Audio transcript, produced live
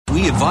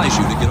advise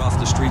you to get off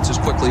the streets as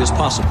quickly as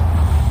possible.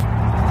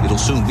 It'll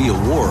soon be a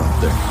war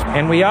up there.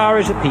 And we are,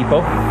 as a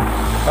people,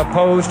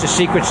 opposed to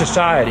secret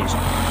societies,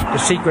 to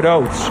secret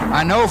oaths.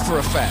 I know for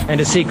a fact. And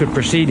to secret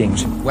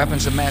proceedings.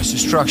 Weapons of mass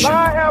destruction.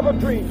 I have a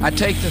dream. I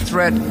take the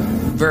threat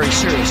very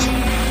seriously.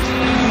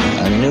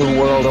 A new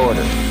world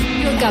order.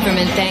 Your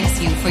government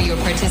thanks you for your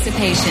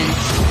participation.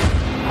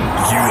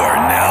 You are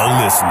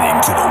now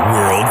listening to the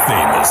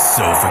world-famous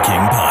Sofa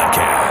King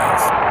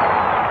podcast.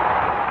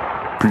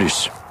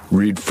 Please,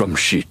 read from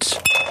sheets.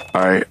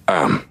 I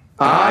am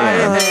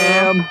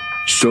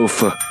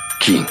Sofa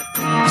King.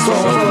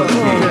 Sofa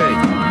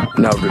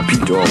King. Now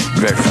repeat all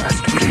very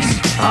fast, please.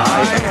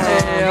 I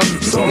am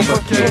Sofa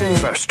King.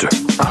 Faster.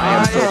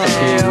 I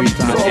am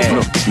Sofa King.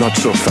 No, not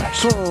so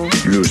fast.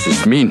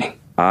 Loses meaning.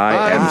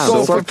 I am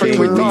Sofa King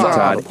with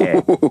Todd.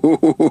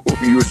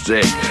 You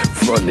say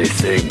funny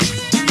things.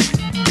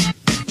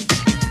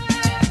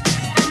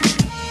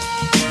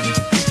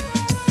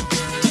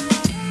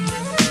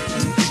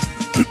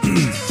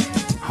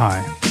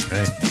 Hi.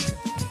 Hey.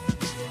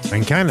 I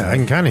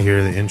can kind of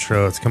hear the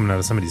intro. It's coming out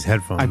of somebody's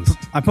headphones.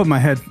 I put my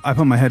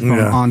headphone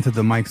onto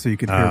the mic so you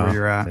could hear where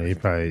you're at. Yeah,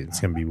 it's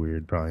gonna be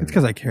weird. Probably. It's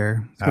because I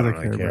care. It's because I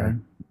care, care.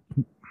 Brad.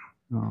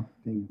 Oh,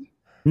 dang it.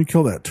 You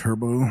kill that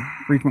turbo.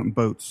 Frequent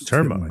boats.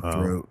 Turbo. My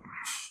throat.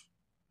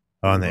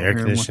 Oh, and the air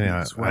conditioning.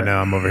 I know.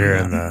 I'm over here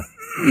I'm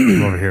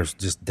over here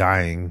just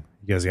dying.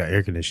 You guys got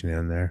air conditioning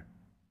in there.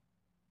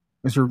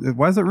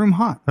 Why is that room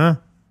hot? Huh?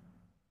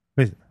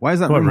 Wait, why is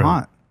that room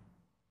hot?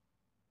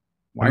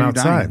 Why I'm are you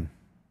outside. dying?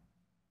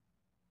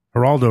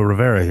 Geraldo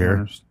Rivera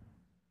here.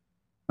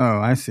 Oh,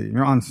 I see.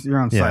 You're on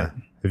site. Yeah.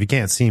 If you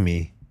can't see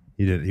me,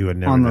 you would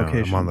never on know.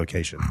 location. I'm on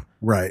location.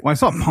 Right. Well, I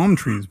saw palm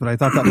trees, but I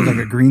thought that was like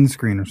a green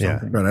screen or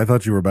something. Right. I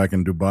thought you were back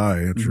in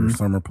Dubai at your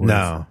summer place.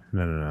 No.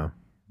 I'm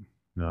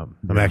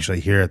actually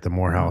here at the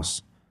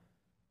Morehouse.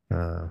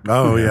 Yeah.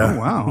 Oh,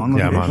 wow. I'm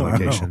on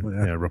location.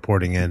 Wow. Yeah,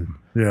 reporting in.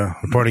 Yeah.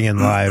 Reporting in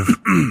live.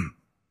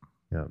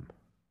 Yeah.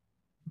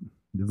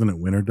 Isn't it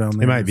winter down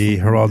there? It might be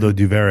Geraldo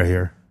Duvera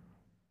here.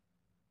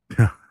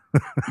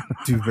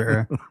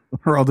 Duvera.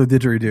 Geraldo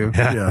Didgeridoo.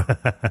 Yeah.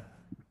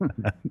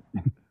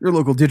 Your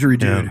local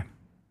didgeridoo.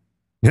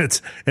 Yeah.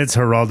 It's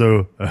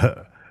Geraldo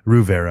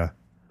Rivera.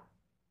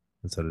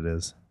 That's what it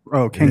is.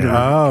 Oh,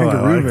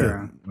 Kangaroo.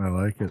 Yeah. I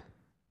like it.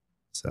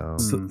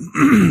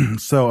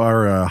 So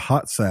our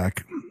hot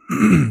sack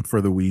for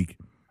the week,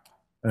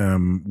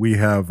 we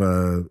have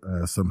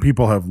some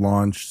people have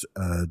launched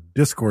a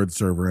Discord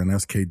server, an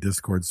SK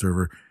Discord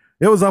server.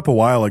 It was up a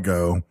while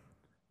ago,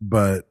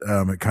 but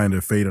it kind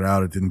of faded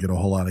out. It didn't get a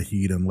whole lot of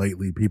heat, and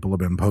lately people have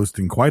been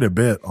posting quite a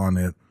bit on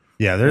it.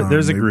 Yeah,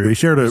 there's a group. They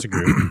shared There's a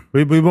group.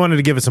 We wanted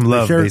to give it some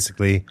love,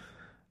 basically.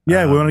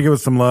 Yeah, we want to give it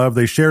some love.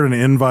 They shared an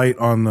invite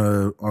on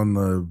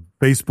the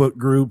Facebook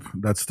group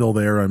that's still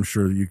there. I'm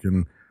sure you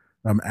can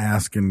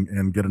ask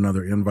and get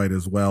another invite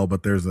as well.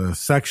 But there's a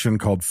section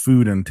called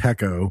Food and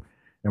Techo,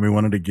 and we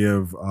wanted to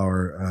give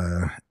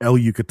our El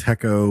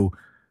Yucateco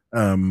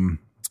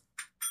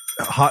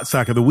hot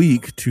sack of the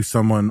week to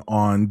someone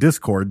on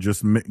Discord,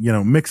 just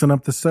mixing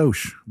up the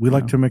soch. We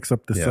like to mix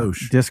up the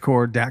soch.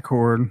 Discord,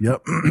 Datcord.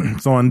 Yep.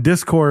 So on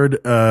Discord,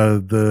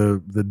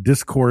 the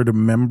Discord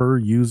member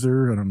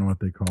user, I don't know what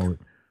they call it,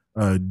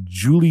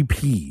 Julie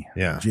P.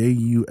 Yeah.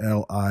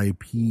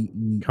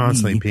 JULIPE.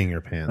 Constantly peeing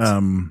her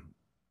pants.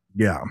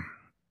 Yeah.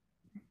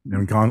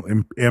 And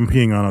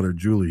peeing on other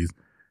Julies.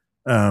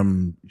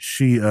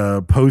 She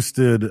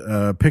posted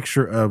a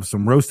picture of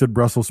some roasted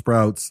Brussels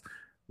sprouts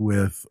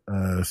with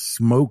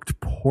smoked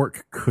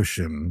pork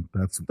cushion.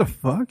 That's what the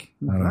fuck? I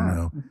don't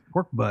know.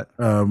 Pork butt.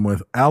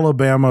 With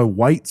Alabama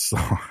white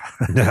sauce.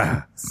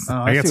 I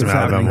got some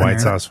Alabama white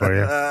sauce for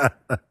you.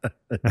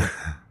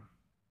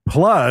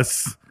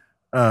 Plus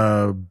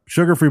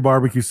sugar-free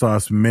barbecue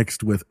sauce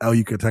mixed with El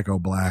Yucateco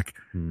Black,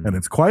 and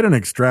it's quite an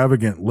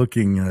extravagant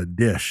looking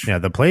dish. Yeah,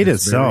 the plate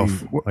itself,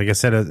 like I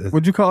said,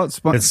 what'd you call it? It's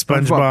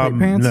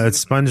SpongeBob. No,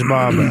 it's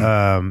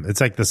SpongeBob.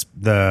 It's like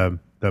the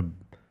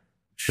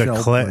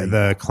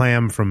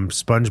clam from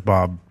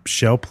SpongeBob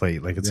shell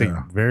plate. Like it's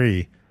like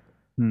very.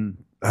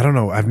 I don't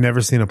know. I've never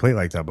seen a plate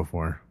like that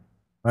before.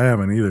 I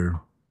haven't either.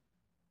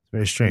 It's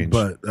very strange,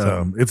 but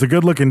it's a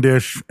good looking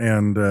dish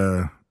and.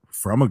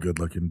 From a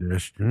good-looking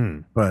dish.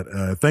 But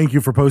thank you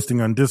for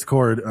posting on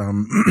Discord.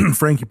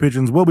 Frankie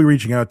Pigeons will be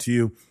reaching out to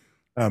you.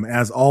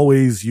 As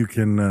always, you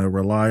can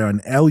rely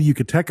on El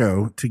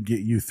Yucateco to get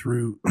you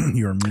through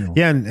your meal.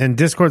 Yeah, and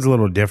Discord's a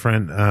little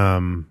different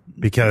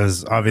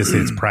because obviously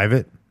it's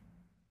private.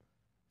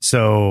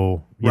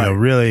 So, you know,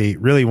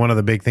 really one of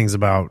the big things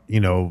about,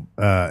 El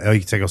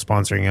Yucateco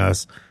sponsoring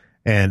us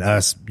and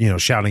us,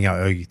 shouting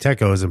out El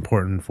Yucateco is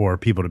important for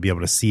people to be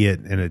able to see it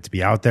and it to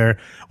be out there,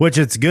 which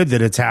it's good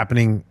that it's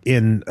happening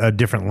in a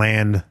different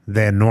land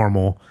than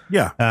normal.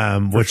 Yeah.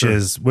 Which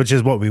is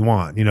what we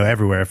want,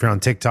 everywhere. If you're on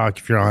TikTok,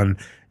 if you're on,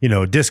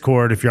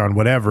 Discord, if you're on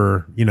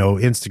whatever,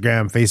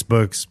 Instagram,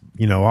 Facebooks,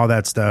 all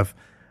that stuff.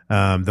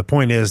 The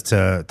point is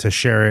to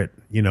share it,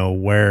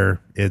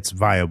 where it's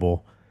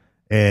viable,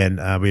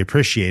 and we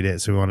appreciate it.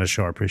 So we want to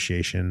show our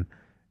appreciation.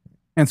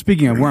 And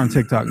speaking of, we're on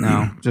TikTok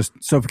now, just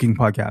Sofa King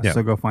Podcast. Yeah.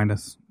 So go find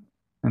us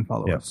and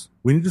follow us.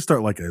 We need to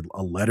start like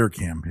a letter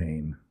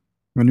campaign.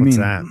 What do you What's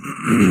mean?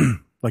 that?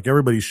 Like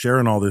everybody's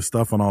sharing all this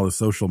stuff on all the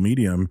social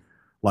media.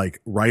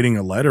 Like writing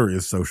a letter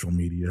is social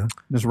media.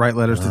 Just write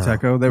letters to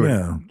Techo. They would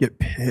yeah. get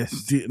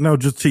pissed. No,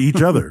 just to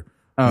each other.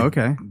 Oh,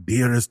 okay.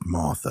 Dearest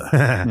Martha,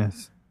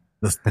 Yes.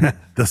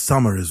 the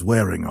summer is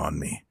wearing on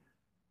me.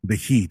 The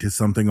heat is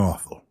something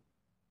awful.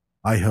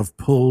 I have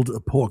pulled a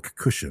pork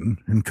cushion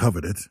and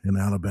covered it in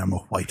Alabama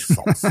white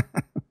sauce.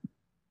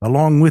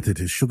 Along with it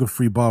is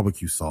sugar-free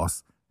barbecue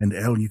sauce and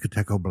El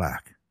Yucateco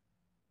Black.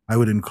 I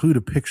would include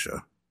a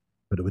picture,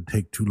 but it would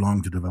take too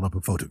long to develop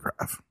a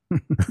photograph.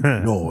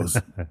 Yours,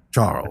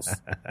 Charles.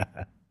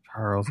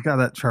 Charles. Got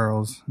that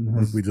Charles.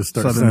 We just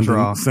start Southern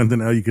draw.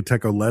 sending El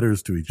Yucateco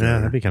letters to each other. Yeah,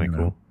 that'd be kind of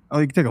cool. Oh,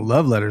 you can take a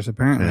love letters,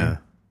 apparently. Yeah.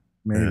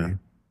 Maybe. Yeah.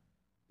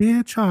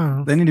 Dear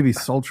Charles, They need to be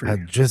sultry. I I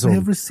drizzled.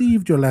 have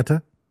received your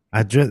letter.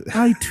 I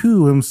I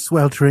too am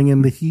sweltering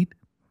in the heat.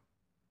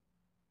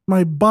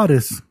 My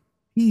bodice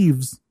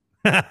heaves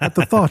at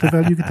the thought of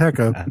El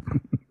Yucateco.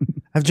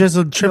 I've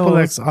drizzled triple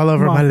Yours, X all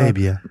over my Martha.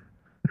 labia.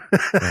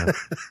 Yeah.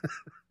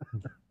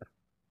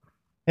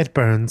 It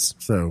burns.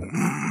 So,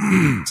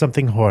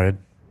 Something horrid.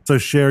 so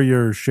share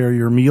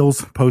your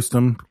meals, post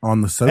them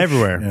on the social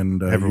Everywhere.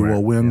 and Everywhere. you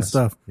will win Yes.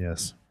 stuff.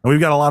 Yes. And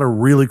we've got a lot of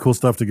really cool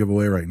stuff to give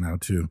away right now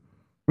too.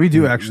 We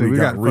do actually. We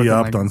got fucking,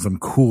 re-upped like, on some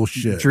cool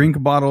shit.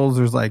 drink bottles.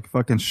 There's like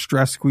fucking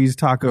stress squeeze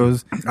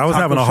tacos. I was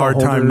taco having a shell hard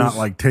time holders. not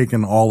like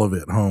taking all of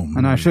it home.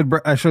 And I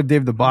showed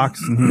Dave the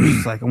box, and he was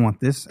just like, "I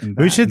want this." And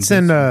that We should and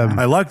send this and that.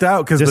 I lucked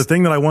out because the Just-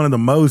 thing that I wanted the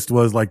most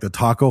was like the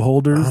taco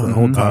holders, the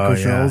whole taco Oh,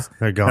 yeah. shells.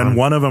 They're gone. And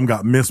one of them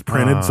got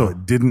misprinted, Oh. so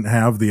it didn't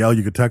have the El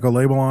Yucateco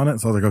label on it.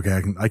 So I was like,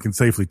 okay, I can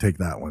safely take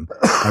that one.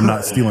 I'm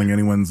not stealing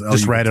anyone's El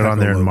Just write it on Yucateco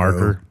there in logo.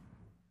 marker.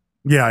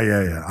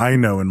 Yeah. I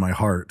know in my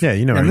heart. Yeah,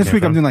 you know. And where this it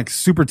week came I'm from. doing like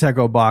Super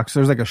Techo box.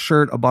 There's like a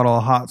shirt, a bottle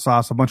of hot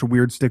sauce, a bunch of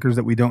weird stickers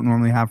that we don't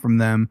normally have from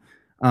them.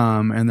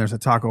 And there's a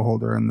taco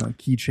holder and the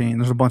keychain.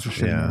 There's a bunch of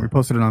shit in Yeah. there. We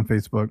posted it on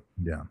Facebook.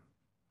 Yeah.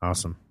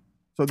 Awesome.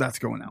 So that's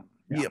going out.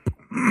 Yep.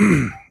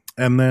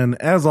 And then,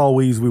 as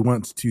always, we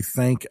want to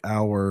thank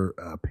our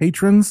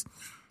patrons.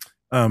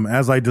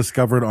 As I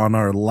discovered on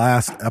our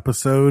last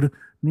episode,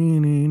 Did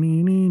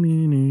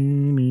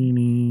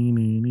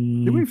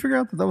we figure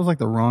out that was like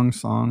the wrong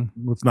song?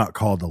 it's not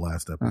called the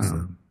last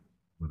episode.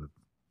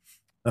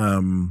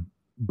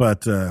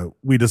 But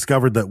we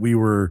discovered that we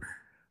were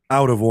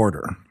out of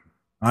order.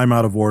 I'm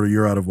out of order.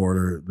 You're out of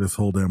order. This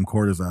whole damn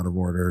court is out of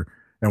order.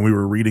 And we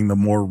were reading the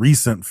more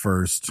recent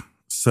first.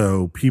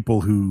 So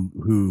people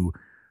who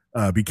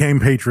became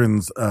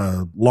patrons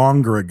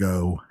longer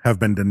ago have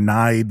been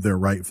denied their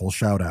rightful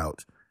shout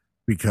out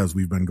because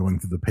we've been going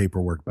through the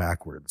paperwork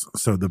backwards.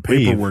 So the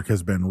paperwork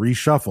has been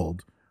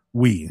reshuffled.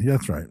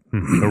 That's right.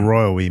 The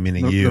royal we,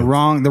 meaning you.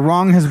 The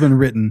wrong has been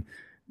written.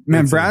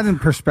 Man, Brad, in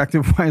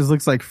perspective wise,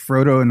 looks like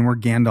Frodo and we're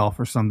Gandalf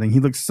or something. He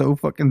looks so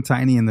fucking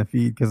tiny in the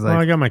feed because like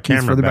I got my he's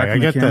camera further back. I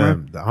from got camera.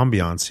 the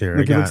ambiance here.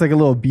 Look, it looks like a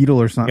little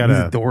beetle or something. got He's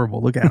a- adorable.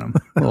 Look at him.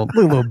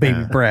 little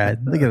baby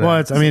Brad. Look at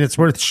that. Well, it's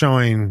worth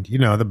showing,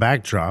 the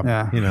backdrop.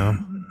 Yeah.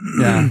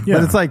 Yeah.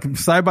 But it's like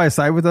side by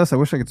side with us. I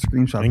wish I could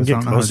screenshot I can this. get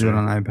I don't know how to do closer. it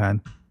on an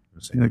iPad.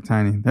 You look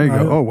tiny. There you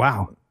go. Oh,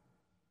 wow.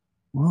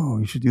 Whoa,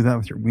 you should do that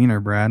with your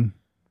wiener, Brad.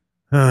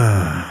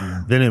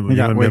 Then you We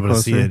got wouldn't be way able to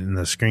see closer. it in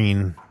the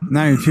screen.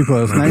 Now you're too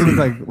close. Now you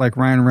look like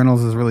Ryan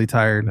Reynolds is really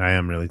tired. I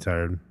am really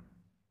tired.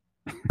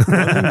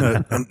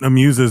 That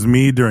amuses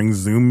me during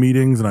Zoom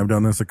meetings, and I've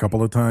done this a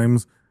couple of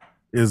times,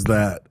 is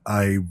that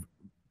I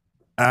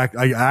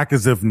act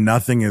as if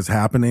nothing is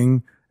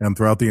happening, and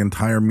throughout the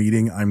entire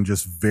meeting, I'm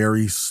just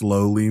very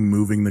slowly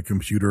moving the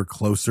computer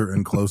closer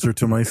and closer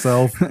to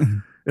myself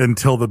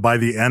until by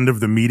the end of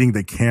the meeting,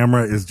 the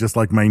camera is just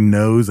like my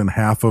nose and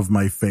half of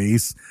my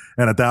face.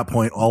 And at that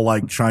point, I'll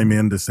like chime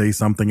in to say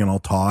something and I'll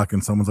talk,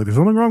 and someone's like, "There's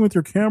something wrong with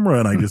your camera,"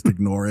 and I just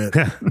ignore it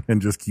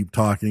and just keep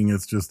talking.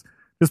 It's just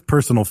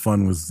personal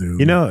fun with Zoom.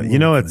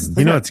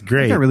 It's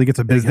great. That really gets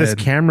a big is this head.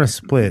 camera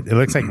split? It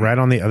looks like right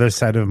on the other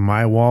side of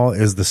my wall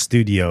is the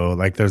studio.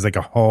 Like there's like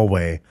a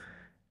hallway.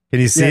 Can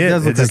you see Yeah, it it?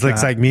 does It look just like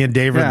looks that. like me and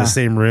Dave are in Yeah. the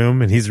same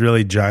room, and he's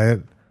really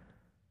giant.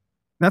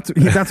 That's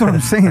what I'm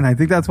saying. I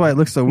think that's why it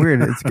looks so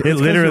weird. It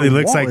literally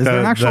looks like is there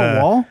an actual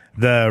wall?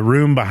 the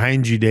room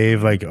behind you,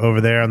 Dave, like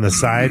over there on the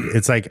side.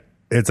 It's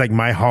like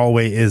my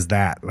hallway is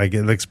that. Like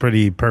it looks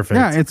pretty perfect.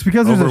 Yeah, it's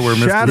because there's Over where a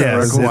Mr. shadow.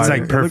 Yes, it's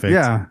like perfect.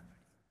 Yeah.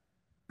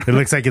 It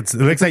looks like it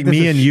looks like there's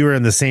me a and you are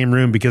in the same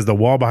room because the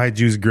wall behind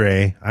you is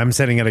gray. I'm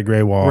sitting at a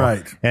gray wall.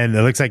 Right. And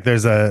it looks like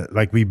there's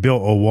we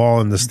built a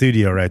wall in the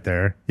studio right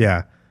there.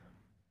 Yeah.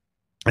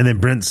 And then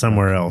Brent's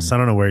somewhere else. I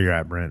don't know where you're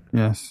at, Brent.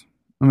 Yes.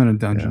 I'm in a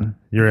dungeon.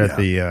 You're at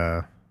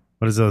the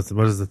what is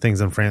the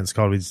things in France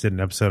called? We just did an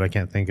episode I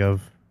can't think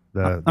of.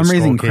 The I'm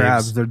raising skull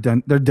crabs.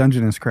 caves. They're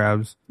Dungeness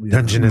crabs.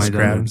 Dungeness In my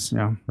crabs.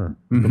 dungeon.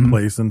 Yeah. The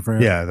place in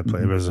France. Yeah,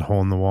 there's a hole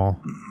in the wall.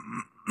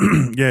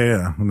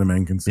 yeah. And the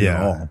man can see it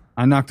Yeah. all.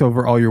 I knocked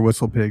over all your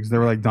whistle pigs. They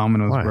were like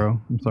dominoes, Why?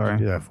 bro. I'm sorry. What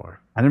do that for?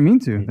 I didn't mean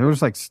to. They were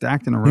just like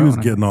stacked in a row. He was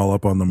and getting all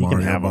up on the can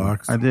Mario have 'em.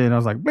 box. I did. I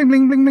was like, bling,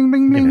 bling, bling, bling,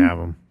 bling, You bling. can have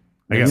them.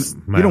 I guess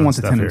You don't want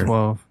the 10 and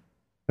 12.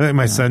 I think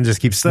my son just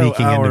keeps So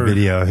sneaking into our-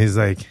 video. He's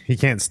like, he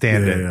can't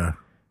stand it. Yeah.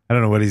 I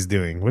don't know what he's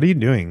doing. What are you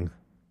doing?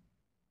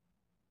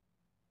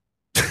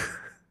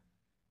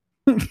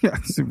 Yeah,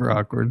 super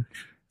awkward.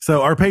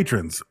 So our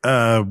patrons,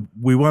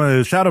 we want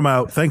to shout them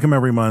out, thank them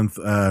every month.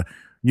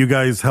 You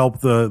guys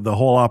help the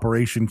whole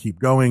operation keep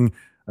going.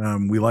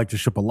 We like to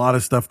ship a lot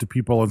of stuff to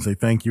people and say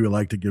thank you. We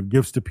like to give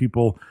gifts to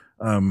people.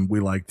 We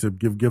like to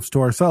give gifts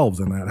to ourselves,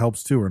 and that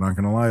helps too. We're not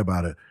going to lie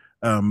about it.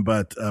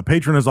 But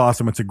Patreon is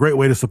awesome. It's a great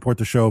way to support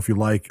the show if you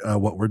like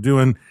what we're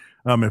doing.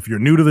 If you're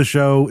new to the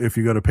show, if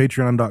you go to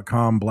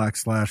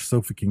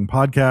patreon.com/Sofa King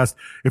Podcast,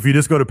 if you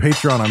just go to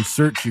Patreon on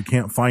search, you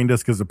can't find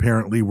us because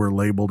apparently we're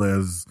labeled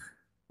as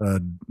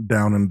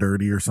down and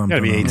dirty or something.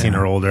 Gotta be 18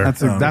 or older.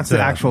 That's the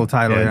actual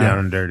title. Yeah, Yeah. down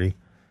and dirty.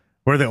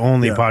 We're the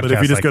only podcast but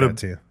if you just like go that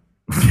to, too.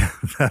 Yeah,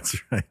 that's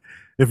right.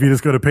 If you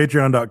just go to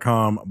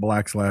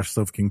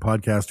patreon.com/Sofa King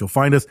Podcast, you'll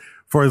find us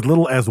for as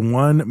little as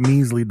 $1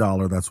 measly.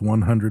 That's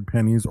 100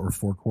 pennies or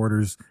 4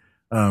 quarters.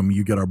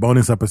 You get our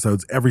bonus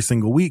episodes every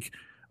single week.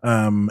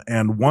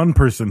 And one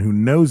person who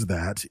knows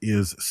that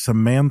is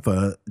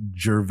Samantha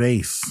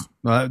Gervais.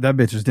 Well, that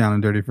bitch is down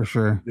and dirty for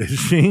sure. Is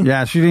she?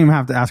 Yeah, she didn't even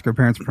have to ask her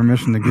parents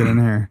permission to get in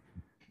here.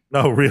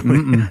 No,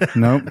 really?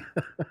 Nope.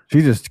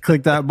 She just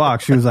clicked that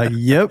box. She was like,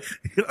 "Yep,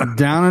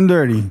 down and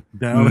dirty."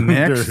 Down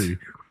Next. and dirty.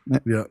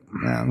 Yeah.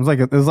 Yeah, it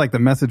was like the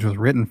message was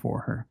written for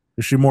her.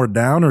 Is she more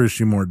down or is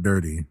she more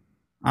dirty?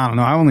 I don't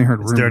know. I only heard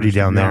rumors. dirty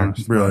down to be there.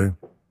 honest, Really?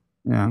 but,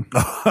 yeah.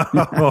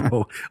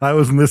 Oh, I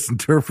was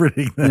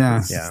misinterpreting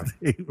that. Yeah.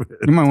 statement.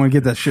 You might want to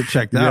get that shit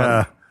checked out.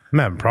 Yeah. I'm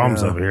having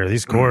problems Yeah. over here.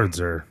 These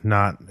cords are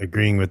not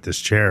agreeing with this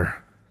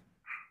chair.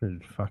 They're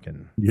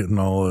fucking Getting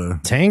all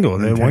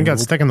tangled. One got entangled.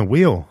 stuck in the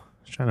wheel. I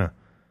was trying to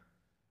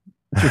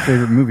What's your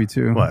favorite movie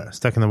too? what?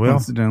 Stuck in the wheel?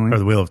 Incidentally. Or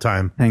the wheel of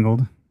time?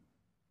 Tangled.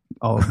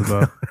 All of the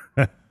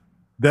above.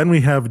 Then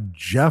we have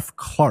Jeff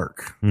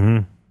Clark.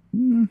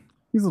 Mm-hmm.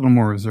 He's a little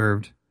more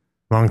reserved.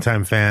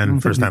 Longtime fan,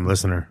 first time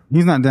listener.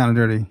 He's not down and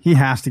dirty. He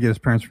has to get his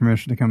parents'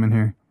 permission to come in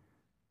here.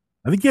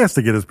 I think he has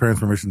to get his parents'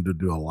 permission to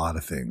do a lot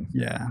of things.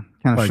 Yeah,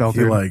 kind of Like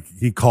sheltered.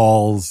 he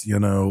calls,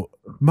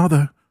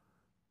 Mother,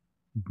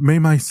 may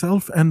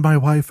myself and my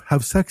wife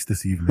have sex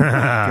this evening?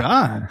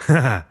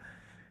 God.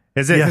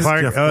 Is it Yes,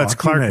 Clark? Jeff Oh, it's Clark,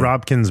 Clark you may.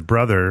 Robkin's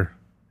brother,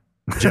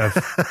 Jeff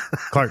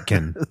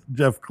Clarkin.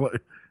 Jeff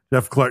Clark.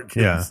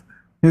 Kids.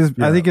 Yeah.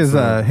 I think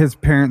his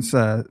parents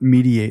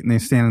mediate and they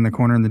stand in the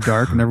corner in the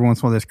dark and every once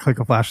in a while they just click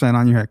a flashlight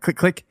on your head. Click,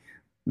 click.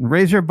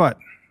 Raise your butt. A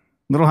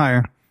little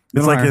higher.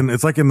 It's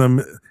like in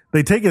the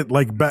they take it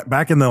like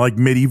back in the like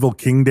medieval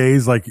king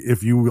days. Like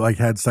if you like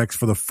had sex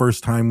for the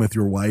first time with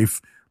your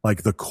wife,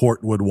 like the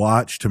court would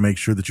watch to make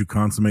sure that you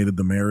consummated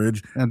the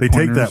marriage. And they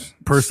take that pointers,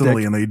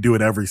 personally stick. and they do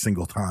it every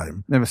single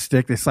time. They have a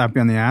stick. They slap you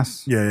on the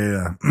ass.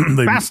 Yeah.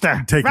 They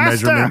Faster, take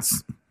faster.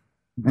 measurements.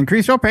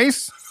 Increase your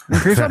pace.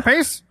 Increase your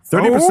pace.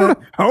 30%.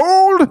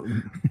 Hold.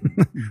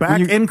 Back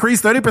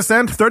increase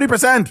 30%.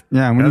 30%.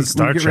 Yeah, when you That's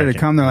Star get ready to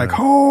Trek. come, they're like,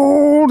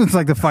 hold. It's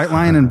like the fight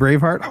line in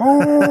Braveheart.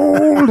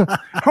 Hold.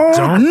 Hold.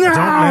 Don't no.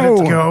 let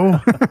it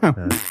go.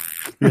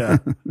 Yeah.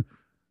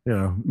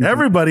 Yeah.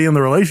 Everybody in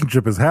the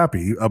relationship is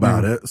happy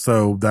about it.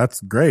 So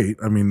that's great.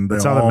 I mean,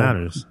 That's all that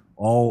matters.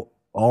 All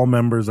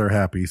members are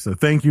happy. So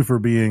thank you for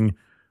being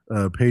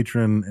a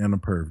patron and a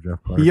perv,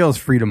 Jeff Clark. He yells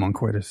freedom on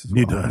coitus. As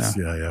He well, does.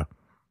 Yeah.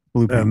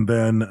 Blue pig.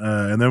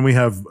 And then we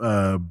have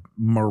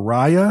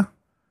Mariah.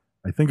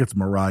 I think it's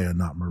Mariah,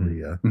 not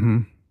Maria.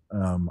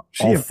 Mm-hmm.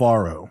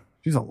 Alfaro.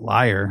 She's a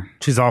liar.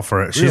 She's all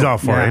for it. She's all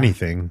for Yeah.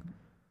 anything.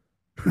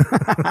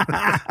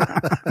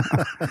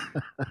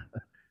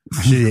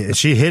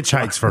 she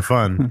hitchhikes for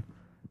fun,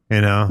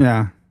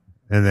 Yeah.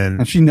 and then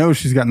And she knows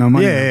she's got no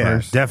money. at yeah,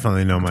 first.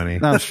 definitely no money.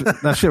 That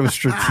shit was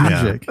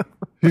strategic.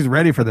 She's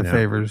ready for the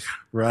favors.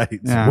 Right.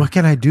 Yeah. What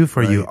can I do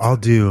for you? Right. I'll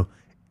do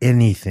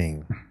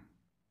anything.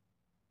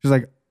 She's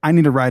like, I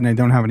need a ride and I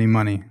don't have any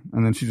money.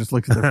 And then she just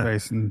looks at their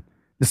face and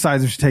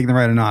decides if she's taking the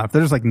ride or not. If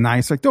they're just like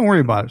nice, like, don't worry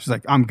about it. She's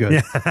like, I'm good.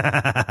 They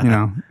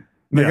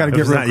got to get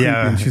it's real not- creepy.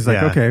 yeah, And she's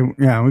like, yeah. okay,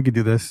 yeah, we could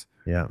do this.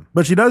 Yeah.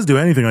 But she does do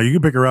anything. Like you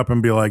can pick her up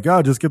and be like,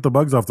 "Oh, just get the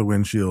bugs off the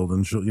windshield,"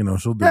 and she'll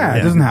do Yeah,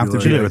 it doesn't have to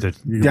Like, be do it with her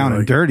you can down be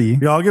and dirty.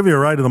 Yeah, I'll give you a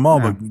ride to the mall,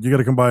 Yeah. but you got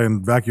to come by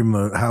and vacuum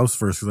the house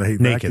first because I hate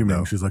Naked, vacuuming.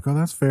 though. She's like, "Oh,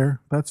 that's fair.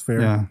 That's fair."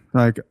 Yeah.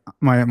 Like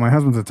my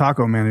husband's a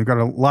taco man. He's got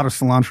a lot of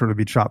cilantro to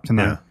be chopped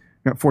tonight.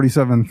 Got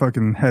 47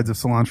 fucking heads of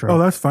cilantro. Oh,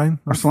 that's fine.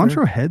 Are That's cilantro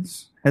fair.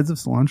 heads? Heads of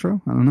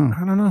cilantro? I don't know. I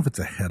don't know if it's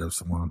a head of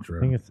cilantro.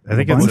 I think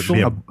it's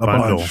a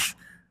bundle. bunch.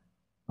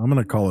 I'm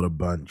gonna call it a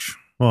bunch.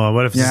 Well,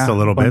 what if it's just a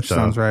little bit bunch though?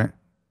 sounds right.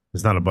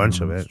 It's not a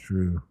bunch of That's it.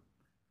 true.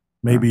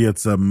 Maybe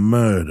it's a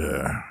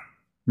murder.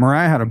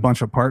 Mariah had a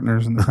bunch of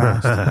partners in the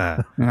past.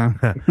 Yeah.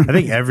 I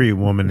think every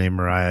woman named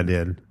Mariah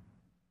did.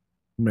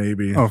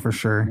 Maybe. Oh, for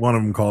sure. One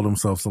of them called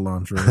himself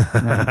cilantro.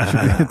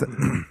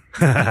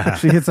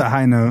 She hits a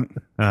high note.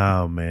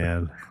 Oh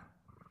man.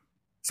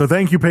 So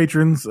thank you,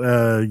 patrons.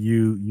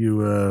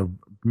 You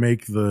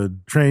make the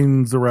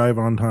trains arrive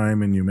on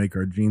time and you make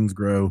our genes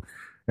grow.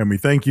 And we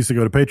thank you. So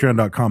go to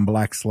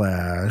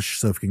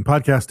patreon.com/Sofa King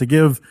Podcast to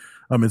give.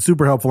 It's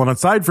super helpful. And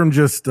aside from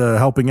just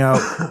helping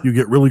out, you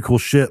get really cool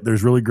shit.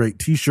 There's really great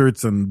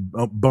t-shirts and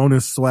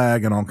bonus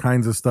swag and all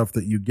kinds of stuff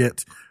that you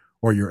get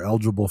or you're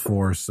eligible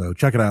for. So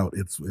check it out.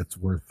 It's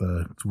worth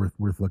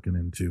looking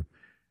into.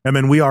 And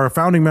then we are a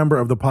founding member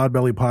of the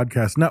Podbelly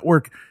Podcast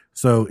Network.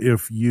 So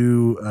if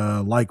you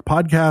like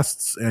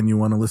podcasts and you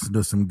want to listen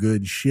to some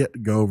good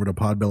shit, go over to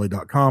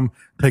podbelly.com,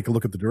 take a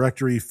look at the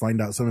directory,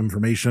 find out some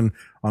information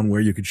on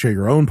where you could share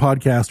your own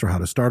podcast or how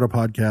to start a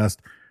podcast.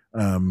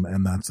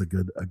 And that's a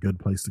good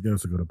place to go.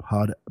 So go to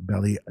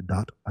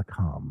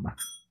podbelly.com.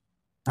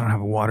 I don't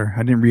have a water.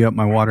 I didn't re-up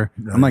my water.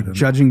 I'm like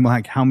judging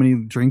like how many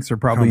drinks are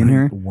probably in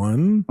here.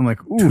 One. I'm like,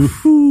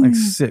 ooh, like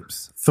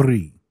sips.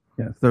 3.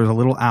 Yes, there's a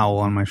little owl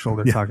on my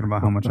shoulder talking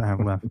about how much I have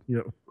left.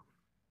 Yep.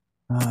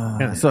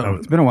 So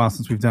it's been a while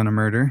since we've done a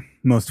murder.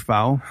 Most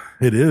foul.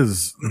 It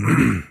is.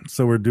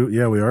 So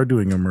we are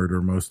doing a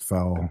murder most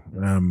foul.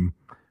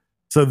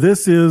 So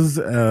this is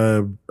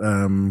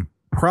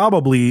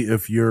probably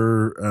if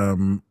you're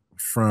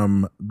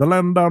from the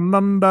land down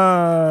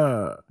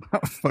under.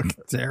 Fucking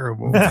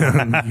terrible.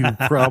 You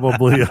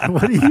probably.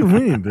 What do you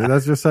mean, dude?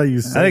 That's just how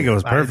you say it. I think it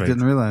was perfect. I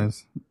didn't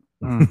realize.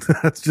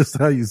 That's just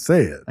how you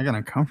say it. I got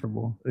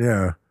uncomfortable.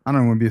 Yeah. I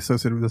don't want to be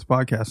associated with this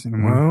podcast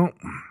anymore. Well,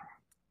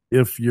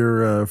 if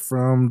you're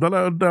from the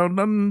land down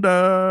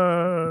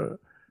under,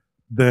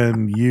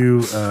 then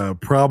you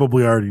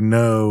probably already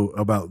know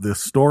about this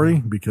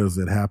story because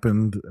it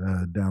happened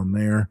down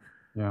there.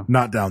 Yeah.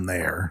 Not down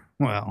there.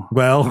 Well,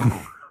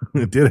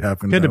 it did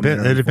happen. It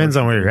depends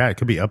on where you're at. It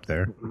could be up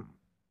there.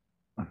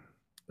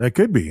 It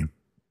could be.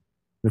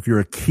 If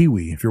you're a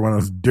Kiwi, if you're one of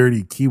those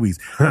dirty Kiwis.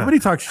 Everybody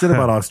talks shit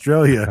about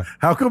Australia.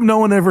 How come no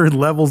one ever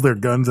levels their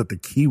guns at the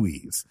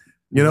Kiwis?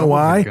 You know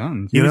why?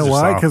 You know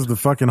why? Because the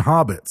fucking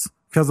hobbits.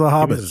 Because of the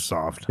hobbits. Are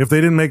soft. If they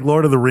didn't make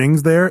Lord of the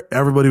Rings there,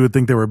 everybody would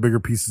think they were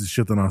bigger pieces of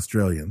shit than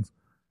Australians.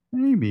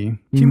 Maybe.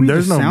 Kiwi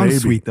There's just no sounds maybe.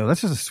 sweet, though.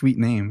 That's just a sweet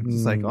name. It's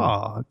just like,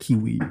 oh,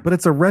 kiwi. But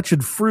it's a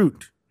wretched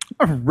fruit.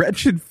 A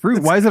wretched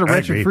fruit? Why is it a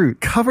wretched fruit?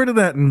 Covered in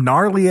that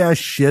gnarly ass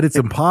shit. It's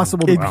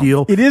impossible to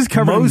peel. It is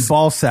covered in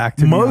ball sack.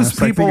 To Most be honest.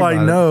 people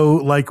I know,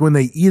 like when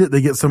they eat it,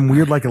 they get some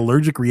weird like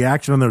allergic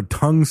reaction and their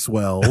tongue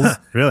swells.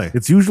 Really?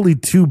 It's usually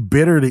too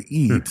bitter to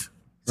eat. It's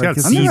got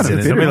it's seeds in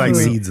it. bitter Nobody likes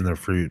kiwi. seeds in their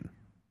fruit.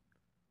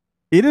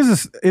 It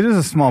is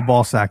a small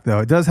ball sack though.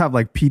 It does have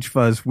like peach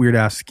fuzz, weird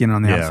ass skin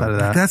on the outside of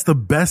that. That's the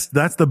best.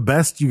 That's the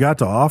best you got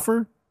to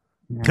offer.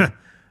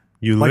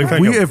 You Like look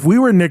like if we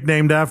were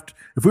nicknamed after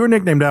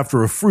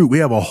a fruit, we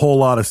have a whole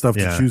lot of stuff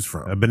to choose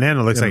from. A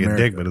banana looks in like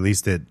America. a dick, but at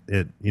least it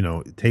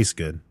tastes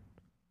good.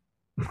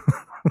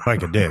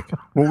 Like a dick.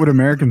 What would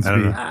Americans I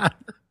don't be? know.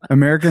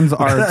 Americans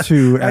are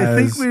too.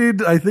 I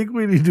think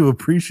we need to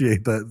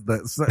appreciate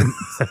that sentence.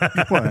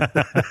 What?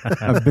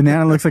 A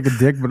banana looks like a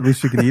dick, but at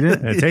least you can eat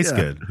it. It tastes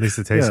good. At least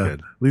it tastes good.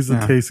 At least it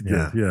Yeah. tastes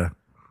good. Yeah.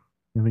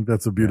 I think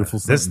that's a beautiful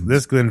This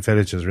sentence.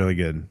 Glenfiddich is really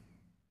good.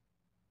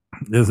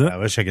 Is it? I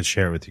wish I could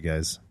share it with you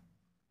guys.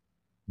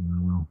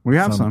 We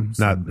have some.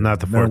 Not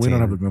the 14. No, we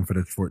don't have the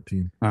Glenfiddich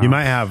 14. Oh. You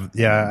might have.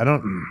 Yeah, I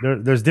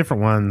don't. There's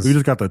different ones. We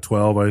just got the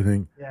 12, I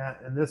think. Yeah,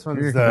 and this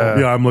one's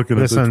Yeah, I'm looking at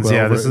this the one's 12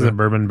 yeah. This right is now. a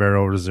bourbon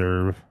barrel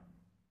reserve.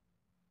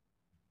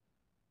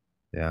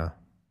 Yeah.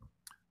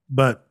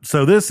 But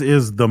so this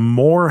is the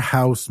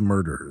Morehouse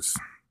murders.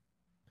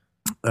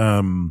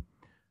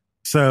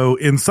 So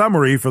in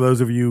summary, for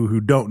those of you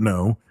who don't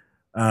know,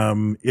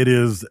 it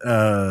is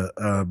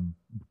a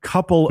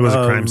couple It was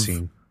of a crime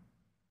scene.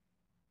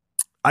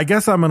 I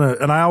guess I'm going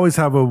to, and I always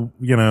have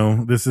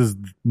this is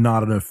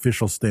not an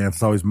official stance.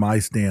 It's always my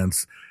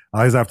stance.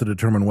 I always have to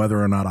determine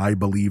whether or not I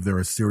believe they're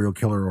a serial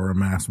killer or a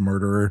mass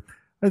murderer.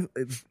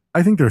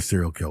 I think they're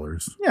serial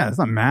killers. Yeah, it's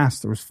not mass.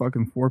 There was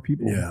fucking 4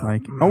 people. Yeah.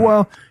 Like, oh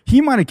well, he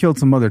might have killed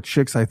some other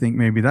chicks. I think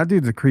maybe that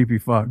dude's a creepy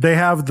fuck. They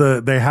have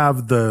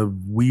the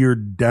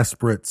weird,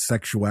 desperate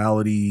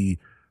sexuality,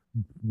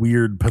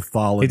 weird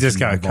pathology. He just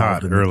got involved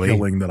caught in the early.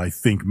 killing that I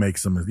think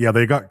makes them. Yeah,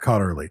 they got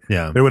caught early.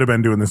 Yeah. They would have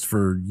been doing this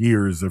for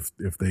years if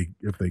they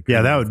could.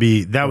 Yeah, that would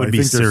be But I think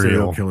they're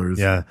serial killers.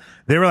 Yeah,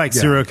 they were like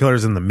Yeah. serial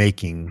killers in the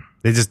making.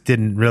 They just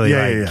didn't really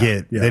Yeah.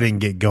 They didn't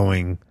get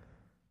going.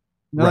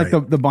 They're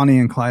like the Bonnie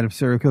and Clyde of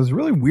serial killers.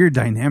 Really weird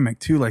dynamic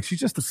too. Like she's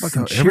just a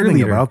fucking everything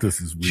cheerleader. about this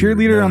is weird.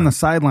 Cheerleader Yeah. on the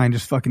sideline,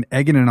 just fucking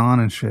egging it on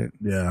and shit.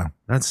 Yeah,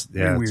 That's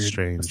Very it's weird.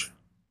 strange.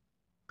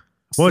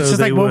 Well, it's So just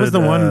they like what was the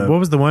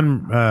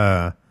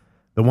would,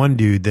 the one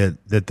dude that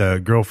the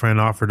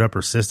girlfriend offered up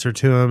her sister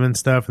to him and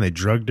stuff, and they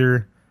drugged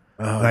her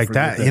like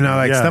forget that. You know,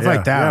 like Yeah, stuff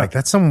like that. yeah. Like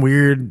that's some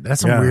weird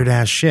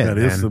ass shit. That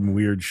man. is some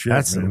weird shit.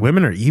 That's man.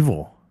 women are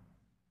evil.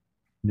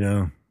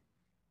 Yeah.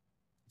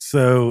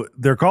 So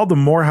they're called the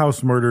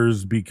Morehouse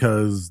murders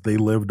because they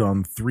lived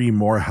on 3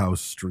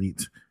 Morehouse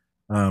Street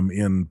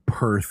in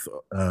Perth,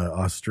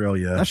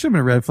 Australia. That should have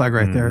been a red flag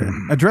right there.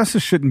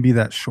 Addresses shouldn't be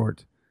that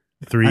short.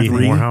 3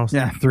 Morehouse.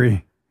 Yeah,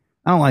 3.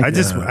 I don't like I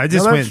just that. I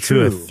just No, went that's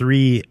to a true.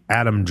 3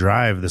 Adam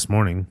Drive this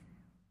morning.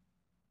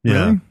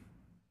 Yeah.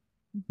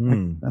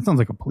 Really? That sounds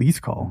like a police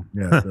call.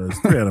 Yeah, it does.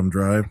 3 Adam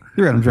Drive.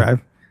 3 Adam Drive.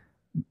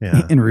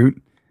 Yeah. En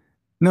route.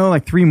 No,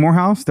 like 3 more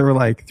house. They were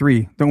like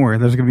 3. Don't worry,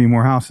 there's going to be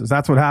more houses.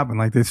 That's what happened.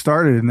 Like they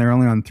started and they're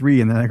only on 3,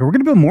 and they're like, "We're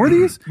going to build more of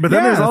these." But then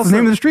yeah, there's that's also the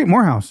name of the street,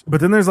 Morehouse.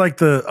 But then there's like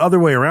the other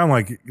way around.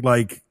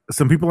 Like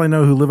some people I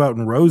know who live out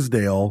in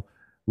Rosedale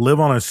live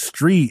on a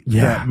street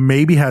that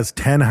maybe has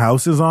 10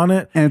 houses on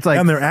it, and it's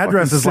like their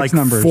address is like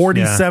numbers.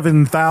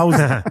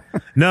 47,000.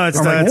 No, it's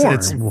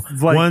it's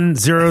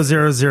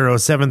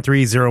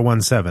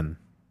 100073017.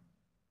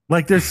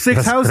 Like there's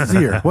 6 houses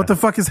here. What the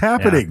fuck is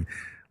happening?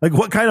 Like,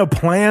 what kind of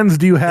plans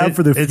do you have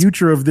for the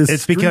future of this?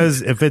 It's street?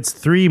 because if it's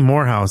 3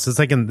 Morehouse, it's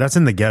like that's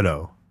in the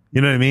ghetto.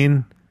 You know what I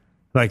mean?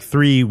 Like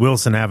 3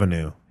 Wilson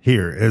Avenue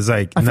here is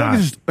like I feel like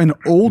it's just an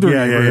older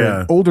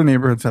neighborhood. Older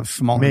neighborhoods have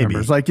smaller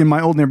numbers. Like in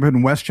my old neighborhood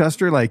in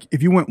Westchester, like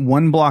if you went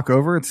 1 block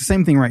over, it's the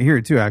same thing right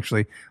here too.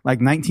 Actually, like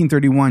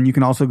 1931, you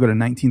can also go to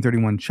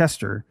 1931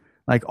 Chester.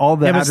 Like all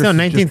the but still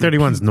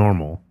 1931 is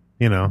normal.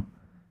 You know.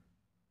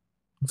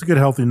 It's a good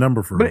healthy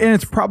number for and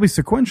it's probably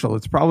sequential.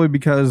 It's probably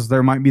because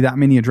there might be that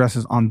many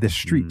addresses on this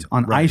street.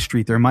 On I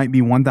Street, there might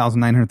be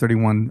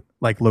 1,931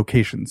 like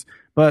locations.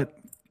 But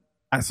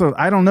so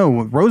I don't know.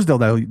 With Rosedale,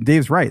 though,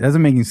 Dave's right. That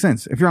doesn't make any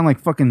sense. If you're on like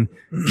fucking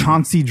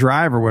Chauncey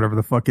Drive or whatever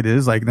the fuck it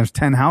is, like there's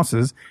 10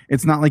 houses.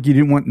 It's not like you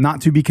didn't want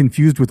not to be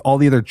confused with all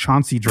the other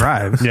Chauncey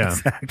Drives. Yeah.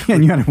 Exactly.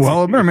 And you had to,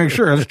 I better make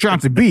sure it's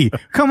Chauncey B.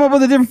 Come up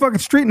with a different fucking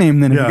street name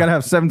then if you got to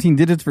have 17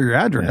 digits for your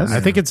address. Yeah. I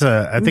think it's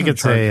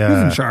Who's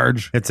in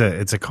charge? It's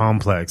a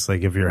complex.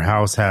 Like if your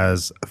house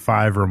has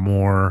 5 or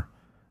more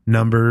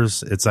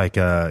numbers, it's like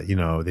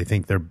they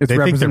think they're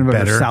better. Of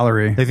their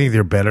salary. They think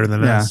they're better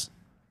than us.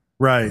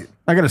 Right.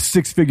 I got a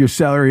 6-figure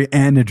salary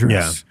and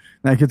address.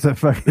 Yeah. Like it's a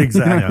fucking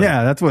exactly.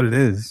 Yeah, that's what it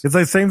is. It's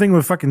like the same thing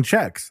with fucking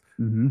checks.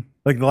 Mm-hmm.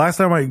 Like the last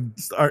time I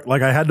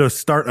had to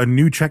start a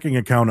new checking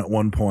account at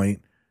one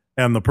point,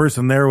 and the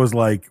person there was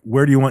like,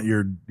 "Where do you want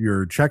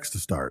your checks to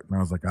start?" And I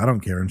was like, "I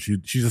don't care." And she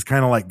just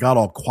kind of like got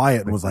all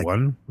quiet and was like,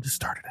 "We'll just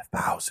start at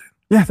 1,000."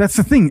 Yeah, that's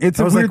the thing. It's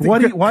I was weird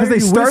like, why are they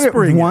you start at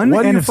whispering 1,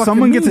 What do and you if fucking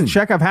someone gets a mean?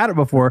 check, I've had it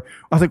before.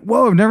 I was like,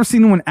 whoa, I've never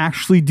seen anyone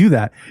actually do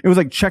that. It was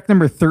like check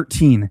number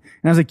 13. And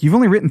I was like, you've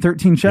only written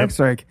 13 checks?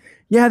 They're like,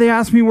 yeah, they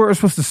asked me where it was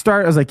supposed to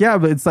start. I was like, yeah,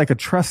 but it's like a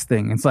trust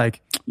thing. It's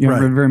like, you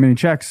haven't written very many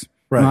checks.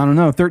 Right. I don't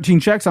know. 13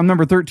 checks. I'm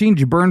number 13.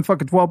 Did you burn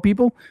fucking 12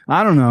 people?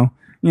 I don't know.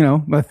 You know,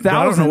 but 1,000.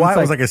 I don't know why it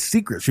was like a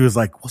secret. She was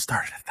like, "We'll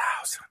start at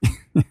 1,000."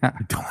 Yeah.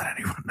 Don't let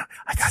anyone know.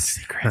 I got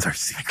secrets. It's our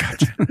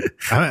secret.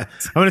 I'm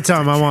going to tell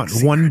them I want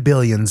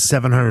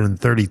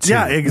 1,732,000,032.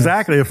 Yeah,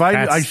 exactly. If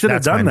I should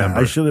have done that. number.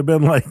 I should have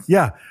been like,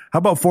 yeah. How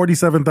about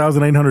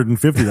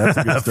 47,850? That's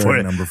a good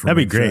starting number for That'd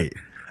be my great.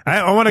 check.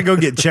 I want to go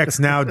get checks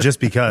now just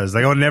because.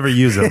 Like, I'll never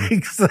use them.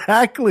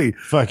 Exactly.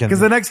 Fucking.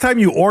 Because the next time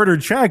you order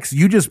checks,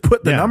 you just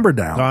put the number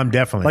down. Oh, I'm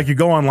definitely. Like you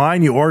go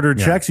online, you order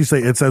checks, you say,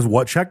 it says,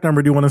 what check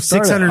number do you want to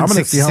start at? I'm going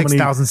to see how many.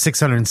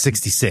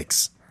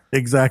 666,666.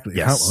 Exactly.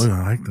 Yes.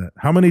 I like that.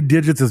 How many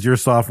digits is your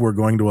software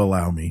going to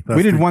allow me? That's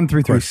we did the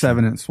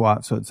 1337 at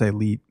SWAT, so it'd say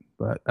LEAP.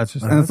 But that's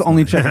just, and that's the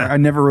only check. I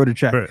never wrote a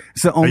check.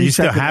 It's the only you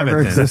still check that have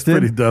ever it then. existed. That's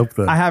pretty dope,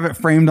 though. I have it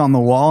framed on the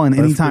wall, and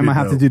That's anytime I pretty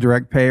have to dope. do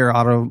direct pay or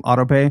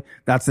auto pay,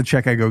 that's the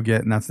check I go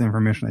get, and that's the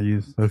information I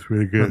use. That's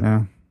pretty good.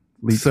 Yeah.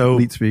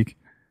 Leet speak.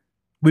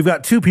 We've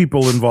got 2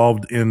 people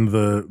involved in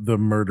the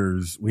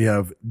murders. We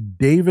have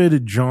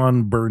David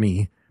John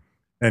Burney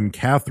and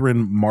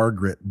Catherine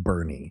Margaret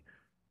Burney.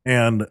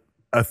 And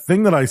a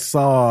thing that I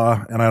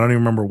saw, and I don't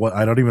even remember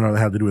I don't even know what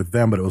it had to do with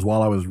them, but it was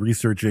while I was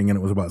researching, and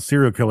it was about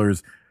serial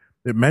killers.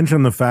 It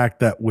mentioned the fact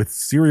that with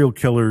serial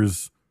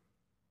killers,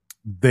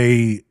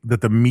 that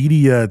the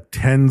media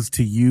tends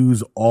to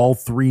use all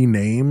 3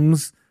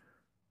 names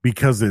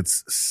because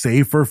it's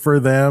safer for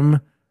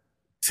them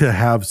to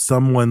have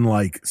someone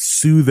like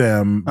sue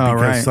them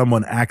because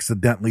someone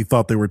accidentally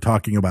thought they were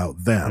talking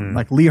about them.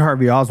 Like Lee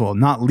Harvey Oswald,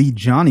 not Lee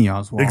Johnny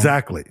Oswald.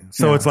 Exactly.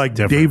 So it's like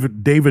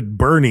different. David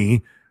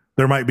Burney.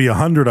 There might be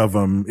 100 of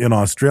them in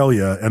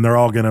Australia, and they're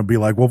all going to be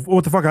like, well,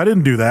 what the fuck? I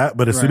didn't do that.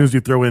 But as soon as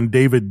you throw in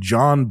David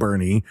John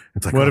Burney,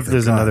 it's like, what if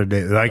there's another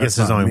David? I guess That's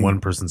there's not only me.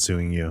 one person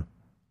suing you.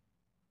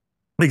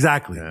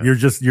 Exactly. Yeah. You're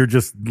just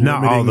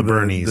Not all the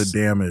limiting Bernies. the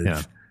damage.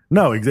 Yeah.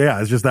 No,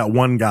 it's just that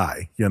one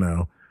guy, you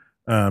know.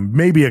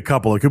 Maybe a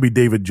couple. It could be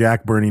David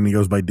Jack Burney, and he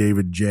goes by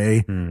David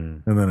J.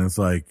 And then it's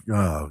like,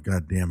 oh,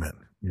 God damn it,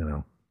 you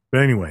know.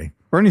 But anyway.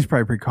 Bernie's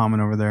probably pretty common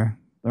over there.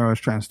 They're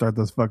always trying to start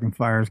those fucking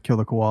fires, kill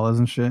the koalas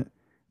and shit.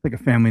 It's like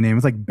a family name.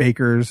 It's like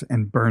Bakers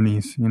and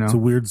Bernies, you know. It's a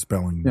weird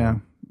spelling. Yeah.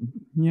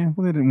 Yeah,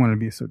 well, they didn't want to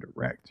be so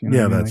direct. You know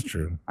Yeah, what I mean? that's Like,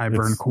 true. I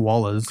burn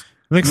koalas.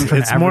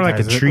 It's more like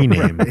a tree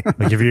name.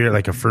 Like if you're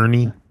like a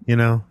Fernie, you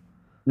know?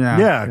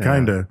 Yeah.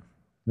 Kind of.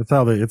 It's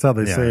how they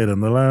say it in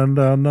the land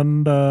down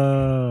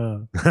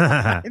under.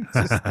 I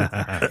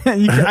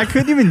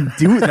couldn't even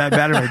do it that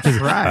bad if I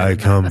tried. I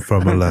come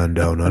from a land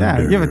down under.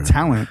 Yeah, you have a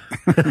talent.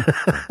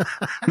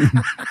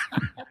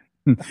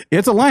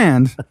 It's a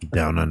land.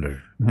 Down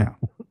under. Yeah.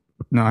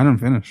 No, I didn't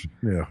finish.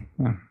 Yeah.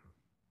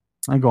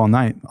 I go all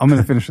night. I'm going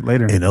to finish it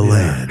later. In a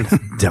land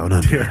down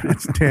under.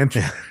 It's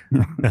tantric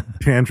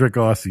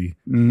Aussie.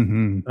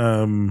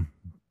 Mm-hmm.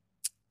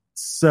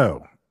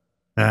 So,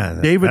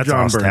 David David that's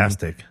John Burney.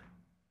 fantastic.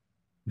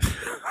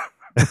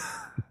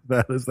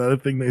 Is that a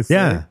thing they say?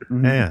 Yeah.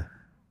 Yeah.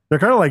 They're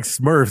kind of like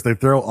Smurfs. They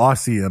throw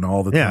Aussie in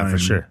all the Yeah, time. for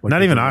sure. Like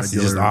Not it's even a Aussie,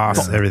 just regular-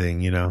 Oss, Yeah.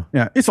 everything, you know.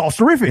 Yeah, it's all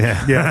terrific.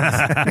 Yeah.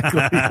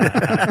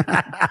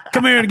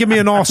 Come here and give me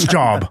an Oss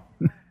job.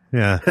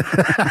 Yeah.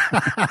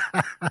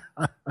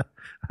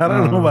 I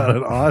don't know about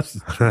an Oss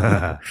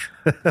job.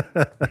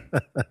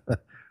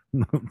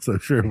 Not so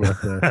sure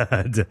about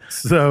that.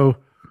 So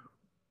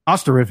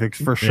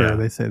Osterifics for sure. Yeah.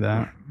 They say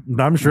that.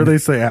 I'm sure they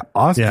say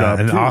Oss Yeah, job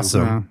and too.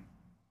 awesome.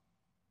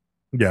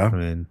 Yeah. I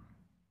mean,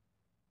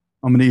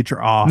 I'm gonna eat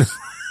your ass.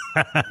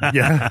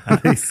 Yeah.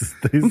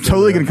 I'm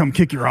totally gonna come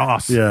kick your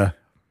ass. Yeah.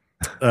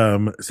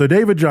 So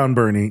David John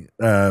Burney,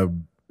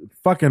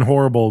 fucking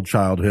horrible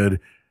childhood,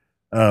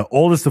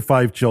 oldest of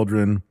 5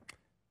 children.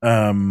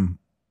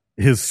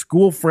 His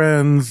school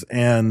friends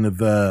and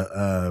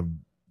the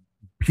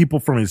people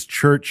from his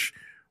church,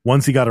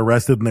 once he got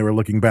arrested and they were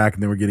looking back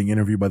and they were getting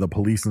interviewed by the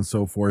police and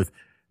so forth,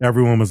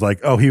 everyone was like,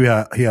 oh, he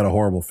had a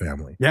horrible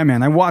family. Yeah,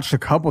 man. I watched a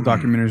couple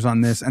documentaries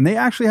on this, and they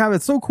actually have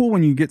it's so cool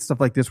when you get stuff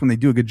like this when they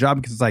do a good job,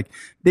 because it's like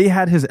they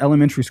had his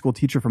elementary school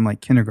teacher from like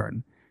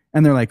kindergarten,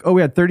 and they're like, oh,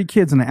 we had 30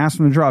 kids, and I asked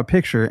them to draw a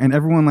picture, and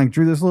everyone like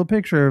drew this little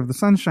picture of the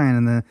sunshine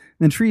and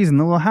the trees and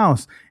the little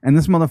house, and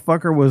this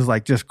motherfucker was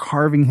like just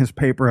carving his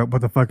paper up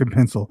with a fucking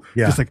pencil,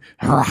 Yeah. just like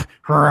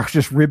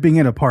just ripping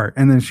it apart,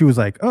 and then she was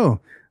like, oh,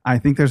 I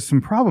think there's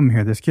some problem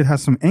here. This kid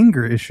has some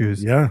anger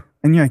issues. Yeah.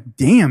 And you're like,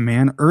 damn,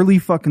 man, early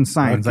fucking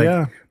signs. Fuck Like,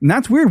 yeah. and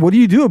that's weird. What do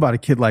you do about a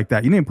kid like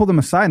that? You need to pull them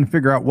aside and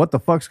figure out what the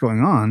fuck's going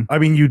on. I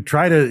mean, you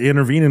try to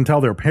intervene and tell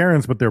their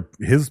parents, but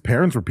his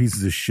parents were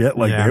pieces of shit.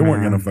 Like Yeah, they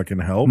weren't man. going to fucking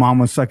help. Mom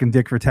was sucking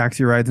dick for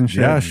taxi rides and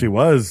shit. Yeah, she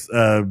was.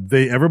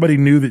 Everybody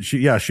knew that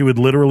she would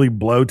literally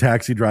blow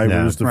taxi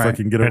drivers to right.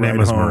 fucking get a her ride name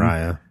was home.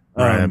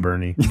 Mariah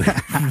Burney.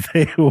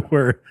 They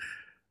were,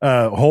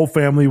 whole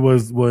family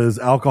was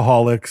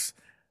alcoholics.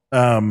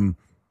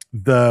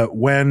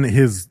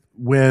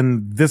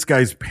 When this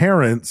guy's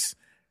parents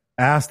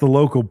asked the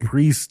local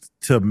priest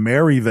to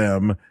marry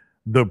them,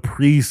 the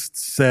priest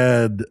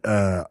said,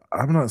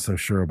 I'm not so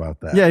sure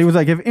about that. Yeah, he was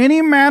like, if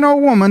any man or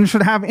woman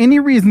should have any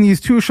reason, these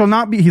two shall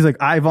not be. He's like,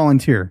 I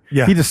volunteer.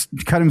 Yeah. He just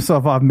cut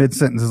himself off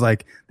mid-sentence. Is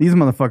like, these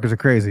motherfuckers are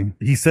crazy.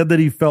 He said that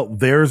he felt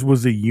theirs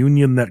was a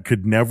union that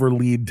could never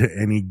lead to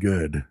any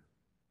good.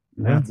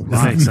 Yeah, that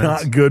makes sense.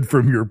 Not good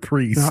from your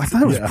priest. No, I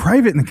thought it was Yeah.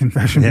 private in the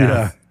confession.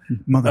 Yeah.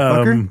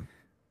 Motherfucker.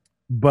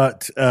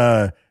 But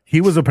he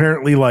was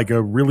apparently like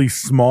a really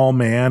small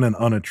man and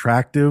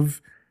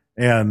unattractive.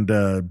 And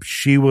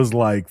she was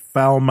like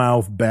foul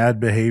mouth, bad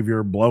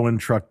behavior, blowing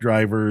truck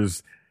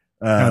drivers.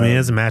 I mean,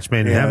 it's a match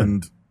made in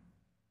heaven.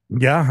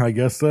 Yeah, I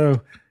guess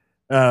so.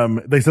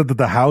 They said that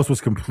the house was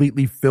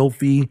completely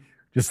filthy,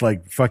 just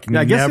like fucking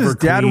Yeah, I guess never his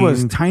dad was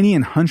cleaned. tiny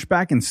and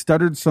hunchback and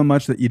stuttered so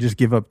much that you just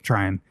give up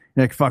trying.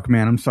 You're like, fuck,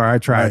 man, I'm sorry, I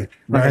tried.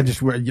 Right,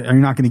 right. You're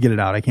not going to get it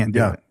out. I can't do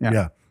Yeah, it.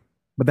 yeah.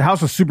 But the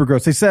house was super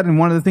gross. They said in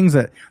one of the things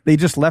that they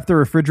just left the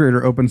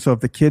refrigerator open, so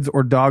if the kids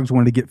or dogs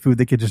wanted to get food,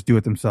 they could just do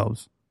it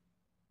themselves.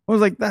 I was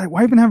like,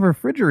 why even have a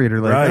refrigerator?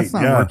 Like, that's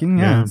not working.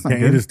 Yeah, it's not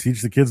Can't good. you just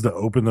teach the kids to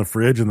open the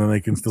fridge and then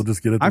they can still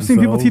just get it I've seen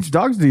people themselves? teach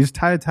dogs to just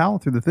tie a towel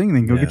through the thing and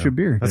then go get you a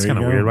beer. That's There you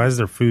kind of go. weird. Why is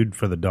there food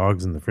for the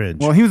dogs in the fridge?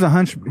 Well, he was a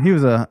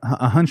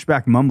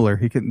hunchback mumbler.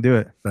 He couldn't do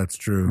it. That's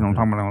true. You know, I'm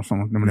talking about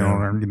someone nobody over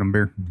there and get them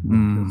beer.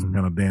 Some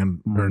kind of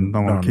Dan.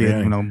 Don't want kids,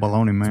 you know,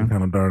 baloney, man. Some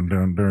kind of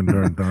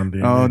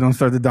darn. Oh, don't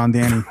start the Don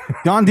Danny.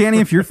 Don Danny,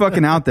 if you're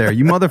fucking out there,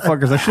 you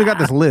motherfuckers, I should have got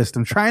this list.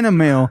 I'm trying to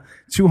mail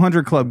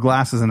 200 Club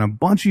glasses and a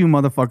bunch of you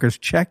motherfuckers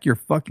check your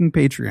fucking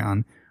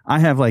Patreon. I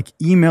have like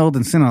emailed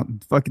and sent out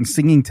fucking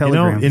singing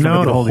telegrams. you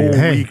know, the whole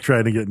Hey. week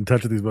trying to get in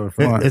touch with these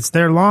motherfuckers. It's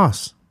their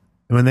loss.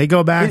 When they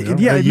go back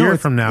a year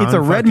from now, it's a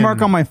and red fucking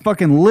mark on my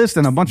fucking list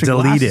and a bunch of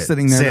delete glasses it.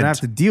 sitting there that I Sent. have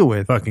to deal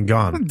with. fucking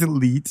gone.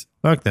 Delete.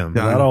 Fuck them.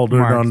 Done. That old dude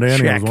Mark, Don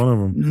Danny check. was one of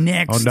them.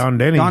 Next. Oh, Don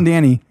Danny. Don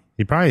Danny.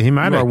 He You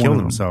might are have one killed of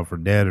them. himself or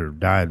dead or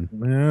died.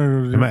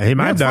 Yeah, He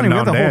might have it's done funny, we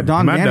got Don the whole dead. Don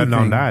He might have Danny done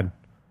Don thing. died.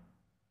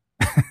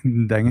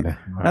 Dang it.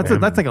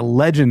 That's like a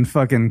legend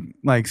fucking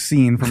like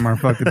scene from our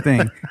fucking thing.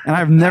 And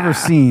I've never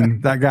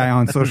seen that guy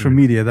on social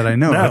media that I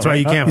know. That's why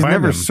you can't He's find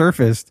never him.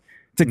 surfaced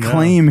to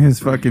claim his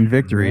fucking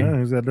victory. Yeah,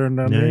 who's that darn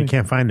Don Yeah, Danny? you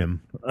can't find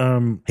him.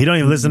 He don't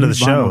even listen to the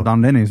He's viral, show.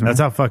 Don Denny's, man. That's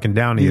how fucking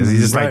down he is. He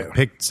just like Right.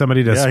 picked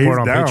somebody to Yeah, support he's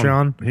on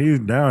down. Patreon. He's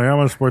down. Yeah, I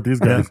want to support these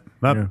guys.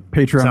 That Yeah.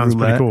 Patreon sounds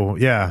roulette. pretty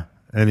cool. Yeah,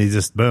 and he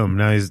just boom.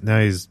 Now he's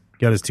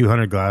got his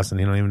 200 glass and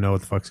he don't even know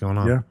what the fuck's going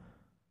on. Yeah.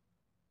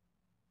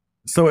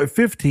 So at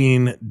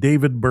 15,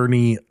 David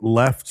Burney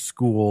left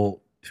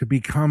school to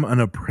become an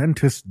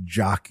apprentice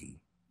jockey.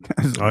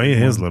 Oh, he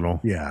is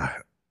little. Yeah.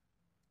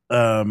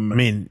 I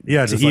mean,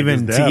 yeah, to just like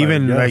even his dad,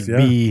 I guess, yeah.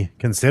 be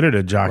considered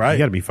a jockey, Right. you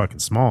got to be fucking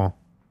small.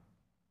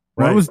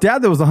 Well, Right. it was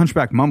dad that was the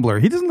hunchback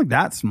mumbler. He doesn't look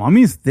that small. I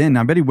mean, he's thin.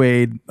 I bet he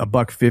weighed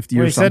 $150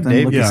 Well, or he said something.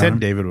 David. He Look at said him.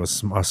 David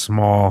was a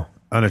small,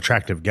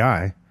 unattractive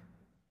guy.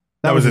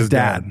 That was his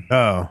dad.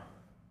 Oh,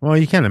 well,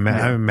 you can't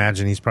imagine. I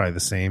imagine he's probably the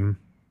same.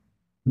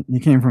 He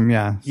came from,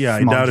 Yeah,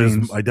 small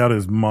genes. I doubt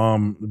his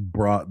mom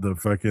brought the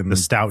fucking The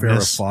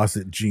stoutness. Farrah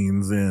Fawcett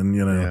genes in,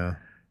 you know.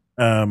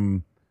 Yeah.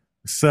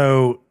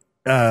 So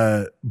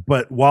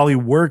but while he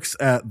works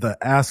at the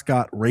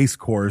Ascot race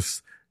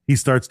course, he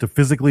starts to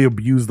physically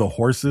abuse the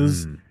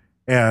horses.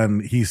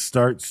 And he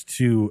starts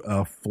to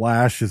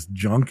flash his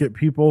junk at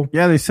people.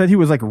 Yeah, they said he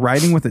was like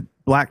riding with a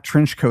black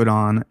trench coat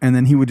on, and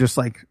then he would just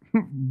like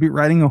be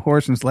riding a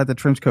horse and just let the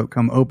trench coat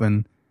come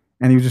open,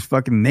 and he was just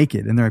fucking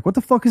naked. And they're like, "What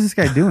the fuck is this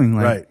guy doing?"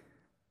 Like,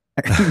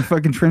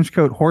 fucking trench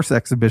coat horse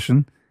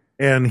exhibition.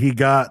 And he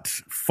got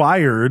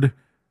fired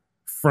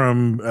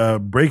from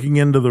breaking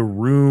into the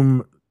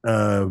room.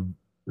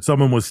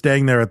 Someone was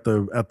staying there at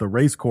the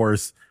race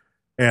course,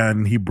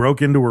 and he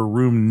broke into her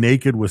room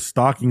naked with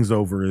stockings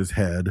over his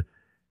head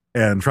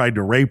and tried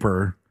to rape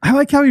her. I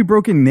like how he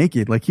broke in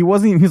naked. Like he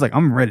wasn't even, he's like,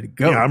 I'm ready to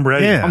go. Yeah, I'm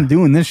ready. Yeah. I'm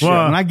doing this shit.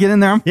 Well, when I get in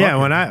there, I'm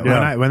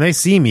fucking. When they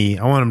see me,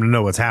 I want them to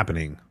know what's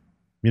happening.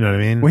 You know what I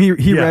mean? Well,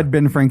 he read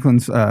Ben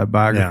Franklin's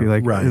biography.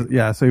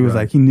 So he was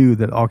like, he knew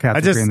that all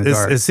cats are in the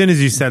dark. As soon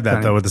as you said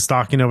that though, with the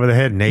stocking over the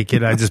head,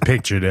 naked, I just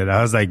pictured it.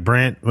 I was like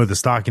Brent with the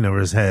stocking over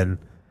his head,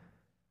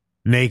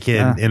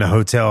 naked in a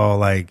hotel,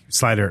 like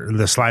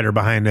the slider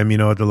behind him,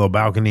 with the little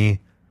balcony.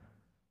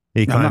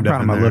 He climbed I'm not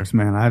proud of my looks,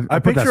 man. I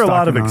picture a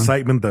lot of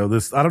excitement though.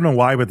 I don't know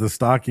why, but the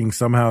stocking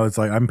somehow it's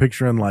like I'm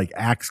picturing like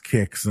axe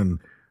kicks and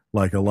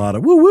like a lot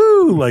of woo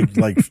woo,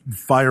 like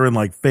firing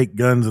like fake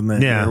guns in the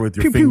air with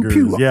your fingers.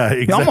 Pew, pew. Yeah,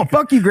 exactly. I'm gonna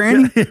fuck you,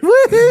 Granny. Get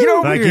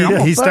over like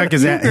here. he stuck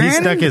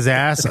his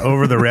ass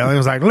over the railing. He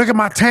was like, "Look at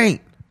my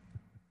taint.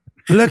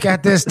 Look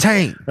at this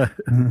taint.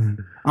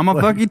 I'm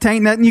gonna fuck you.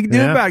 Taint nothing you can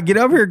do about it. Get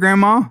over here,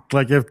 Grandma."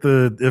 Like if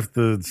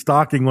the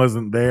stocking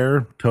wasn't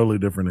there, totally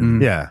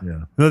different. Yeah.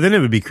 No, then it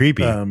would be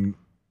creepy.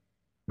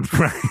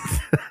 Right.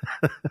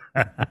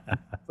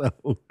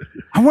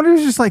 I wonder if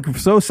he's just like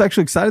so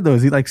sexually excited though.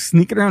 Is he like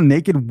sneaking around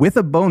naked with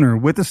a boner,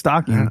 with a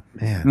stocking?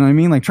 Man. You know what I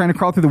mean? Like trying to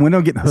crawl through the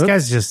window, getting hooked. This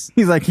guy's just.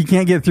 He's like, he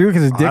can't get through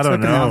because his dick's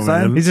hooking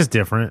outside. Man. He's just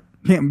different.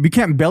 You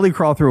can't belly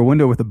crawl through a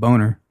window with a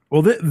boner.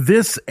 Well,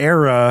 this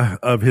era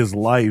of his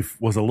life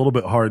was a little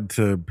bit hard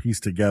to piece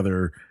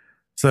together.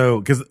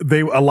 So, because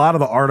a lot of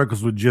the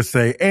articles would just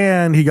say,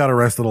 and he got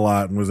arrested a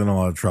lot and was in a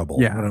lot of trouble.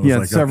 Yeah, he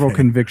had several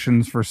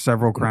convictions for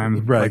several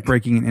crimes, like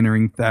breaking and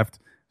entering, theft,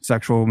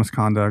 sexual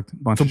misconduct, a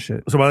bunch of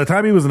shit. So by the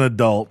time he was an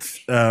adult,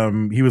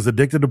 he was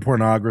addicted to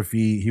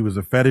pornography. He was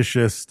a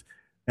fetishist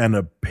and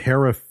a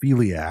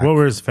paraphiliac. What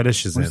were his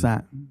fetishes What's in?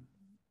 that?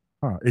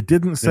 It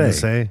didn't say. Didn't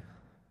say.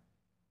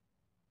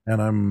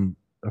 And I'm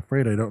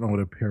afraid I don't know what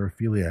a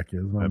paraphiliac is.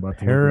 I'm about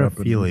to look it up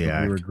and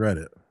I regret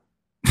it.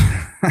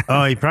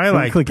 Oh, he probably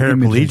liked click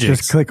images, paraplegics.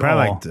 just click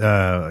probably all.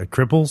 liked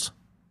cripples.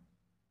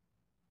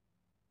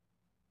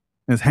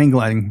 It's hang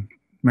gliding,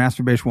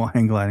 masturbation while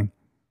hang gliding,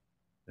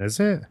 Is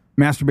it?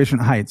 masturbation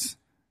at heights.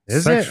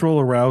 Is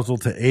Sexual arousal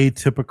to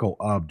atypical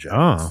objects.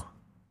 Oh,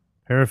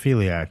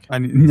 paraphiliac.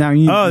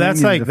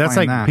 That's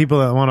like people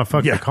that want to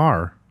fuck the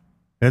car.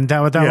 Isn't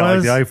that what that was?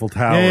 Like the Eiffel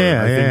Tower.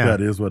 Yeah, I think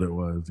that is what it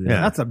was.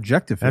 Yeah, that's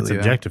objectophilia. That's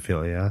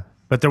objectophilia.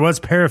 But there was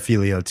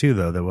paraphilia too,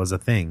 though. That was a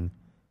thing.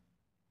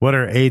 What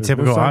are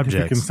atypical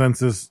objects?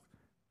 Consensus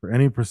for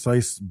any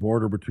precise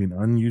border between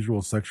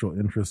unusual sexual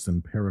interests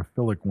and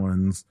paraphilic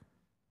ones.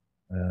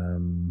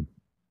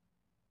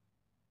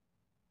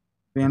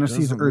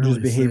 Fantasies, urges,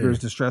 behaviors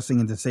distressing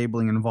and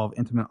disabling involve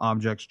intimate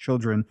objects,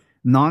 children,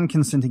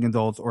 non-consenting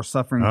adults, or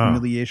suffering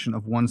humiliation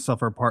of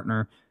oneself or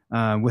partner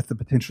with the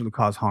potential to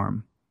cause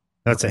harm.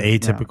 That's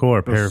atypical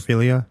or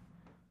paraphilia?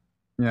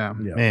 Yeah.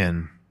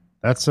 Man,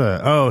 that's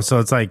so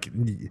it's like,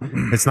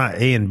 it's not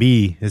A and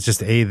B. It's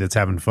just A that's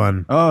having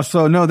fun. Oh,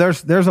 so no,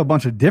 there's a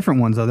bunch of different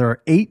ones, though. There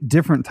are 8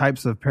 different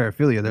types of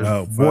paraphilia. There's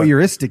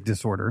voyeuristic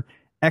disorder,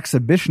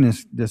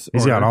 exhibitionist disorder.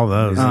 He's got all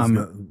those.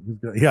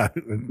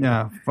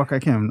 Yeah. Fuck, I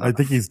can't. I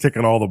think he's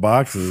ticking all the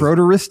boxes.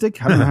 Freuderistic?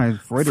 How do you know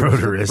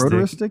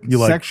Freuderistic? You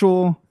like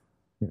sexual.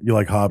 You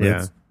like hobbits?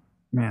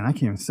 Yeah. Man, I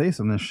can't even say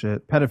some of this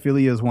shit.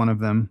 Pedophilia is one of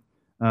them.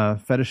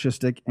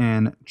 Fetishistic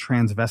and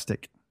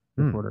transvestic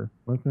disorder.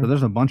 Okay. So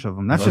there's a bunch of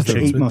them. That's just the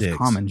 8 most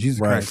common. Jesus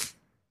Christ.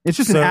 It's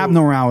just an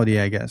abnormality,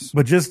 I guess.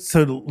 But just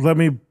to let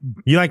me...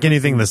 You like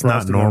anything that's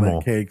not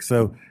normal. Cake.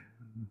 So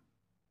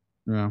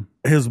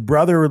his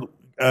brother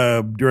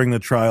during the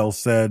trial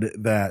said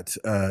that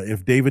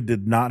if David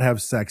did not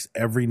have sex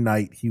every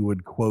night, he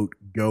would, quote,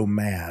 go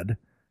mad.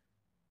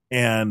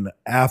 And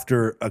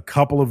after a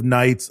couple of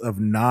nights of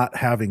not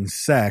having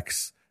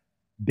sex,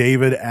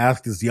 David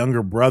asked his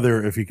younger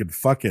brother if he could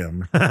fuck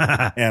him.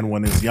 And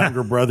when his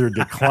younger brother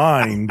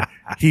declined,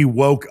 he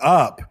woke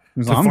up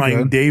to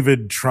find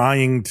David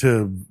trying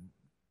to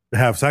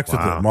have sex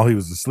with him while he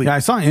was asleep. Yeah, I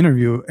saw an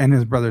interview and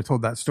his brother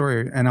told that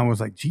story and I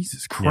was like,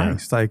 Jesus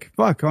Christ, like,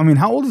 fuck. I mean,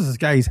 how old is this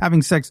guy? He's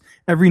having sex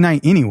every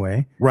night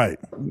anyway. Right.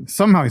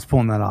 Somehow he's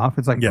pulling that off.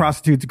 It's like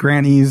prostitutes,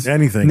 grannies,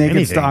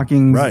 naked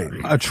stockings,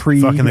 a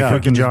tree. Fucking the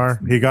cookie jar.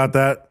 He got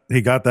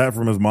that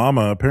from his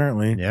mama,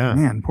 apparently. Yeah.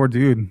 Man, poor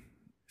dude.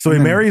 So he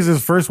marries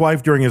his first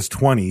wife during his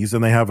 20s,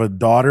 and they have a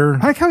daughter.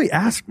 I like how he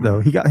asked though.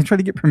 He tried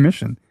to get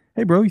permission.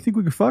 Hey, bro, you think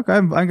we could fuck?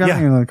 I got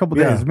a couple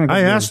days.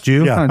 I asked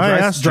you.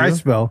 Dry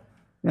spell.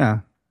 Yeah,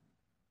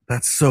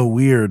 that's so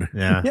weird.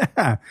 Yeah,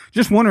 yeah.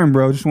 Just wondering,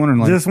 bro. Just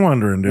wondering. Like, just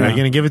wondering, dude. Are you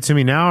gonna give it to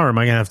me now, or am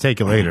I gonna have to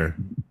take it later?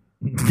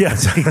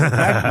 Yes,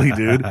 exactly,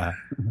 dude.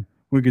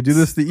 We could do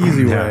this the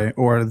easy way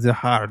or the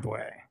hard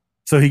way.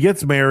 So he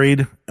gets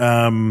married. He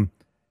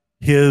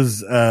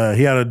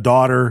had a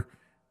daughter,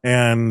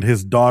 and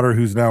his daughter,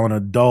 who's now an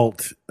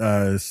adult,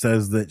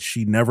 says that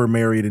she never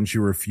married and she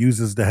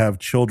refuses to have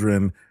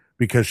children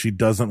because she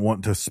doesn't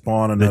want to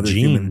spawn another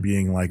human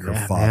being like her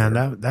father.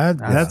 Man,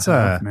 that's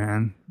tough,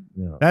 man.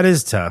 Yeah. That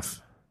is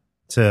tough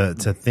to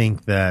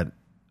think that.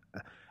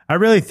 I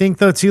really think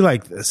though too,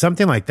 like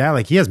something like that,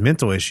 like he has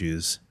mental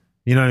issues.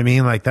 You know what I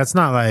mean? Like that's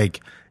not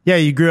like, yeah,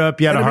 you grew up,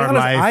 you had a hard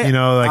life, you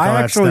know, like all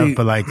that stuff.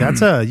 But like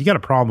that's you got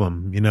a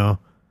problem, you know.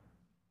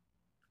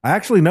 I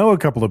actually know a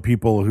couple of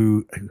people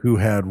who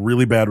had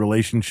really bad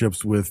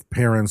relationships with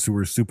parents who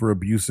were super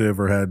abusive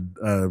or had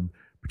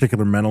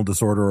particular mental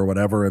disorder or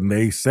whatever, and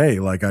they say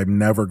like, I'm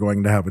never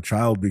going to have a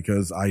child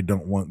because I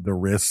don't want the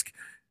risk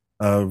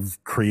of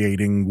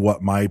creating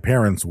what my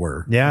parents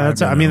were. Yeah,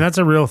 that's I mean that's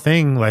a real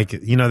thing. Like,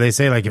 you know, they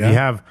say like if you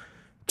have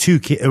 2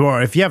 kids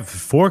or if you have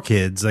 4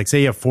 kids, like say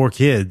you have 4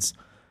 kids,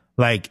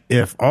 like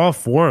if all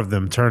 4 of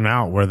them turn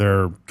out where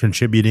they're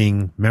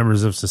contributing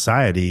members of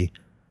society,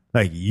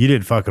 like you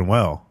did fucking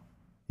well.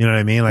 You know what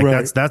I mean?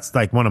 Like that's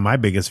like one of my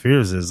biggest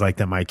fears is like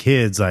that my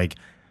kids, like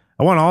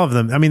I want all of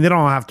them. I mean, they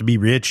don't have to be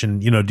rich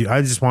and, you know,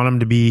 I just want them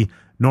to be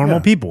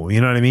normal people.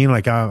 You know what I mean?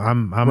 Like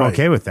I'm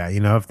okay with that, you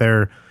know, if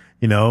they're,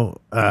 you know,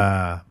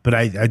 but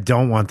I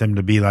don't want them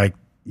to be like,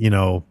 you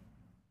know,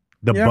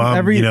 the bum.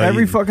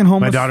 Every fucking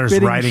homeless my daughter's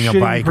riding a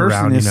bike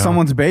around, is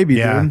someone's baby,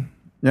 dude.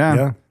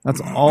 Yeah.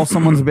 That's all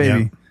someone's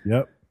baby.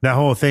 Yep. That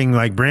whole thing,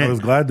 like Brent, I was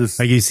glad to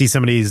like you see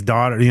somebody's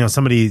daughter, you know,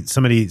 some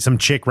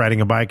chick riding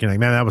a bike, and you're like,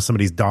 man, that was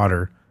somebody's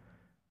daughter.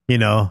 You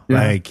know,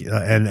 like,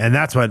 and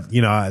that's what,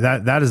 you know,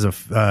 that is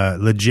a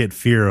legit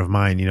fear of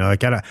mine, you know,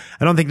 like I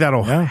don't think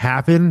that'll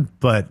happen,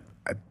 but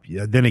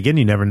then again,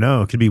 you never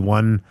know. It could be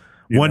one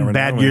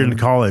bad year in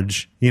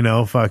college, you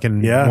know,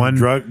 fucking one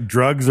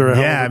drugs are,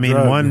 I mean,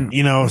 drug. One,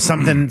 you know,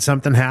 something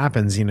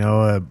happens, you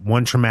know,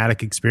 one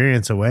traumatic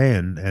experience away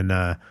and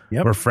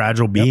we're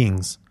fragile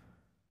beings.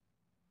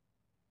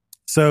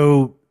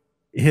 So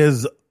he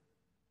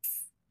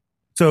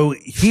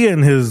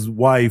and his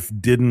wife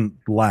didn't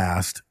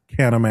last.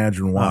 Can't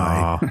imagine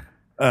why.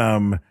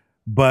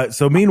 But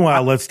so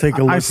meanwhile, let's take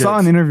a look. I saw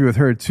an interview with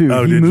her too.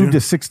 Oh, he moved a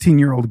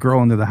 16-year-old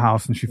girl into the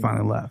house and she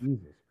finally left.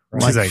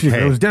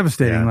 It was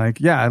devastating. Like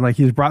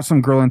he's brought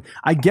some girl in.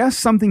 I guess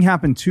something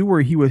happened too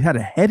where he had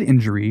a head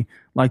injury,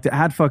 like to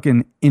add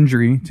fucking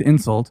injury to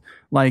insult.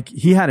 Like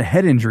he had a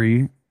head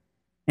injury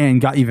and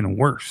got even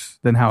worse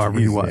than however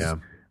he was. Yeah.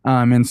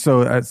 And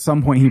so at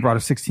some point he brought a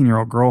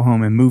 16-year-old girl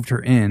home and moved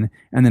her in.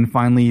 And then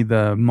finally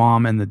the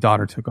mom and the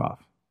daughter took off.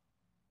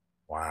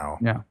 Wow.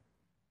 Yeah.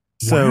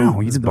 So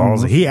he's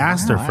ballsy. He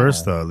asked her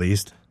first though, at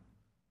least.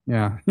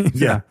 Yeah.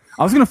 Yeah.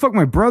 I was going to fuck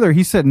my brother.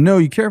 He said, no,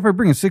 you care if I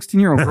bring a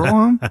 16-year-old girl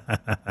home?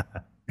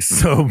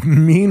 So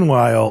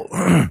meanwhile,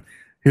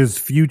 his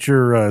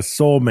future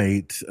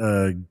soulmate,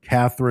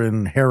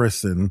 Catherine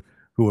Harrison,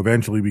 who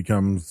eventually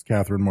becomes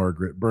Catherine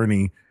Margaret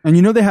Burney. And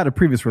you know they had a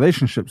previous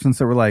relationship since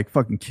they were like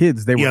fucking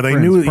kids. They were they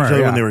knew each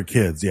other when they were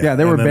kids. Yeah,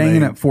 they were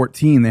banging at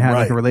 14. They had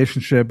like a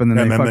relationship, and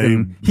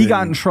then he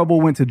got in trouble,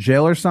 went to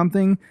jail or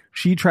something.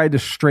 She tried to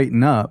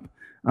straighten up.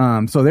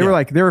 So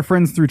they were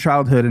friends through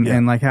childhood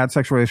and like had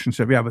sexual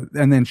relationship. Yeah,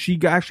 and then she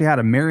actually had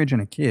a marriage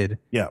and a kid.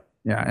 Yeah.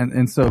 Yeah,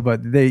 and so,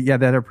 but they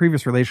had a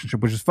previous relationship,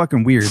 which is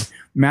fucking weird.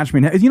 Match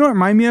made. You know what it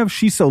reminded me of?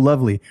 She's So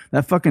Lovely.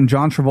 That fucking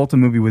John Travolta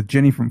movie with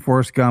Jenny from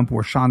Forrest Gump,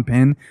 where Sean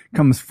Penn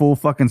comes full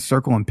fucking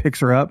circle and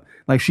picks her up.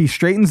 Like she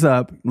straightens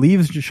up,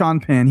 leaves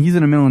Sean Penn. He's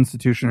in a mental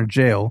institution or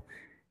jail.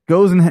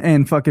 Goes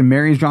and fucking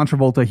marries John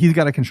Travolta. He's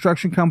got a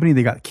construction company.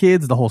 They got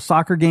kids, the whole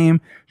soccer game.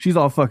 She's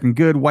all fucking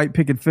good, white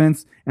picket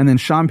fence. And then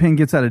Sean Penn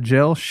gets out of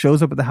jail,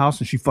 shows up at the house,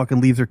 and she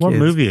fucking leaves her kids. What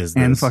movie is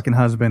this? And fucking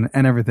husband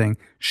and everything.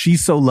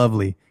 She's So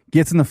Lovely.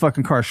 Gets in the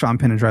fucking car, Sean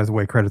Penn, and drives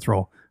away. Credits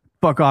roll.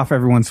 Fuck off,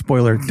 everyone.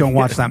 Spoiler. Don't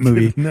watch that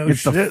movie.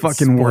 It's the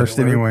fucking worst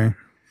anyway.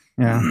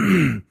 Yeah.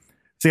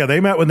 So yeah, they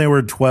met when they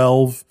were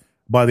 12.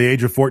 By the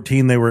age of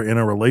 14, they were in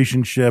a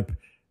relationship,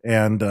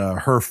 and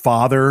her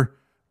father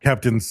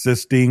kept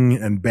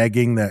insisting and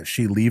begging that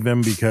she leave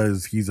him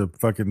because he's a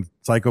fucking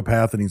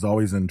psychopath and he's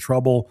always in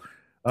trouble.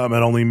 It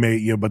only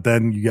made but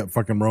then you get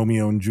fucking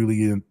Romeo and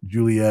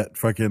Juliet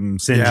fucking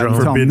syndrome.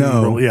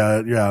 Forbidden.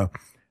 Yeah.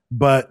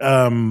 But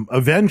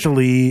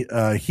eventually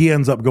he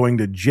ends up going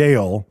to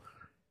jail.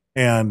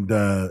 And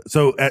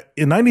so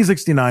in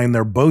 1969,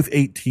 they're both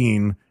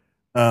 18.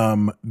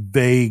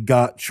 They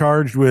got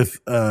charged with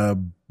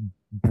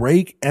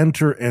break,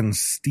 enter, and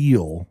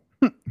steal.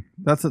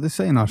 That's what they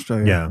say in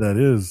Australia.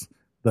 Yeah,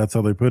 that's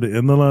how they put it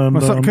in the land.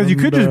 Because you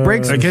could just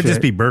break some It could shit.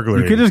 just be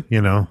burglary. You could just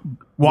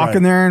walk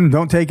in there and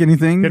don't take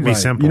anything. Could be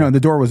simple. The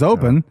door was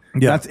open.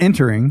 Yeah. That's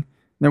entering.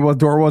 The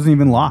door wasn't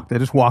even locked. They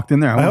just walked in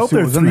there. I hope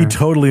there are 3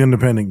 totally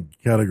independent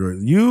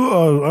categories. You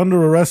are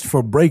under arrest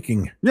for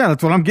breaking. Yeah,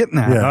 that's what I'm getting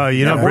at.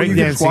 Yeah.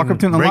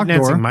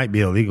 Breakdancing might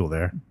be illegal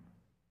there.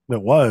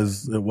 It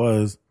was.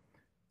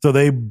 So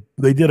they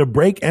did a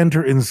break,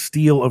 enter, and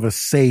steal of a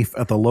safe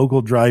at the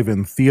local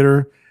drive-in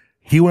theater.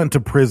 He went to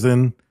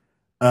prison.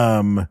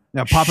 Yeah,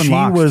 popping she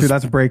locks was- too.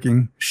 That's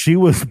breaking. She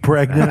was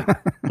pregnant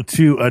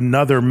to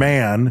another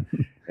man,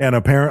 and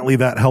apparently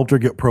that helped her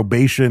get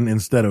probation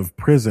instead of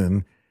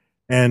prison.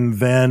 And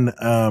then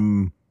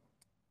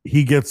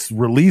he gets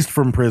released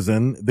from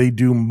prison. They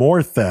do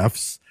more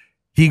thefts.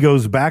 He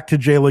goes back to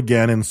jail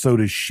again, and so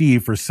does she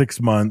for 6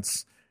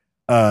 months.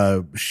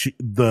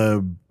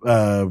 The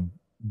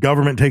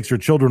government takes her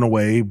children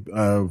away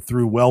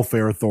through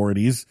welfare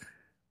authorities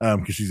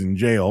because she's in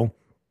jail.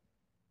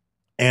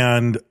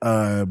 And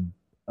a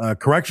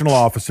correctional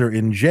officer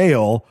in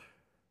jail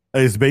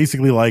is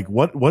basically like,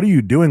 what are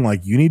you doing?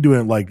 Like, you need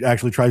to, like,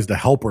 actually tries to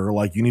help her.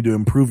 Like, you need to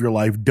improve your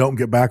life. Don't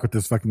get back with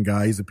this fucking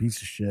guy. He's a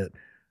piece of shit.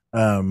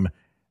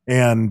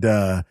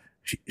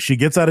 She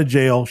gets out of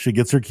jail. She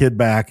gets her kid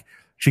back.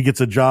 She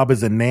gets a job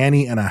as a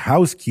nanny and a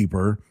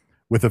housekeeper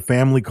with a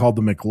family called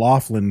the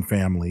McLaughlin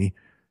family.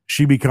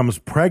 She becomes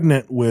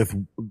pregnant with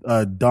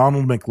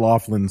Donald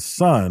McLaughlin's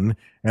son,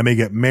 and they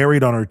get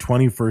married on her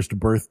 21st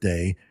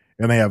birthday,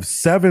 and they have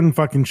 7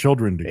 fucking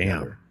children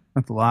together.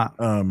 That's a lot.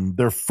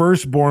 Their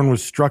firstborn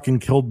was struck and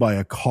killed by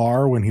a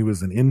car when he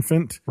was an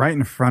infant. Right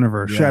in front of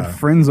her. She Yeah. had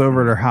friends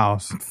over at her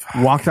house,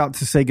 walked out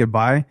to say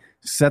goodbye,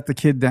 set the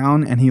kid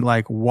down, and he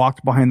like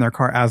walked behind their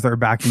car as they're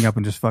backing up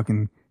and just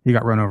fucking, he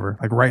got run over,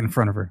 like right in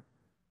front of her.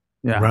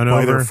 Yeah. Run By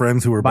over their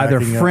friends who were by their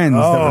backing up. friends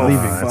that Oh, were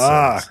leaving.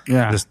 fuck.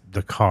 Yeah. Just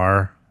the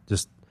car,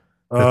 just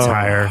the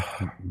tire,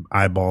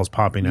 eyeballs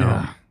popping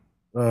out.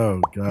 Oh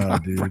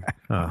God, dude.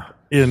 Oh.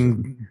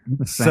 In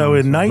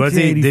sounds- in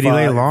 1985, Did he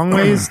lay long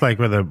ways, like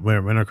where it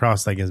went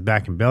across like his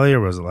back and belly, or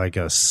was it like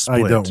a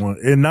split? I don't want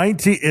in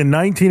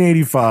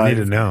 1985. I need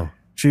to know.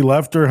 She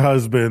left her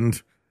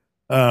husband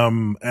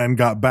and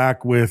got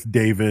back with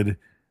David,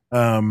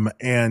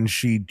 and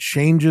she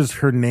changes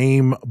her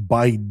name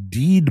by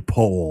deed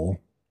poll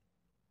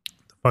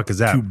The fuck is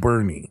that? to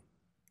Bernie.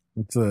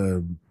 It's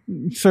a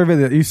You survey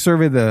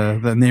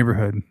the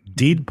neighborhood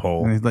Deed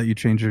poll. and they let you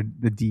change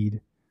the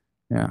deed.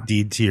 Yeah.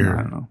 Deed to I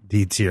don't know.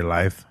 your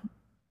life.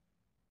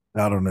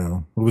 I don't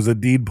know. It was a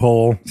deed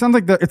poll. Sounds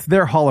like it's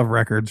their hall of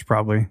records,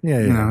 probably.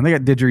 Yeah, You yeah. know, they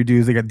got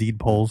didgeridoos, they got deed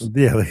polls.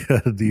 Yeah, they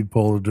got a deed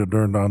poll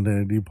turned on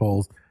to deed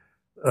polls.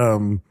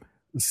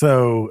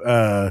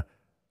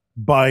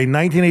 By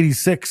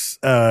 1986,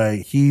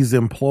 he's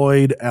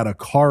employed at a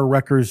car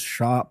wrecker's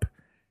shop,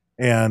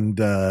 and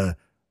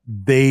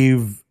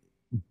they've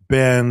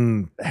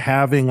been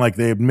having, like,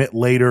 they admit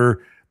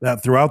later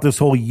that throughout this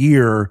whole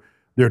year,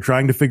 they're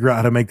trying to figure out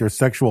how to make their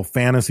sexual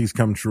fantasies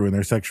come true, and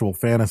their sexual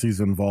fantasies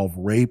involve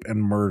rape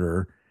and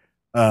murder.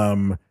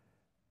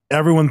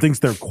 Everyone thinks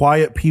they're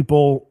quiet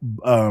people.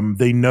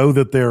 They know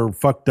that they're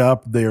fucked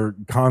up. They're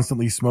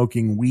constantly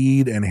smoking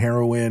weed and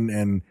heroin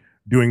and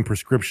doing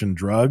prescription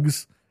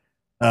drugs.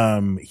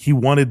 He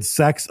wanted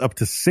sex up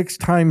to 6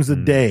 times a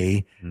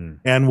day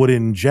and would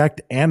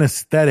inject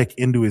anesthetic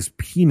into his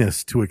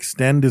penis to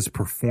extend his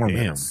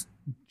performance.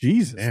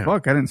 Jesus, Damn.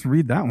 fuck, I didn't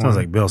read that one. Sounds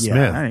like Bill Yeah.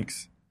 Smith.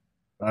 Thanks.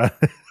 I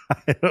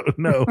don't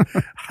know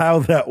how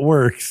that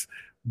works,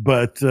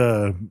 but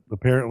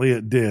apparently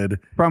it did.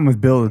 Problem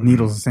with Bill is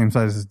needle's the same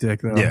size as his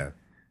dick, though. Yeah.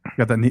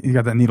 You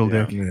got that needle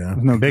dick. Yeah. There's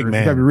no Big girth.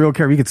 man. You gotta be real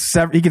careful. He could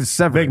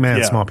sever Big it. man,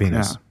 Yeah. small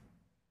penis.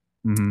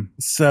 Mm-hmm.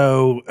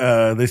 So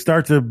they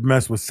start to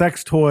mess with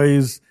sex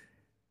toys.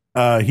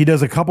 He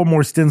does a couple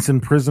more stints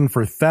in prison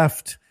for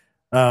theft.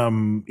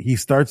 He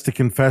starts to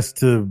confess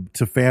to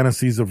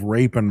fantasies of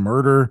rape and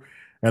murder.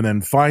 And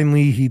then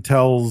finally he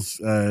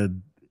tells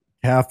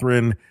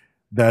Catherine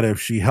that if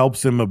she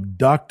helps him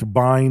abduct,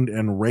 bind,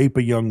 and rape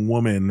a young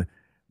woman,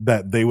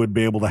 that they would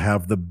be able to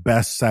have the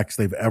best sex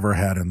they've ever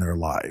had in their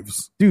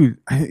lives. Dude,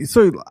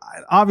 so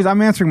obviously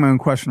I'm answering my own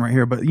question right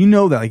here, but you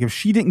know that like if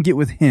she didn't get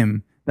with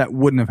him, that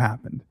wouldn't have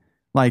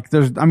guys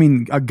are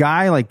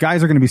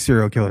going to be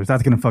serial killers.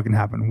 That's going to fucking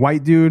happen.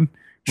 White dude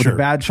with Sure. a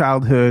bad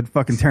childhood,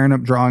 fucking tearing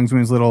up drawings when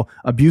he was little,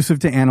 abusive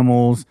to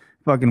animals,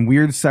 fucking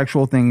weird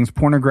sexual things,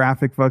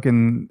 pornographic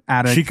fucking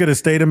addict. She could have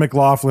stayed in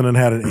McLaughlin and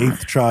had an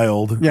 8th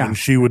child, Yeah. and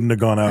she wouldn't have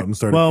gone out and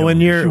started. Well, killing when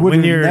people. you're She would when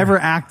have you're never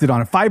acted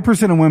on it.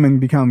 5% of women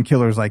become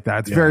killers like that.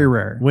 It's very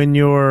rare. when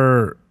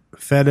your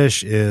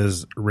fetish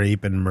is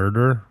rape and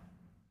murder,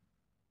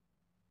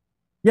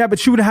 Yeah, but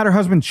she would have had her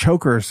husband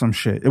choke her or some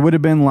shit. It would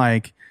have been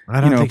like, I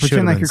don't think she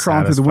pretend would like have you're been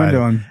crawling through the satisfied.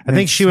 window and I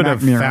think she would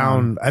have smack me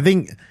around. found. I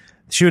think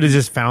she would have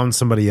just found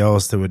somebody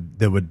else that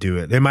would do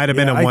it. It might have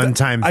been Yeah, a one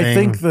time I thing.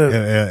 think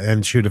that-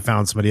 and she would have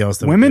found somebody else.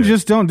 That Women would do it.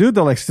 just don't do it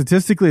though. Like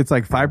statistically, it's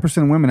like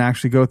 5% of women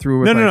actually go through.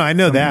 With No, like, I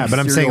know some that, but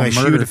I'm saying serial like she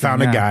murder would have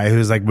found thing, a yeah. guy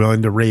who's like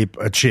willing to rape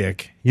a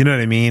chick. You know what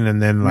I mean? And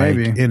then like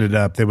Maybe. ended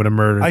up they would have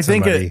murdered I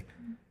think somebody.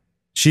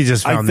 She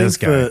just found this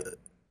guy.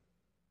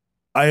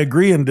 I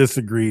agree and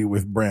disagree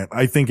with Brent.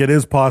 I think it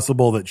is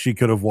possible that she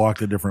could have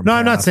walked a different No, path.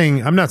 I'm not saying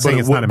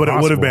it's not but it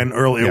would have impossible. been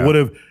early. Yeah.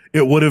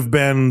 It would have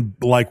been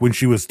like when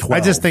she was 12.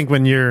 I just think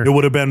when you're it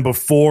would have been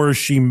before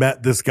she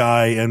met this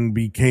guy and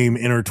became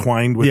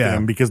intertwined with Yeah.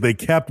 him, because they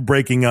kept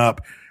breaking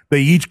up.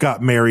 They each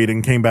got married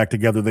and came back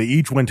together. They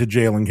each went to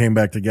jail and came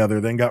back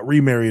together, then got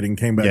remarried and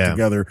came back Yeah.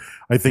 together.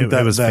 I think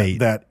It was fate.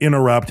 that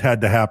interrupt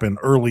had to happen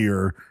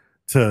earlier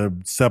to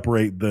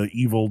separate the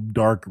evil,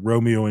 dark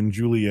Romeo and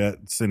Juliet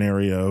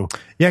scenario.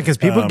 Yeah, because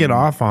people get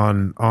off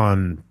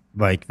on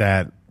like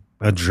that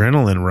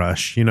adrenaline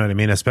rush. You know what I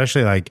mean?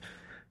 Especially like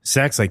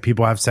sex. Like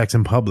people have sex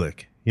in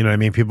public. You know what I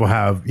mean? People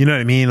have, you know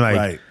what I mean?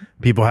 Like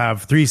people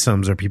have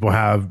threesomes, or people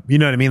have, you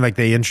know what I mean? Like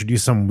they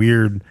introduce some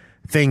weird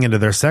thing into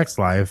their sex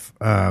life.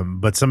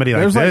 But somebody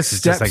like There's this like is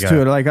just steps like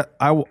to it. Like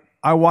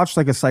I watched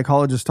like a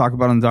psychologist talk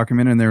about it in the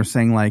documentary, and they were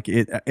saying like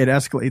it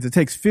escalates. It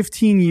takes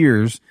 15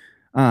 years.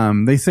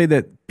 They say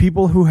that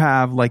people who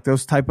have like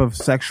those type of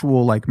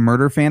sexual like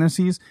murder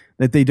fantasies,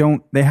 that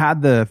they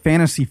had the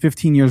fantasy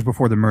 15 years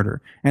before the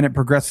murder, and it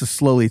progresses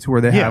slowly to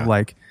where they have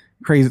like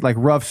crazy, like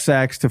rough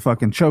sex to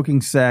fucking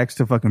choking sex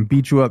to fucking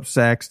beat you up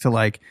sex to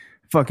like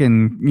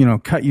fucking, you know,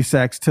 cut you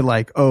sex to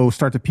like,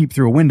 start to peep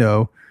through a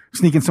window,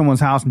 sneak in someone's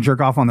house and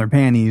jerk off on their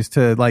panties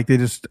to like,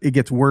 it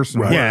gets worse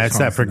and worse. Yeah, it's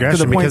that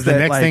progression because the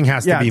next thing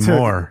has to be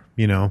more,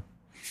 you know.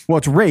 Well,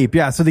 it's rape.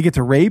 Yeah. So they get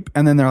to rape,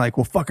 and then they're like,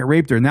 well, fuck, I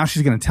raped her. Now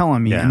she's going to tell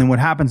on me. Yeah. And then what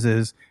happens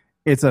is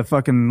it's a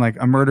fucking like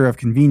a murder of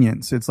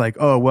convenience. It's like,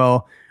 oh,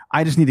 well,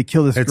 I just need to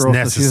kill this girl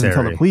so she doesn't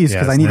tell the police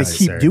because I need to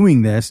keep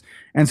doing this.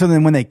 And so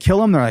then when they kill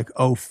them, they're like,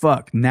 oh,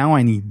 fuck, now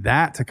I need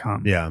that to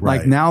come. Yeah.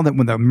 Like now that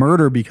when the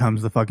murder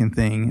becomes the fucking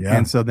thing. Yeah.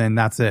 And so then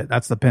that's it.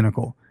 That's the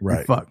pinnacle. Right.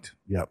 You're fucked.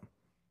 Yep.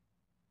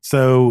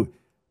 So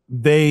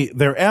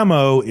their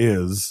MO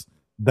is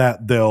that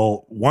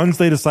once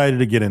they decided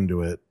to get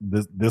into it,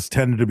 this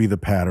tended to be the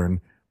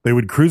pattern. They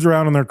would cruise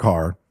around in their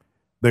car.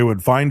 They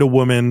would find a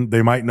woman,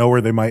 they might know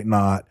her, they might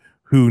not,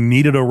 who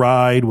needed a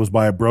ride, was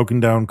by a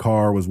broken down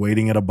car, was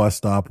waiting at a bus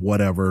stop,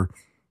 whatever.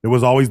 It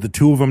was always the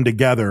two of them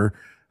together.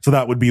 So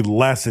that would be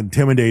less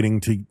intimidating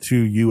to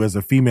you as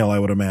a female, I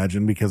would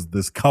imagine, because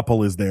this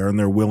couple is there and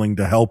they're willing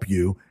to help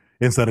you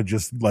instead of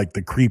just like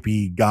the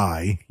creepy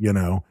guy, you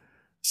know?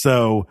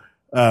 So,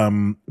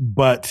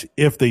 but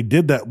if they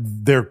did that,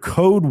 their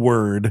code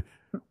word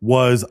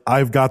was,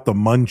 I've got the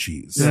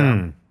munchies.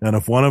 Yeah. And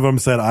if one of them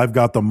said, I've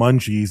got the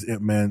munchies,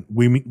 it meant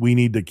we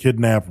need to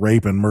kidnap,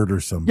 rape, and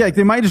murder somebody. Yeah, like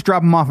they might just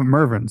drop them off at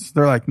Mervin's.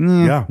 They're like,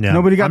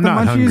 nobody got the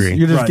munchies. Hungry.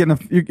 You're just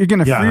you're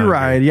getting a free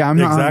ride. Yeah, I'm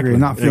not hungry. I'm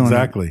not feeling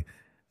it.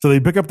 So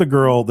they'd pick up the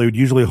girl. They would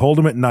usually hold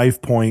him at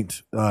knife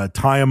point,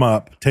 tie him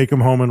up, take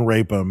him home and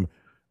rape him.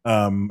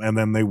 And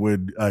then they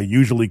would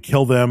usually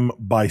kill them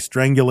by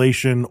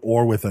strangulation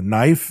or with a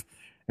knife.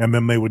 And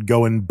then they would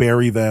go and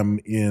bury them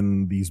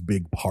in these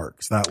big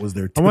parks. That was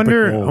their typical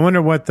I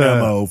wonder what the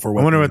MO for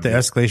what I wonder what the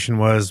escalation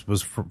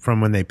was from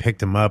when they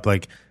picked him up.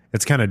 Like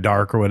it's kind of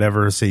dark or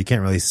whatever, so you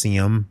can't really see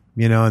him,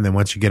 you know. And then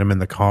once you get them in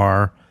the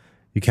car,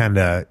 you kind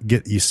of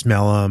you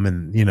smell them,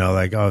 and you know,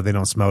 like they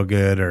don't smell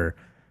good, or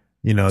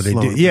you know they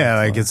do. Yeah,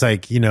 like it's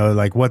like, you know,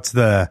 like what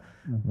gives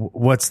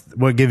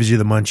you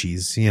the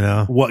munchies, you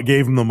know? What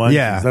gave them the munchies?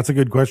 Yeah, that's a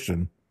good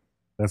question.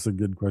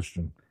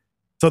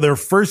 So their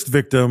first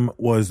victim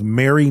was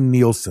Mary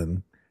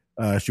Nielsen.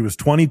 She was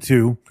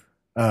 22.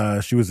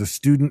 She was a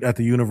student at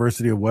the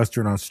University of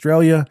Western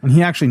Australia. And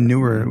he actually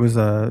knew her. It was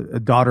a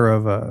daughter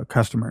of a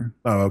customer.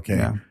 Oh, okay.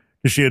 Yeah.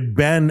 She had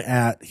been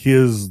at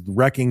his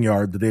wrecking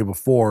yard the day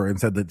before and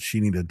said that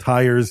she needed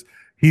tires.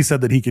 He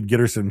said that he could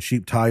get her some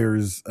cheap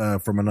tires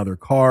from another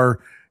car,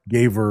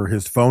 gave her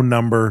his phone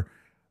number,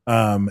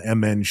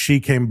 and then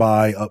she came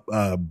by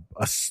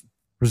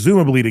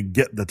presumably to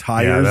get the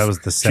tires. Yeah, that was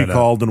the setup. She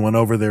called and went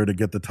over there to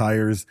get the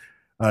tires.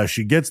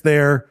 She gets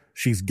there.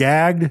 She's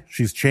gagged.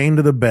 She's chained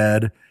to the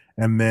bed.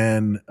 And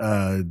then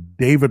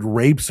David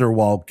rapes her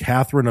while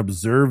Catherine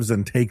observes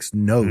and takes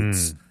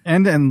notes.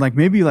 And like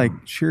maybe like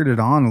cheered it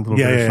on a little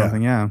bit or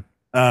something. Yeah.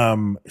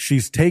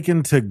 She's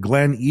taken to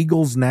Glen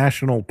Eagles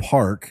National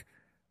Park,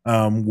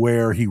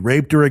 where he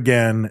raped her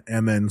again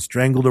and then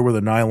strangled her with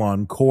a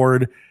nylon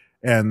cord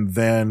and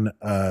then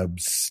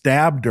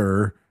stabbed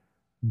her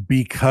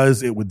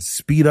because it would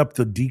speed up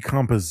the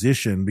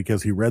decomposition,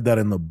 because he read that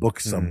in the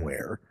book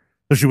somewhere.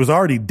 So she was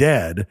already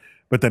dead,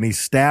 but then he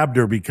stabbed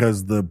her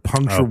because the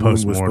puncture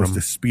wound was supposed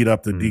to speed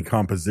up the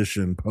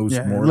decomposition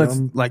post-mortem.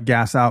 Let's like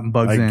gas out and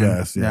bugs in. I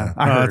guess, yeah.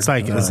 It's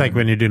like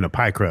when you're doing a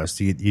pie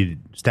crust, you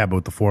stab it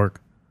with the fork.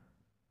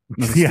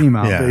 Steam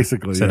out,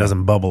 basically. So it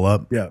doesn't bubble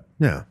up. Yeah.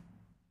 Yeah.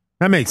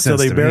 That makes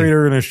sense. So they buried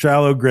her in a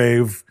shallow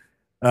grave.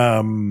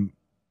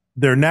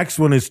 Their next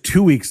one is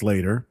 2 weeks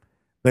later.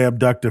 They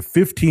abduct a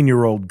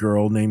 15-year-old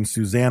girl named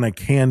Susanna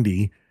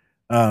Candy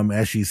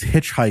as she's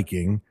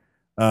hitchhiking.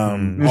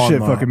 This shit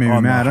fucking made me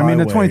mad. I mean,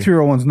 the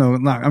 22-year-old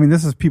one's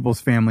this is people's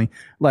family.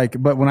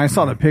 Like, but when I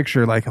saw the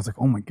picture, like, I was like,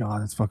 oh my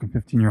God, it's fucking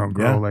 15-year-old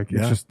girl. Yeah, like,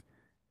 it's just,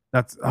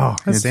 that's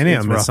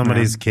it's rough,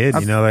 somebody's kid,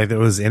 you know, like it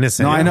was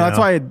innocent. No, I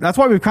know. That's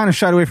why we've kind of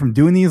shied away from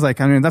doing these.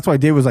 Like, I mean, that's why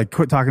Dave was like,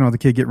 quit talking about the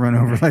kid getting run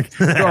over. Like,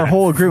 our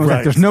whole agreement was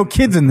like, there's no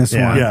kids in this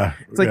one. Yeah.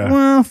 It's like,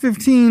 well,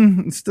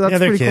 15. That's they're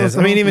pretty kids. close.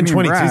 I mean, even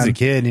 22 is a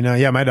kid, you know.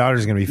 Yeah, my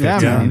daughter's going to be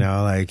 15, you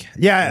know, like,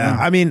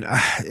 I mean,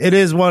 it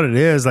is what it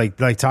is. Like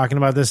talking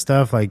about this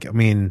stuff, like, I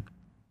mean,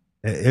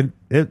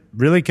 it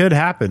really could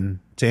happen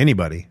to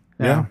anybody.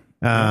 Yeah.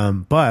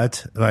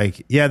 But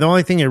like, the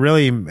only thing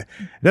it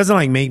doesn't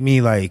like make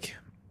me like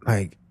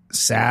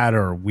sad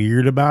or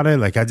weird about it.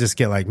 Like I just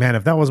get like, man,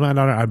 if that was my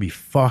daughter, I'd be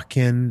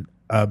fucking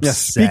upset. Yeah,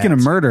 speaking of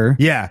murder,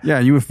 yeah,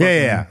 you would.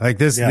 Yeah. Like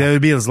this, that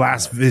would be his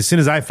last. As soon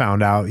as I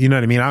found out, you know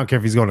what I mean. I don't care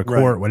if he's going to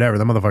court, whatever.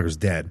 The motherfucker's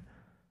dead.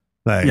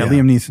 Like,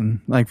 Liam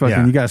Neeson, like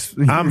fucking. You guys,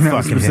 I'm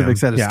fucking specific him.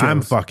 set of skills.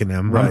 I'm fucking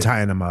him. Right. I'm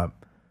tying him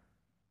up.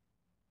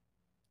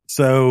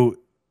 So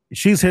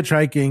she's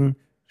hitchhiking.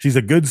 She's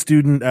a good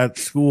student at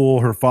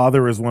school. Her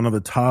father is one of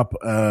the top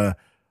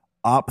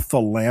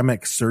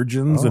ophthalmic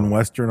surgeons in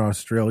Western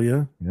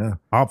Australia. Yeah,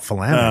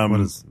 ophthalmic.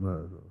 What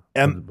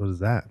is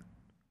that?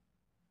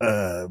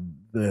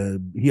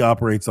 He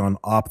operates on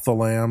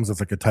ophthalams. It's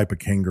like a type of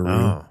kangaroo.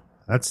 Oh,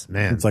 that's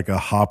man. It's like a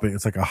hopping.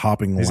 It's like a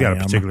hopping. He's got a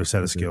lamb. particular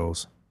set of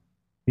skills.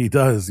 He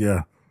does.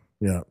 Yeah.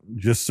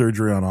 Just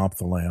surgery on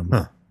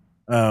ophthalm.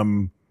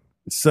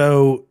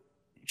 So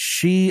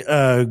she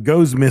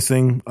goes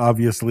missing,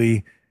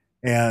 obviously,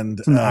 and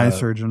It's an eye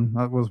surgeon.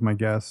 That was my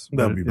guess.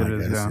 That'd be my it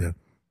is, guess. Yeah.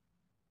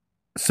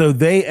 So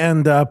they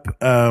end up.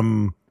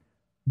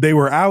 They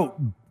were out.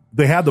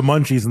 They had the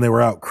munchies and they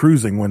were out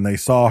cruising when they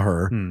saw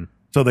her.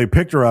 So they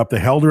picked her up. They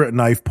held her at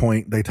knife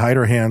point. They tied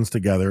her hands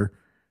together.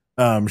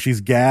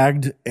 She's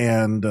gagged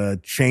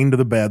and chained to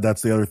the bed.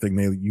 That's the other thing.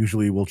 They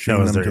usually will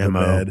chain them to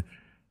the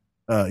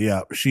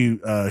bed.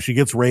 She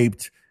gets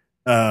raped.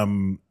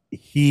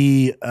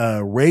 He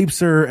rapes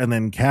her, and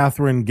then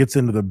Catherine gets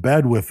into the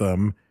bed with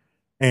him,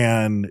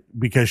 and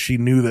because she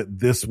knew that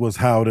this was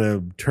how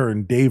to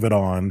turn David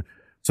on.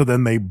 So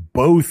then they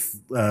both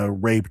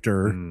raped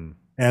her,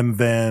 and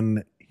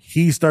then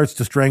he starts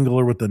to strangle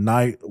her with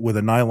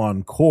a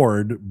nylon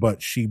cord,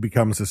 but she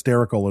becomes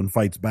hysterical and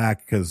fights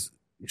back because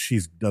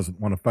she doesn't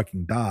want to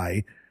fucking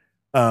die.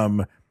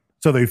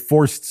 So they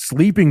forced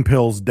sleeping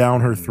pills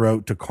down her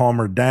throat to calm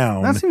her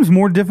down. That seems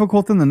more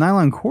difficult than the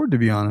nylon cord, to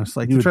be honest.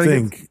 Like You would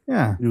think.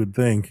 You would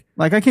think.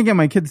 Like I can't get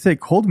my kid to take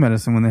cold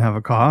medicine when they have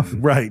a cough.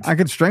 Right. I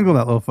could strangle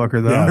that little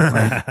fucker though.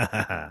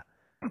 Yeah.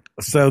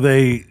 So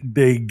they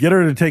get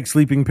her to take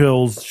sleeping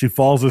pills. She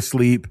falls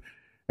asleep,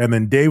 and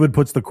then David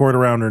puts the cord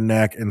around her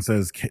neck and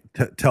says,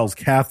 tells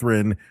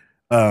Catherine,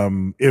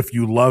 "If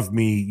you love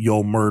me,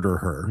 you'll murder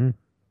her."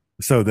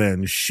 So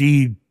then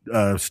she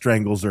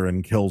strangles her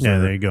and kills her. Yeah,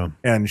 there you go.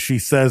 And she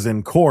says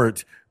in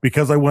court,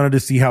 because I wanted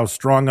to see how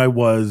strong I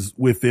was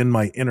within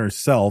my inner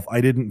self, I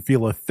didn't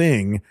feel a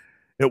thing.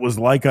 It was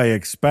like I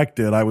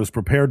expected. I was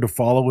prepared to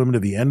follow him to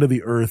the end of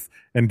the earth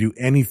and do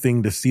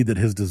anything to see that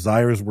his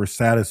desires were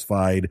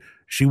satisfied.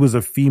 She was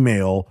a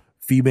female.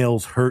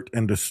 Females hurt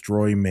and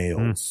destroy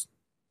males.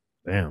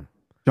 Damn.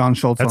 John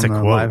Schultz That's on a the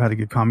quote. live had a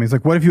good comment. He's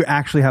like, "What if you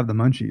actually have the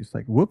munchies?"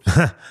 Like, whoops.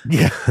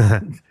 Yeah.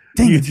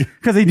 Dang it.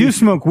 Because they do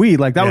smoke weed.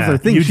 Like that was their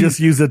thing. You just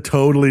use a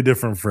totally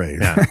different phrase.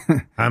 Yeah.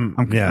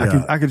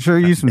 I could sure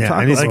use some Yeah,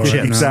 I tacos. need some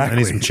chips. Exactly. I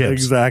need some chips.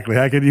 Exactly.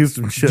 I could use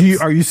some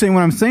chips. Are you saying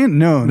what I'm saying?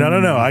 No.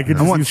 No. I could I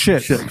just want use some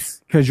chips.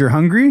 chips. Because you're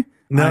hungry?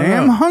 No, I no.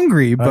 am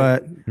hungry,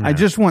 but I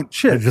just want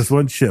chips. I just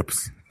want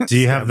chips. Do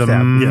you have the?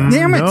 Yeah.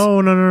 Damn it.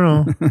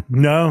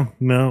 No.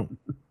 No.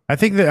 I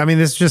think that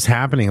this is just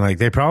happening. Like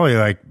they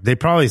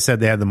probably said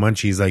they had the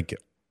munchies like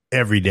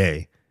every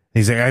day.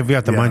 He's like, I've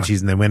got the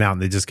munchies, and they went out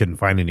and they just couldn't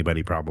find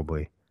anybody.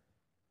 Probably,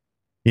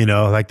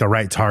 like the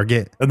right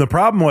target. And the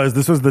problem was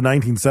this was the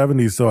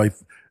 1970s, so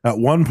at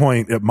one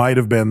point it might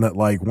have been that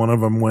like one of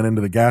them went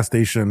into the gas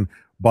station,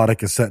 bought a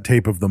cassette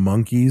tape of the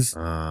Monkees,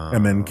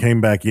 and then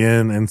came back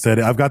in and said,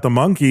 "I've got the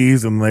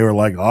Monkees," and they were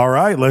like, "All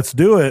right, let's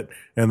do it,"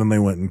 and then they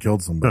went and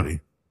killed somebody.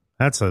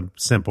 That's a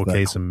simple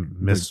case of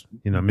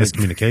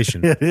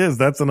miscommunication. It is.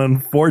 That's an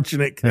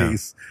unfortunate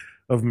case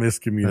of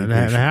miscommunication.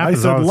 It I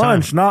happens all said the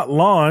lunch, time. not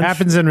launch.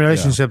 Happens in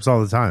relationships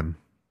all the time.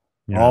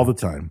 All the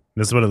time.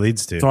 That's what it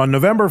leads to. So on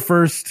November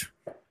 1st,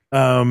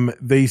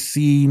 they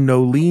see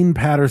Nolene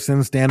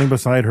Patterson standing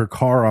beside her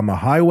car on the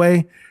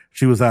highway.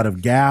 She was out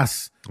of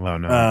gas. Oh,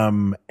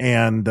 no.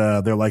 And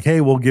they're like, "Hey,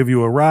 we'll give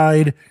you a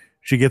ride."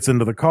 She gets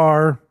into the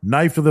car,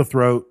 knife to the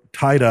throat,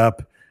 tied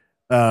up.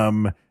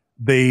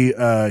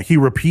 He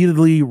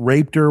repeatedly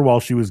raped her while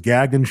she was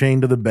gagged and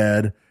chained to the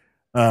bed.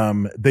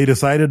 They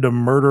decided to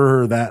murder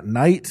her that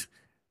night.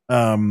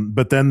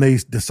 But then they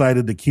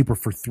decided to keep her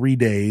for 3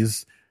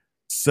 days.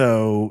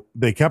 So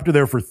they kept her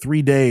there for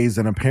 3 days.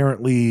 And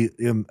apparently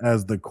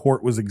as the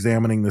court was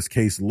examining this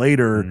case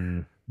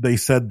later, they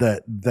said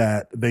that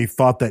they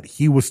thought that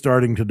he was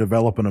starting to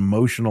develop an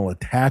emotional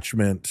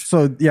attachment.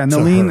 So yeah,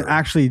 Nolene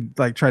actually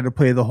like tried to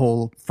play the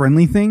whole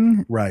friendly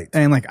thing, right?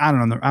 And like I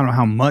don't know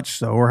how much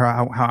so or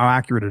how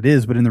accurate it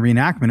is, but in the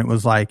reenactment it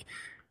was like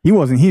he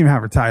didn't even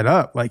have her tied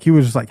up, like he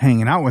was just like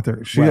hanging out with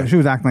her. She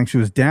was acting like she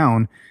was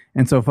down,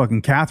 and so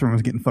fucking Catherine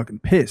was getting fucking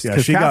pissed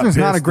because Catherine's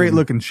not a great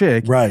looking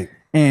chick, right?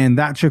 And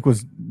that chick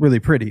was really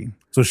pretty.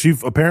 So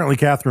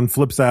Catherine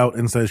flips out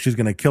and says she's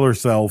going to kill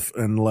herself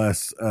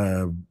unless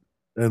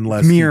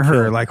smear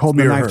her, like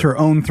holding the knife to her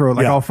own throat,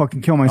 like I'll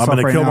fucking kill myself. I'm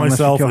going to kill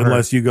myself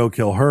unless you go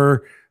kill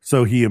her.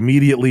 So he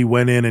immediately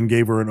went in and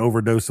gave her an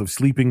overdose of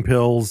sleeping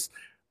pills,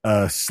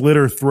 slit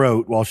her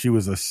throat while she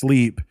was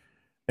asleep,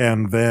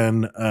 And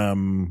then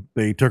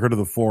they took her to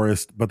the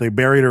forest, but they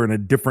buried her in a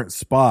different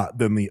spot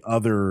than the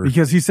other.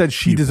 Because he said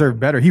she deserved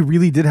better. He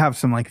really did have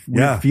some like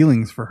weird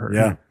feelings for her.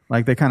 Yeah.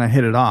 Like they kind of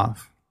hit it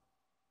off.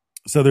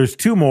 So there's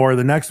two more.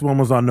 The next one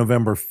was on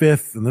November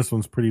 5th, and this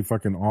one's pretty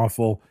fucking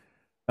awful.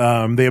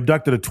 They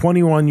abducted a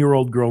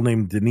 21-year-old girl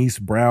named Denise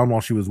Brown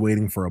while she was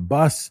waiting for a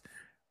bus.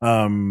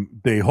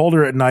 They hold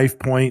her at knife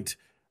point.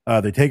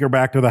 They take her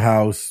back to the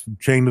house,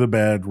 chained to the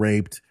bed,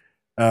 raped.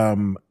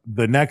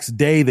 The next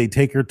day, they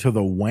take her to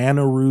the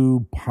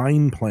Wanneroo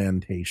Pine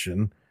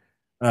Plantation.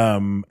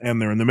 And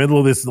they're in the middle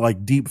of this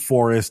like deep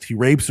forest. He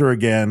rapes her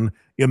again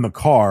in the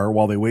car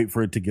while they wait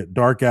for it to get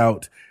dark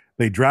out.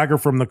 They drag her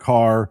from the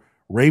car,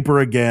 rape her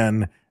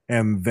again,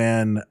 and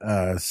then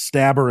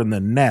stab her in the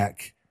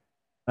neck.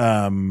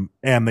 And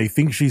they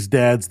think she's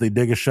dead, so they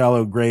dig a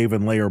shallow grave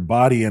and lay her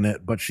body in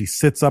it, but she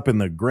sits up in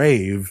the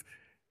grave,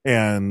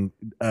 and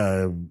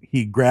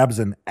he grabs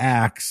an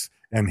axe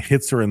and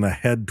hits her in the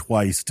head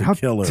twice to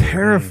kill her.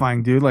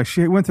 Terrifying, dude. Like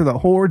she went through the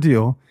whole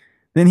ordeal.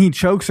 Then he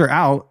chokes her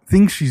out,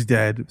 thinks she's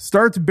dead,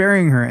 starts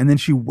burying her, and then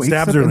she wakes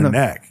Stabs up her in the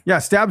neck. Yeah,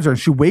 stabs her.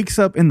 She wakes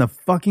up in the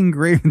fucking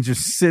grave and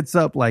just sits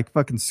up like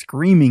fucking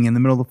screaming in the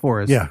middle of the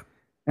forest. Yeah.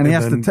 And he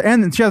has to,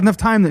 and she has enough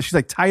time that she's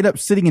like tied up,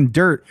 sitting in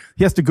dirt.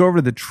 He has to go over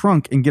to the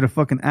trunk and get a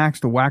fucking axe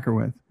to whack her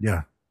with.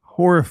 Yeah.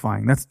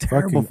 Horrifying. That's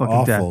terrible fucking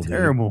awful, death. dude.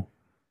 Terrible.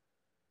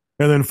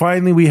 And then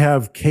finally we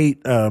have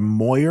Kate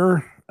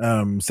Moyer,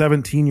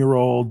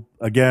 17-year-old,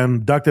 again,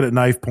 abducted at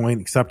knife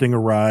point, accepting a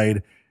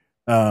ride.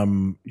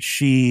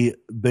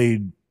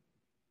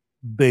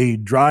 They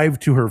drive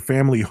to her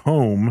family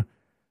home.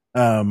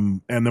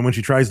 And then when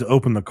she tries to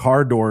open the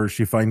car door,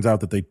 she finds out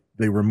that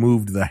they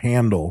removed the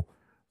handle.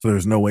 So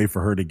there's no way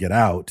for her to get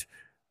out.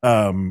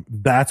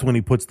 That's when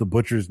he puts the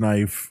butcher's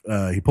knife.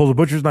 He pulls a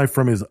butcher's knife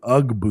from his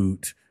Ugg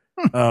boot,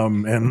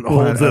 and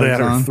holds it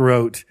at her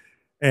throat.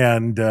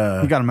 And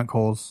he got him at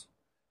Kohl's.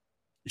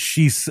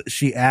 She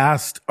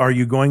asked, "Are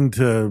you going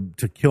to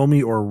kill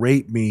me or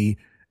rape me?"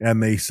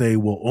 And they say,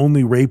 "We'll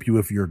only rape you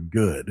if you're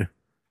good."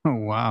 Oh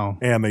wow!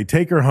 And they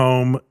take her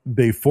home.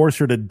 They force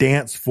her to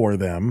dance for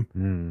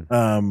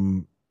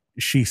them.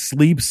 She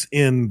sleeps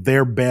in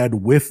their bed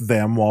with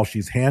them while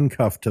she's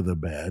handcuffed to the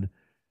bed.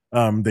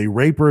 They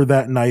rape her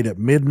that night at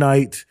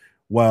midnight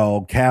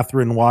while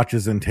Catherine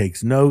watches and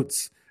takes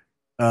notes.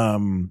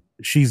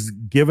 She's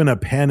given a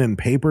pen and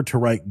paper to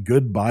write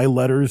goodbye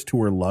letters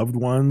to her loved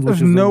ones.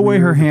 There's no way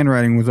her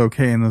handwriting was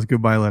okay in those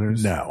goodbye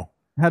letters. No.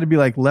 It had to be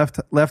like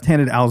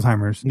left-handed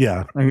Alzheimer's.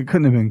 Yeah. Like it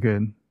couldn't have been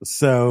good.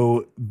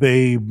 So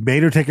they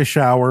made her take a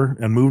shower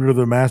and moved her to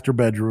the master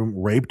bedroom,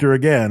 raped her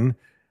again,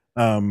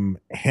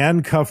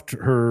 handcuffed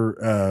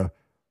her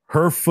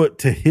foot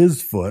to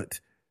his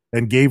foot,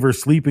 and gave her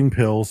sleeping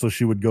pills so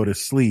she would go to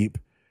sleep.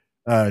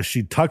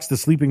 She tucks the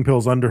sleeping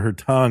pills under her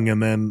tongue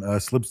and then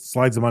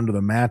slides them under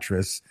the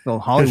mattress. The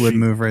Hollywood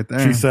move right there.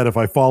 She said, "If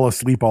I fall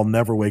asleep, I'll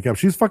never wake up."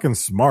 She's fucking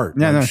smart.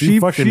 Yeah, like, no, she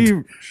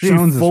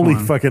owns fully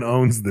this one. fucking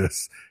owns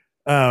this.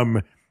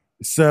 And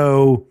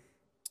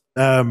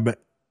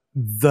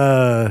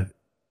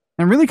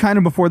really kind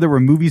of before there were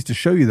movies to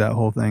show you that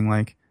whole thing,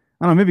 like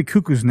I don't know, maybe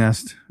Cuckoo's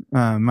Nest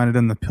might have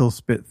done the pill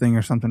spit thing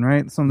or something,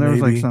 right? There was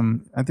like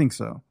some, I think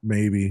so.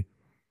 Maybe.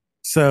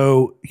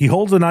 So he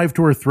holds a knife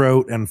to her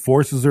throat and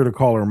forces her to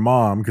call her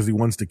mom because he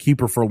wants to keep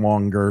her for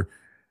longer.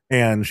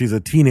 And she's a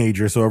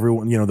teenager, so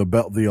everyone,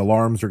 the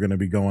alarms are going to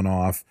be going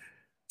off.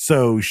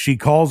 So she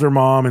calls her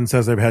mom and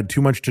says, "I've had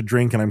too much to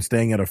drink and I'm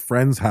staying at a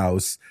friend's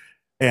house."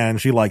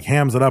 And she like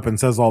hams it up and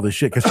says all this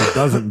shit because she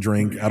doesn't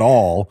drink at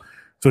all.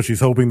 So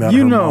she's hoping that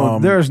her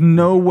mom, there's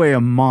no way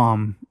a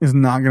mom is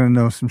not going to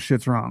know some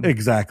shit's wrong.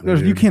 Exactly.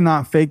 You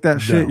cannot fake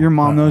that shit. Your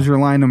mom knows you're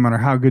lying no matter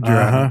how good you're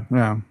at it.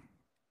 Yeah.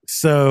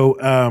 So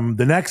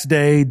the next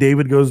day,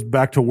 David goes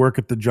back to work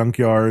at the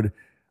junkyard.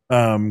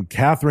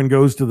 Catherine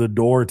goes to the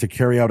door to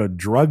carry out a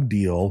drug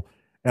deal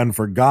and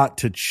forgot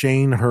to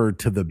chain her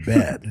to the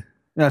bed.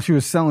 Yeah, she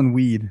was selling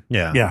weed.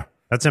 Yeah. Yeah.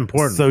 That's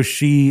important. So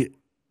she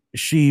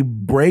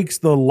breaks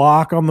the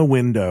lock on the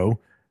window,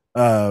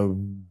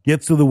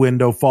 gets to the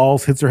window,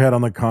 falls, hits her head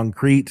on the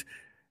concrete,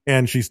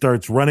 and she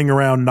starts running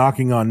around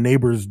knocking on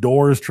neighbors'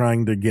 doors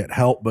trying to get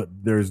help, but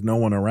there's no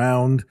one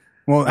around.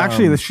 Well,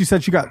 actually, she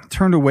said she got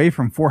turned away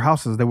from 4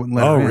 houses that wouldn't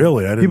let her in. Oh,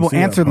 really? I didn't People see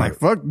that answered like,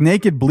 "Fuck,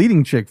 naked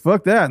bleeding chick,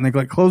 fuck that," and they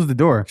like closed the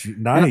door.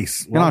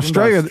 Nice. In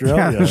Australia,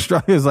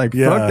 Australia's like,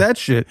 "Fuck that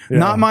shit,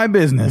 not my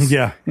business."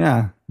 Yeah.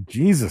 Yeah.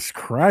 Jesus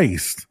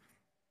Christ.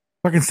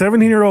 Fucking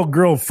 17-year-old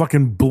girl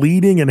fucking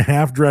bleeding and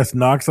half-dressed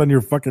knocks on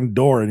your fucking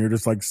door and you're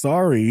just like,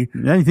 "Sorry."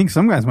 Yeah, you think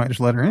some guys might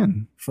just let her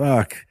in.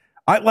 Fuck.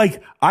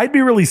 I'd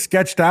be really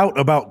sketched out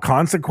about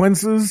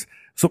consequences.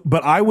 So,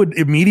 but I would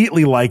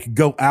immediately like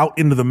go out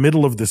into the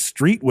middle of the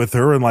street with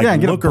her and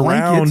like look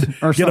around,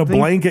 get a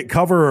blanket,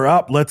 cover her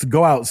up. Let's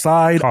go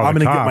outside. I'm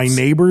going to get my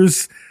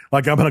neighbors.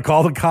 Like I'm going to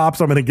call the cops.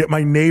 I'm going to get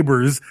my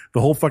neighbors.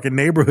 The whole fucking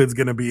neighborhood's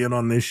going to be in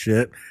on this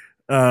shit.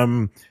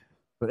 But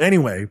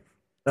anyway,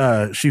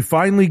 she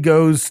finally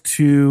goes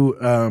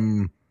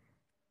to,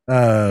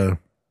 where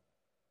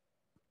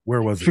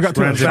was it? She got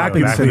to a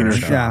vacuum center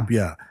shop.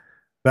 Yeah.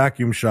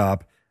 Vacuum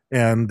shop.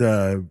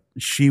 and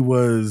she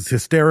was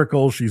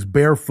hysterical. She's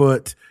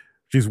barefoot.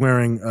 She's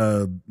wearing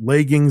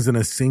leggings and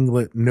a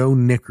singlet, no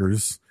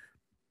knickers.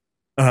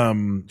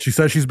 She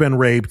says she's been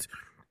raped.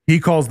 He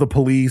calls the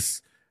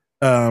police,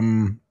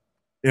 and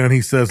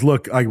he says,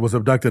 look, I was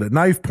abducted at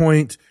knife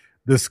point.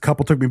 This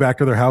couple took me back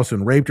to their house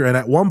and raped her. And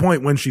at one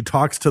point when she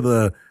talks to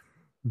the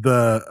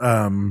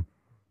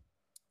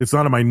it's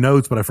not in my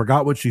notes, but I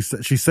forgot what she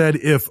said. She said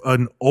she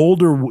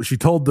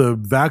told the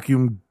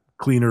vacuum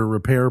cleaner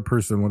repair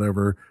person,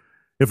 whatever,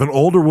 if an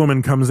older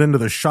woman comes into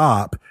the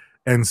shop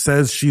and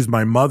says she's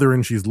my mother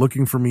and she's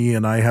looking for me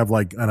and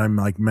I'm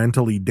like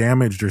mentally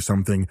damaged or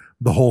something,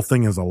 the whole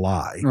thing is a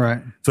lie.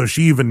 Right. So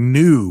she even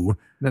knew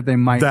that they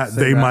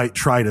might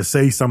try to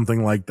say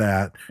something like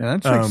that. Yeah,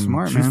 that chick's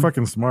smart, man. She's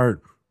fucking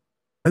smart.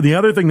 And the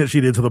other thing that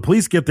she did, so the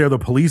police get there, the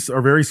police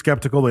are very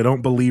skeptical. They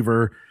don't believe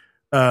her.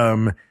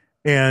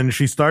 And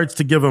she starts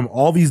to give them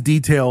all these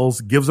details,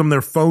 gives them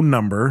their phone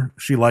number.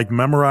 She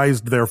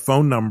memorized their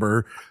phone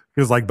number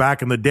because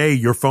back in the day,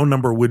 your phone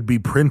number would be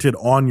printed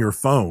on your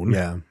phone.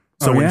 Yeah.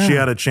 So when she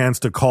had a chance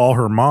to call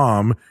her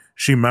mom,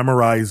 she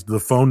memorized the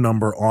phone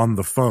number on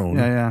the phone.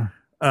 Yeah.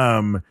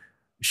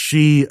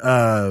 She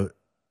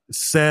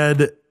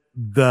said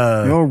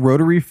the old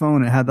rotary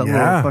phone. It had that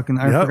little fucking.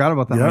 I forgot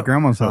about that. My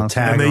grandma's house.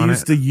 And they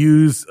used to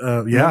use.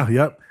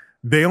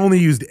 They only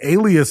used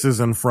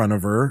aliases in front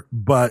of her,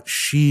 but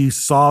she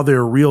saw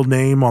their real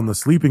name on the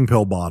sleeping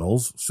pill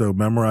bottles, so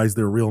memorized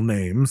their real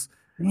names.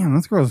 Damn,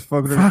 this girl's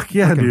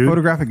dude.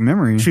 Photographic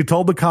memory. She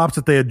told the cops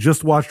that they had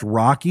just watched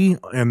Rocky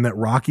and that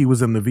Rocky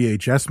was in the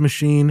VHS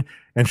machine.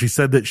 And she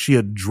said that she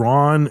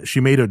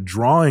made a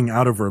drawing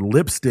out of her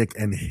lipstick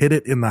and hid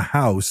it in the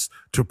house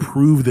to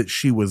prove that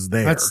she was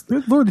there.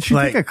 Good Lord, did she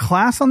take a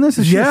class on this?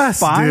 Is she a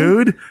spy?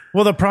 Dude.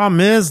 Well, the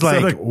problem is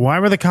why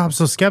were the cops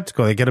so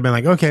skeptical? They could have been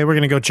like, okay, we're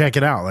going to go check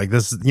it out.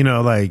 That's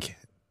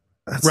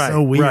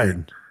so weird. Right.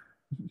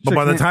 But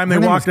by the time they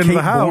walked into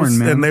the house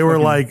and they were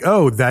like,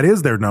 oh, that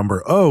is their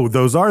number. Oh,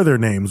 those are their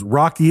names.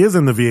 Rocky is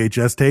in the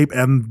VHS tape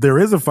and there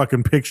is a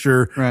fucking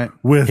picture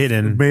with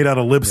hidden, made out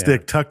of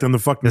lipstick tucked in the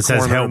fucking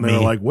corner. Says, help and me.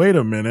 they're like, wait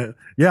a minute.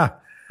 Yeah.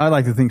 I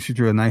like to think she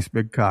drew a nice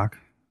big cock.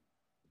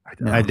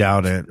 I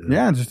doubt it.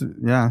 Yeah, I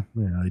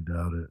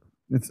doubt it.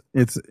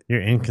 It's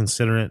You're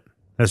inconsiderate.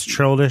 That's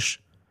childish.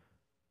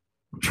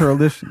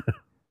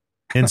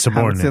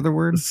 Insubordinate. What's the other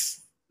word?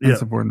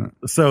 Insubordinate.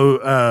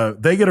 So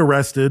they get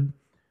arrested.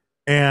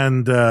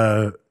 And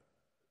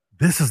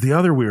this is the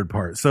other weird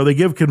part. So they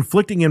give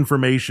conflicting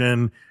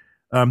information.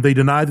 They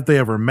deny that they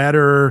ever met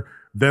her.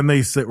 Then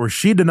they say, or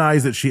she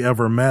denies that she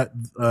ever met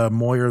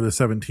Moyer, the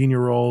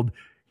 17-year-old.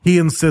 He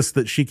insists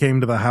that she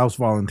came to the house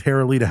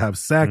voluntarily to have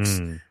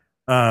sex.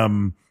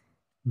 No.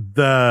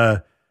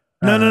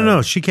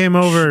 She came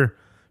over.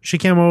 She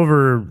came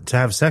over to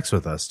have sex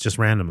with us just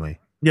randomly.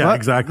 Yeah, well,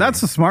 exactly.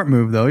 That's a smart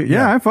move, though.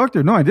 Yeah, I fucked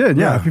her. No, I did.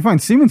 Yeah. If you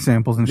find semen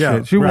samples and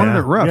shit, she wanted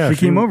it rough. She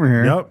came over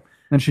here. Yep.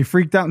 And she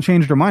freaked out and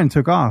changed her mind and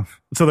took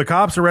off. So the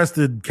cops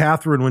arrested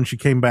Catherine when she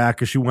came back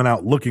because she went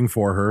out looking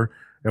for her.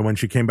 And when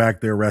she came back,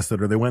 they arrested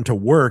her. They went to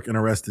work and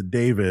arrested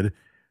David.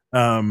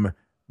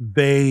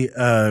 They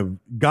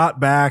got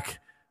back.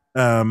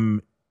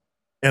 And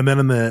then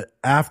in the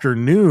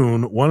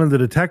afternoon, one of the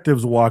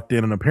detectives walked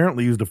in and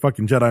apparently used a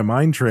fucking Jedi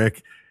mind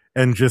trick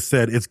and just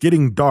said, it's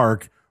getting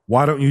dark.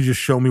 Why don't you just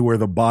show me where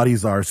the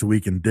bodies are so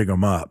we can dig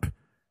them up?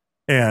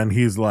 And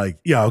he's like,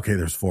 yeah, okay,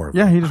 there's 4 of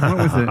them. Yeah, he just went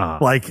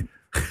with it.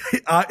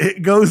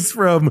 It goes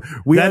from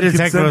that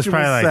detective was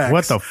probably like,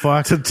 what the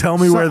fuck? To tell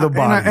me where the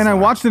bodies and I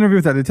watched the interview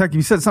with that detective.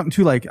 He said something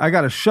too I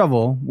got a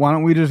shovel. Why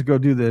don't we just go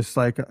do this?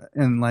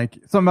 Something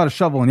about a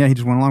shovel. And he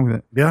just went along with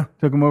it. Yeah.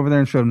 Took him over there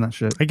and showed him that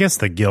shit. I guess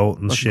the guilt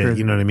and shit, crazy.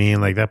 You know what I mean?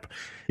 Like that.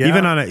 Yeah.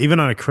 Even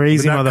on a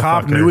crazy that motherfucker.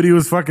 Cop knew what he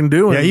was fucking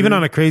doing. Yeah, even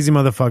on a crazy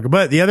motherfucker.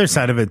 But the other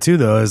side of it too,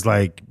 though, is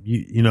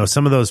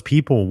some of those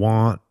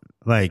people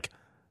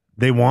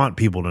they want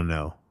people to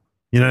know.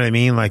 You know what I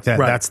mean? Like that.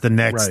 Right. That's the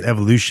next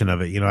evolution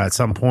of it. At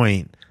some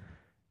point,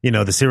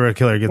 the serial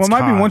killer gets caught. Well,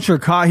 it might be once you're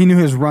caught, he knew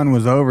his run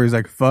was over. He's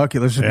like, fuck it,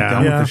 let's just be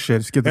done with this shit.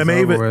 Let's get this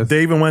over with.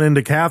 They even went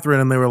into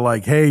Catherine and they were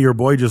like, hey, your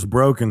boy just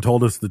broke and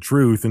told us the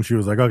truth. And she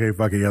was like, okay,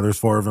 fuck it. Yeah, there's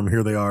 4 of them.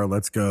 Here they are.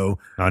 Let's go.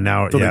 Oh,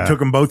 now, so they took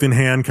them both in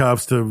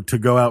handcuffs to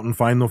go out and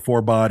find the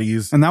 4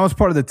 bodies. And that was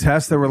part of the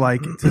test. They were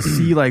to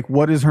see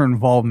what is her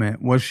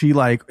involvement? Was she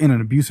in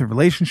an abusive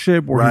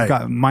relationship where he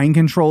got mind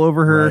control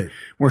over her,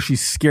 where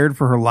she's scared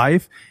for her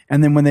life?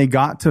 And then when they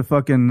got to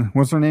fucking,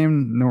 what's her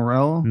name?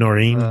 Noreen.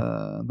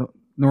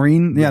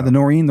 Noreen, the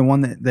Noreen, the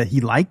one that he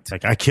liked.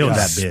 I killed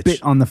that bitch.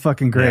 Spit on the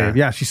fucking grave.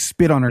 Yeah, she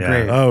spit on her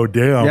grave. Oh,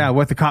 damn. Yeah,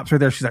 with the cops right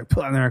there, she's like,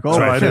 and they're like, oh,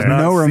 I she has did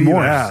not no see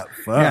remorse. that.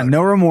 Fuck. Yeah,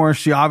 no remorse.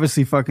 She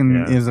obviously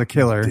fucking is a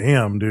killer.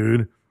 Damn,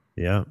 dude.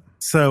 Yeah.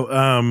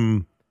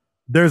 So,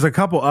 there's a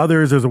couple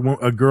others. There's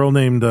a girl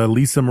named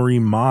Lisa Marie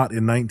Mott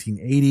in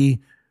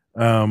 1980.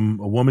 A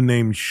woman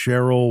named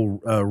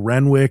Cheryl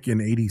Renwick in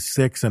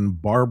 86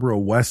 and Barbara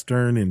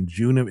Western in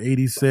June of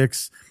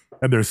 86.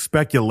 And there's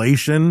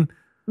speculation.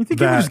 You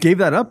think he just gave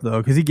that up though?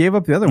 Because he gave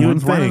up the other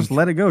ones. Why not just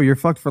let it go? You're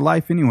fucked for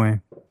life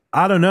anyway.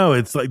 I don't know.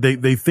 It's like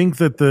they think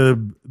that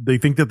they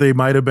think that they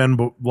might have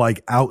been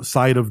like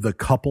outside of the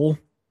couple.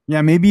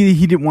 Yeah, maybe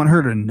he didn't want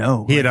her to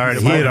know. He had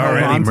already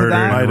murdered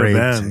Might and have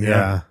raped. been,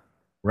 Yeah.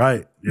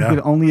 Right. He Yeah.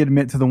 could only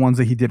admit to the ones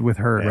that he did with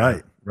her.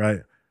 Right.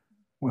 Right.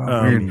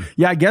 Wow, weird.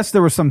 Yeah, I guess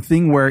there was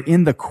something where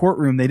in the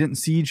courtroom they didn't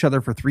see each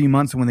other for 3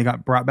 months, and when they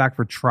got brought back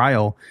for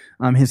trial,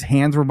 his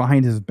hands were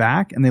behind his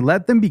back, and they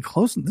let them be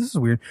close. This is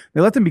weird.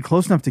 They let them be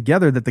close enough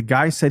together that the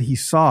guy said he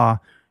saw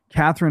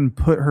Catherine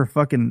put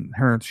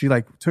she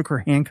like took her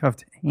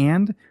handcuffed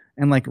hand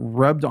and like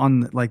rubbed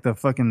on like the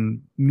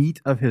fucking meat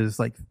of his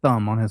like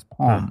thumb on his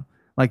palm,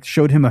 like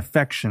showed him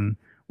affection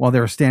while they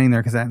were standing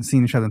there because they hadn't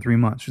seen each other in 3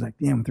 months. She's like,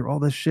 damn, through all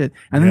this shit.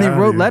 And then they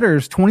wrote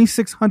letters,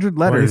 2,600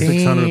 letters.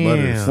 2,600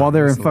 letters. While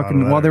they were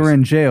while they were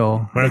in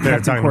jail. What if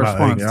they're talking about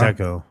Correspondence.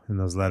 Teco in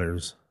those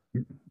letters?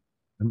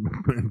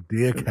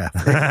 Dear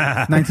Catherine.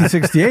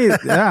 1968.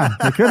 Yeah,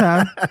 they could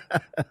have.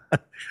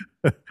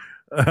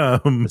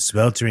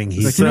 Sweltering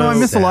heat. Like, I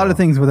miss a lot of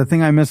things, but the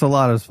thing I miss a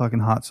lot is fucking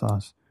hot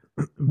sauce.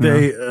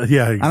 Exactly.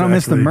 I don't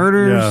miss the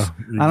murders.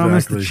 Yeah, I don't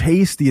miss the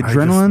chase, the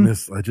adrenaline.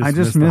 I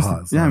just miss the hot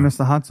sauce. Yeah, I miss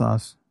the hot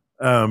sauce.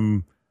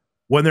 When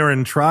they're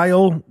in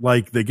trial,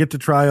 like they get to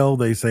trial,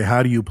 they say,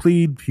 "How do you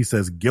plead?" He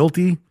says,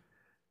 "Guilty."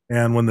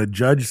 And when the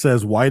judge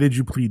says, "Why did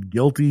you plead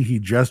guilty?" he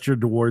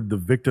gestured toward the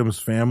victims'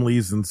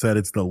 families and said,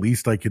 "It's the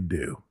least I could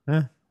do."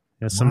 Yeah,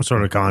 some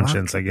sort of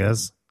conscience, I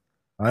guess.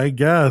 I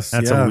guess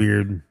That's a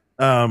weird.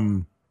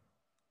 So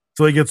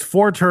he gets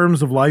 4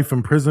 terms of life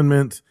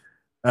imprisonment.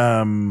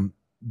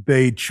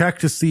 They check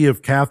to see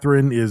if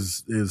Catherine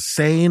is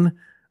sane,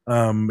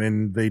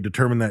 and they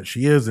determine that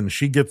she is, and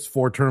she gets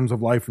 4 terms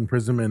of life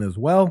imprisonment as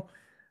well.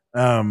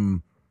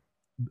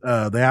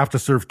 They have to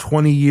serve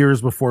 20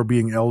 years before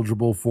being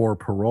eligible for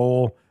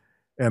parole.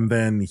 And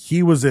then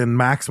he was in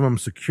maximum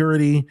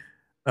security,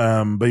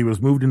 but he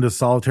was moved into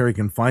solitary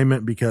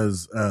confinement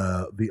because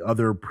the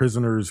other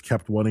prisoners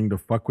kept wanting to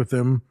fuck with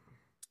him.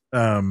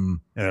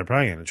 They're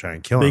probably going to try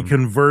and kill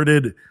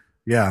him.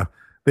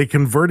 They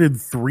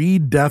converted 3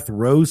 death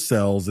row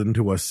cells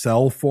into a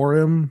cell for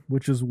him,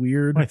 which is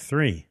weird. Why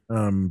 3? I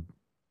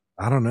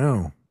don't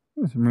know.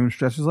 Remove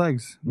stretch his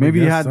legs. Maybe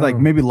he had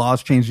maybe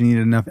laws changed. You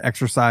needed enough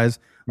exercise.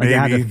 Like it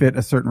had to fit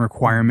a certain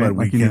requirement.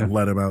 But like we you can't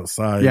let him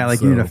outside. Yeah,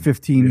 like you need a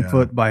 15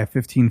 foot by a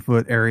 15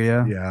 foot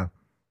area. Yeah.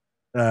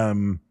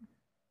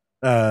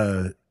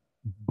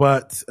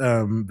 But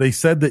they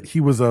said that he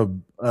was a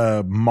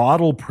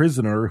model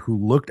prisoner who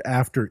looked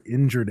after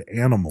injured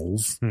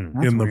animals in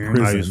the weird.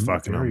 prison. He's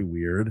fucking Very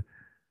weird.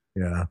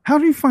 Yeah. How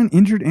do you find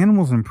injured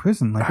animals in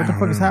prison? Like, what the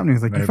fuck is happening?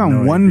 It's like I you have found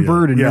no one idea.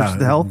 bird and Yeah, nursed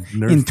the health in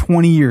nursed-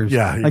 20 years.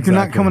 Yeah, like you're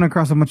not exactly. coming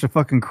across a bunch of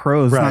fucking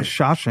crows. Right. It's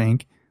not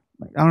Shawshank.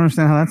 Like, I don't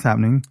understand how that's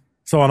happening.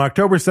 So on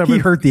October 7th, He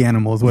hurt the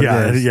animals. What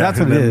it is? That's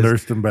what and it then is.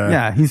 nursed them back.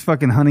 Yeah, he's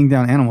fucking hunting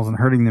down animals and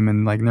hurting them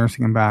and like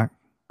nursing them back.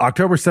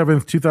 October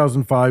 7th,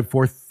 2005,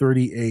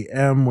 4:30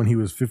 a.m. when he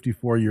was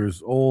 54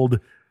 years old,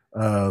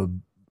 a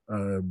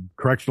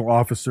correctional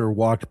officer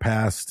walked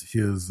past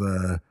his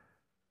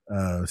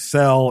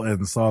cell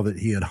and saw that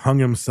he had hung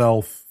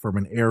himself from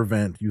an air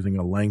vent using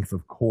a length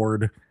of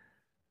cord.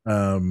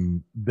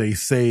 They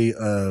say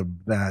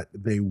that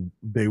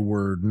they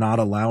were not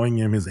allowing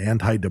him his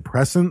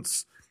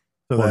antidepressants.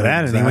 So Well,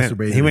 that and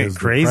exacerbated he went his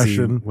crazy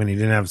depression. when he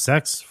didn't have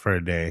sex for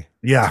a day.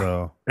 Yeah.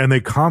 So, And they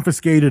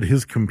confiscated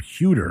his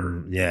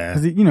computer. yeah.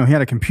 Because he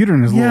had a computer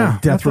in his Yeah, little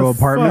death what row the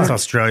apartment. That's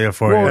Australia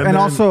for Well, you. and then-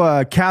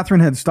 also,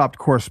 Catherine had stopped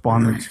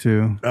correspondence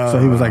too, so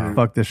he was like,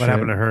 "Fuck this What shit."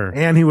 happened to her?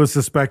 And he was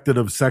suspected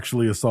of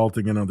sexually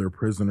assaulting another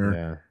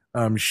prisoner.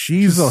 Yeah.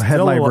 She's a head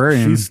still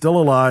librarian. She's still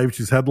alive.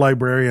 She's head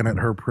librarian at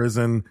her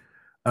prison.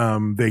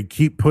 They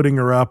keep putting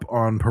her up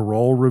on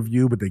parole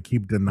review, but they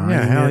keep denying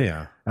Yeah, hell it.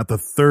 yeah. At the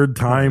 3rd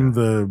time,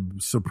 the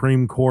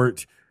Supreme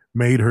Court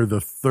made her the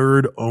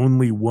 3rd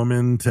only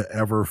woman to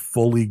ever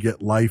fully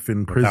get life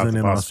in prison the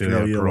in possibility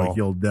of Australia. parole. Like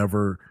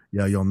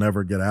you'll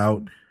never get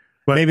out.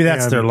 But maybe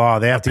that's and their law.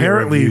 They have to get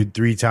apparently- reviewed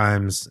 3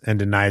 times and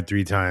denied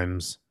 3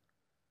 times.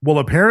 Well,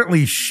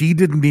 apparently she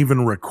didn't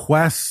even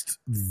request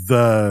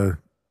the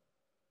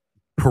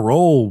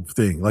parole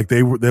thing. Like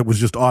that was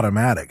just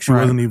automatic. She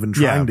Right. wasn't even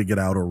trying Yeah. to get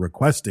out or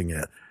requesting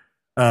it.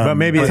 But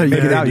maybe That's how you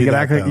maybe get they out. do You that,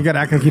 gotta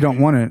act like you don't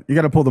want it. You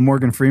got to pull the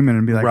Morgan Freeman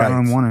and be like, "I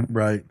don't want it."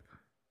 Right.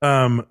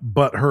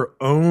 But her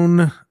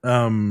own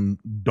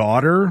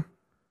daughter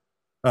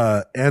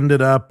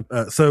ended up.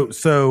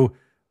 So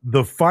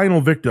the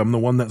final victim, the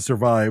one that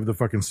survived, the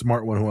fucking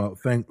smart one who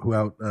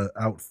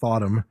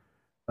outthought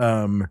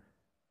him,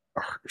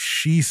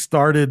 she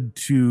started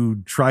to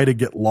try to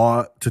get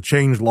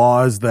change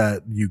laws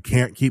that you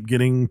can't keep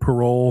getting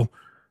parole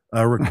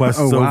requests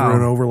Oh, wow. over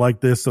and over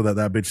like this, so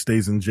that bitch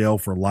stays in jail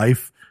for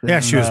life. Yeah,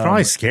 she was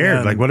probably scared.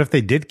 and- Like, what if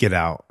they did get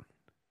out?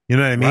 You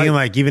know what I mean? Right.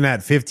 Like, even at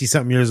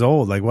 50-something years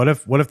old, like, what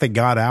if they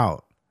got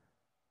out?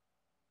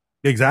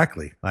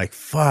 Exactly. Like,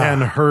 fuck.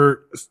 And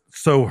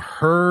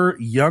her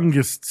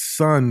youngest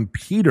son,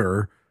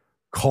 Peter,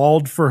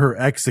 called for her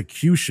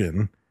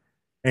execution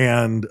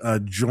and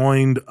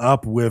joined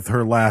up with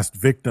her last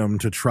victim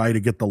to try to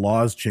get the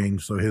laws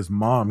changed so his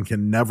mom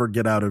can never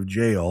get out of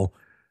jail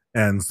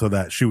and so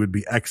that she would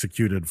be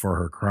executed for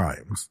her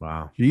crimes.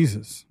 Wow.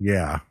 Jesus.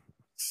 Yeah.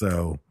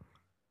 So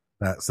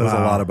that says a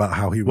lot about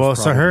how he was. Well,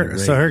 so her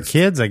raised.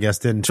 kids, I guess,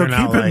 didn't So turn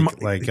out keep in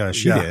like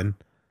she yeah. did.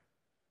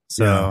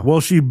 So Yeah.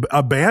 Well, she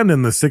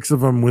abandoned the 6 of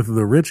them with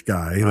the rich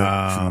guy.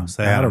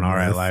 so they had an all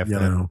right life. You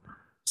Then know.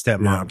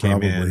 stepmom came in,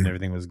 probably. and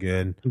everything was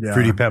good. Yeah,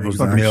 Fruity Pebbles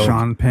Fucking and milk.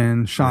 Sean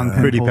Penn.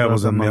 Fruity pulled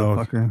Pebbles up and that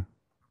milk. motherfucker.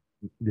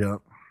 Yeah.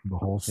 The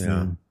whole scene.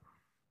 Yeah.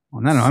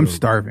 Well, no, I'm So-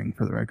 starving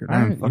for the record.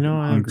 I'm fucking I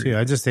am hungry. too.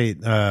 I just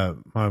ate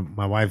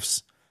my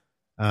wife's,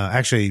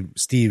 actually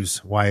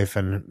Steve's wife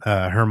and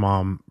her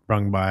mom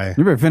brung by.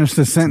 You better finish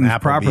this sentence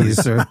Applebee's. properly,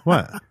 sir.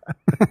 What?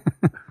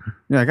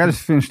 Yeah, I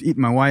just finished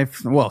eating my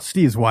wife. Well,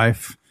 Steve's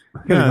wife.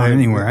 Could have gone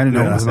anywhere. I didn't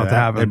know what was about to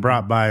happen. They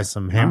brought by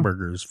some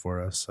hamburgers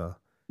for us, so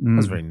that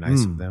was very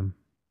nice of them.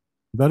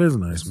 That is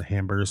nice. Some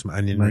hamburgers, some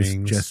onion Nice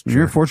rings. gesture.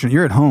 You're fortunate.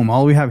 You're at home.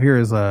 All we have here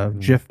is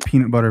Jif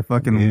peanut butter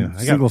fucking Yeah,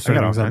 I single got all servings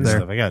up kinds of there.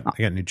 stuff.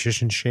 I got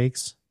nutrition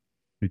shakes,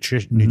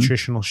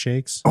 nutritional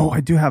shakes. Oh,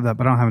 I do have that,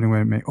 but I don't have any way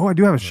to make. Oh, I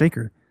do have a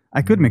shaker.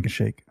 I could make a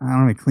shake. I don't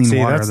have any clean See,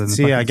 water. that's, Other than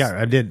see, I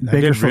fucking did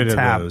Bakersfield rid of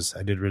tap. those.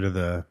 I did rid of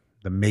the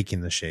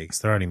making the shakes.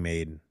 They're already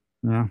made.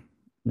 Yeah,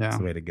 That's yeah.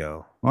 the way to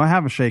go. Well, I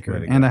have a shaker Way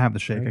to and go. I have the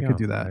shake. There I you could go.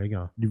 do that. There you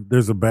go.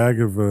 There's a bag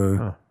of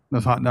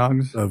Those hot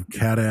dogs.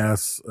 cat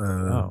ass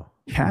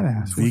Cat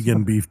ass.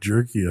 vegan beef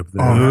jerky up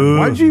there. Oh,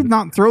 why'd you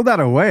not throw that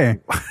away?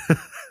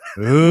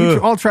 We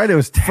all tried it. It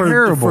was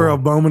terrible. For a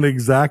moment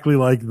exactly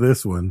like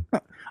this one.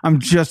 I'm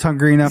just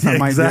hungry enough. I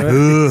might do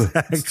it.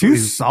 Exactly. It's too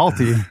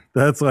salty.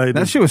 That's why I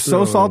That just shit was so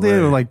throw it salty. It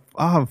away. was like,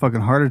 I'll have a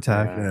fucking heart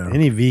attack.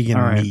 Any vegan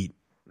All right. meat.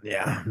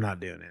 Yeah, I'm not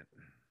doing it.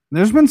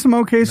 There's been some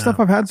okay stuff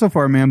I've had so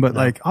far, man. But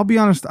like, I'll be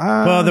honest.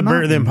 Well, the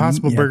not the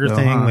Impossible yet, Burger though,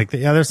 thing, huh?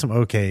 there's some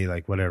okay,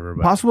 like whatever.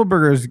 But Impossible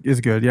Burger is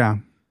good. Yeah.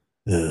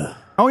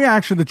 Oh yeah,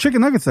 actually, the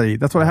chicken nuggets I eat.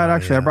 That's what I had.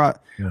 Actually, I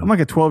brought. I'm like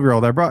a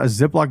 12-year-old. I brought a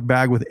Ziploc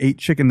bag with 8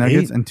 chicken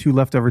nuggets 8? and 2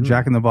 leftover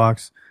Jack in the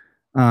Box.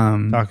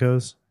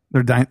 tacos,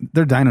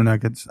 They're Dino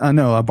nuggets.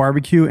 No, a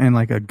barbecue and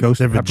like a ghost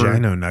they're pepper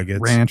vagina nuggets,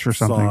 ranch or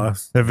something.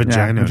 Sauce. They're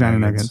vagina,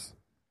 nuggets.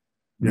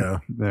 Yeah.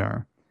 They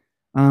are.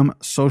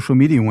 Social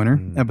media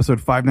winner, episode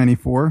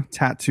 594,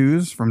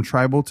 tattoos from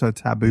tribal to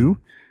taboo,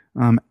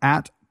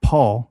 at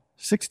Paul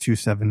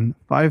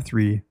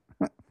 627-53492.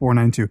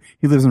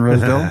 He lives in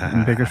Rosedale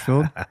in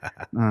Bakersfield. He's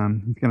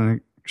got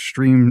an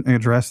extreme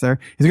address there.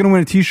 He's going to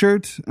win a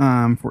t-shirt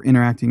for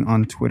interacting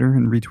on Twitter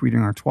and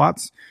retweeting our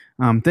twats.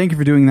 Thank you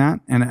for doing that.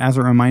 And as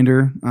a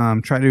reminder,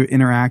 try to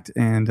interact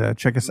and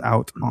check us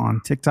out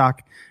on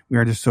TikTok. We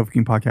are just Sofa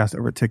King Podcast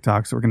over at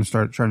TikTok. So we're going to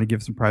start trying to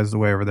give some prizes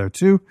away over there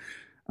too.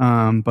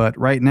 But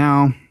right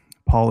now,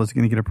 Paul is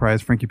going to get a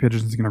prize. Frankie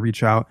Pigeons is going to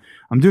reach out.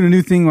 I'm doing a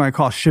new thing what I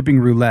call shipping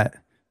roulette.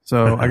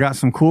 So I got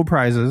some cool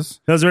prizes.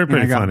 Those are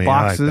pretty and I got funny.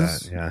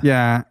 boxes. I like that.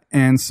 Yeah.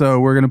 And so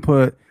we're going to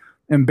put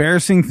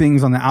embarrassing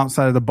things on the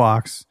outside of the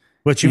box.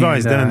 What you've And,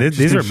 always done. just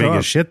These to are show big up.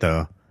 as shit,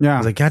 though. Yeah. I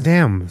was like, God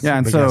damn. Yeah,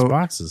 and big ass so-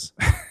 boxes.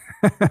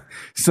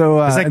 So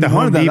It's like and the one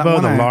Home of that Depot,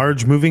 one the I-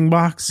 large moving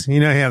box.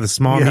 You know, you have the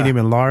small, Yeah. medium,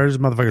 and large.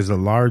 Motherfuckers, the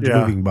large Yeah.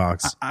 moving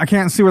box. I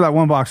can't see where that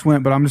one box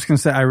went, but I'm just going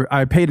to say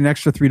I paid an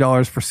extra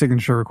 $3 for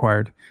signature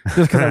required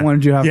just because I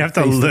wanted you to have, You have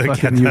to face the look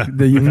fucking at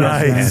the UPS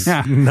Nice.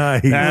 man. Yeah.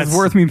 Nice. It was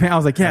worth me paying. I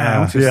was like, yeah, I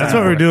want you to That's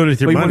sign what we're for it. doing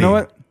with your But money. You know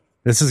what?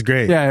 This is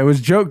great. Yeah, it was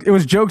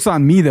jokes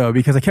on me though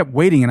because I kept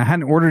waiting and I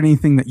hadn't ordered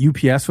anything that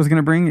UPS was going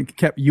to bring. It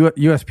kept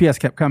USPS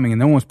kept coming and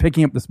no one was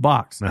picking up this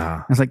box.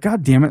 I was like,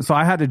 God damn it! So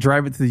I had to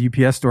drive it to the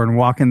UPS store and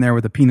walk in there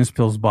with a penis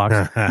pills box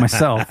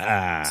myself.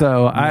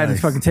 So I had to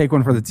fucking take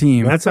one for the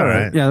team. That's all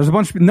right. Yeah, there's a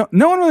bunch of no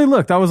one really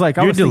looked. I was like,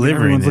 I You're was thinking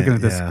delivering everyone's looking it,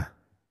 at this. yeah.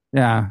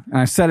 Yeah, and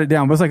I set it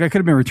down. But it's like I could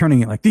have been returning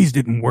it. Like these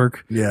didn't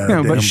work. Yeah, You know,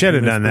 damn but You should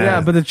have done that. yeah,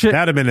 but the chick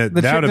That would have been a,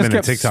 the that chick would have just been a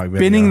kept TikTok video.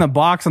 spinning the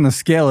box on the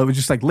scale. It was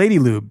just like lady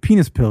lube,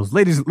 penis pills,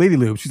 lady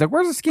lube. She's like,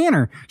 "Where's the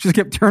scanner?" She just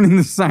kept turning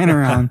the sign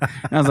around.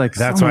 And I was like,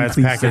 That's "Someone why it's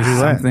please packaged say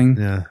roulette. something."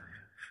 Yeah.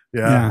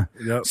 Yeah.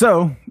 Yep.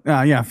 So,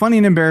 funny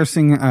and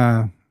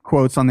embarrassing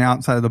quotes on the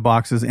outside of the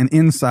boxes, and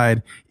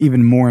inside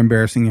even more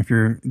embarrassing if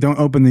don't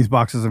open these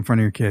boxes in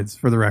front of your kids.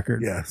 For the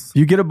record, Yes. if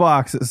you get a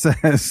box that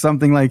says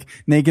something like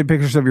naked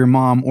pictures of your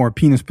mom or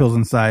penis pills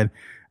inside,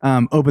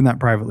 open that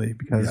privately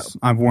because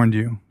I've warned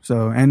you.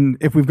 So, and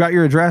if we've got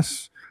your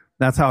address,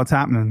 that's how it's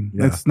happening.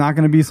 Yeah. It's not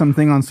going to be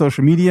something on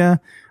social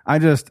media. I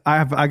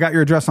got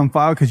your address on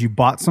file because you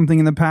bought something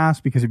in the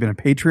past, because you've been a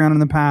Patreon in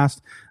the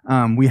past.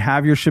 We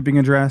have your shipping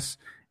address.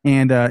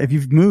 And if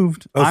you've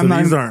moved, Oh, so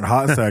these aren't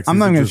hot sacks. I'm These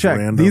not are going to just check.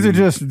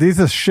 random- These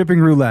are shipping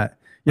roulette.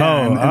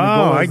 Yeah, and the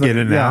goal I is get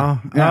that- it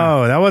now. yeah.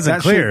 Oh, that wasn't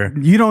shit, clear.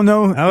 you don't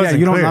know. That wasn't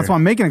you don't. clear. That's why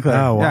I'm making it clear.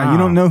 Oh, Yeah, wow. you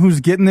don't know who's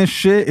getting this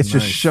shit. It's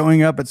just Nice.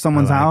 showing up at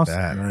someone's I like house.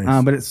 that.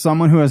 Nice. But it's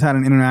someone who has had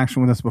an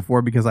interaction with us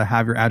before because I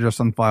have your address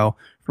on file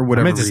for I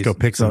whatever might just go reason.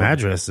 pick some So-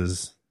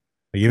 addresses.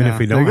 Like, even Yeah. if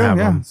we There don't you go, have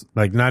yeah. them.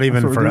 Like, not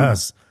even what we're for doing.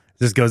 us.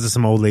 Just goes to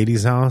some old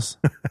lady's house.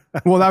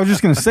 Well, I was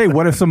just going to say,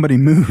 what if somebody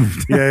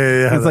moved? Yeah.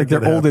 It's that like their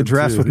could old happen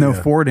address too, with no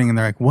yeah. forwarding, and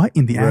they're like, "What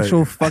in the Right.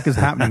 actual fuck is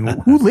happening?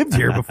 Who lived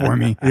here before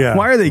me? Yeah.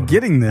 Why are they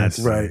getting this?"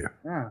 Right.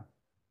 Yeah.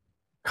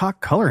 Cock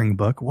coloring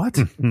book. What?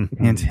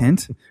 Hint,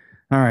 hint.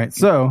 All right.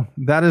 So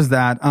that is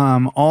that.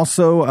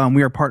 Also,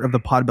 we are part of the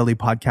Podbelly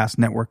Podcast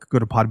Network. Go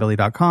to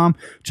podbelly.com.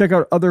 Check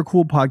out other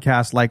cool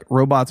podcasts like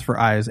Robots for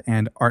Eyes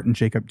and Art and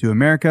Jacob Do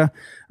America.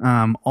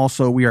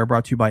 Also, we are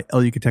brought to you by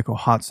El Yucateco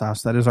Hot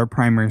Sauce. That is our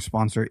primary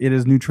sponsor. It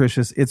is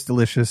nutritious. It's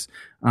delicious.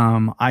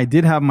 I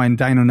did have my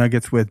Dino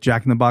Nuggets with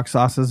Jack in the Box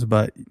sauces,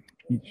 but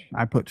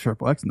I put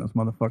Triple X in those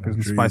motherfuckers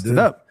and spiced it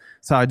up.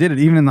 So I did it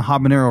even in the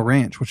habanero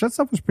ranch, which that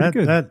stuff was pretty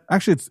good.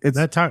 Actually, it's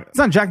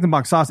not Jack in the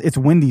Box sauce. It's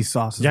Wendy's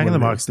sauce. Jack in the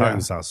Box taco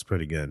sauce is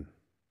pretty good.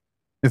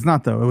 It's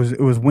not though. It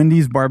was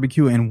Wendy's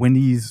barbecue and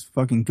Wendy's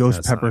fucking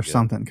ghost pepper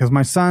something. Because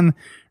my son,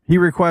 he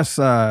requests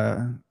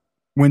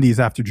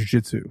Wendy's after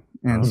jiu-jitsu,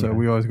 and so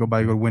we always go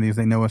to Wendy's.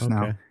 They know us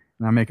now,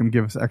 and I make them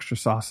give us extra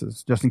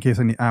sauces just in case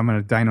I'm in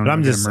a dino. But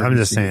I'm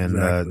just saying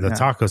the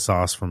taco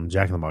sauce from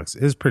Jack in the Box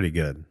is pretty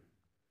good.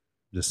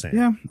 Just saying.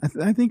 Yeah,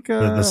 I think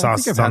the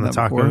sauce is on the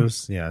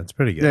tacos. Before. Yeah, it's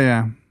pretty good.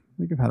 Yeah. I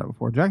think I've had it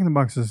before. Jack in the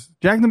Box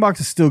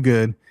is still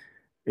good.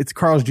 It's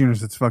Carl's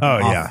Jr.'s. It's fucking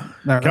off.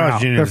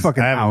 Carl's Jr. They're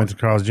fucking I haven't out. been to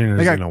Carl's Jr.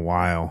 in a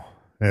while.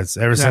 It's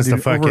ever since the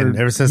fucking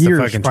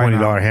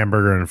 $20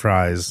 hamburger and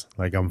fries.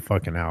 Like I'm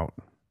fucking out.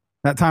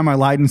 That time I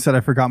lied and said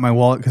I forgot my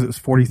wallet because it was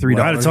 $43.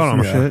 Well, I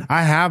told him,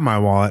 I have my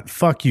wallet.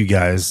 Fuck you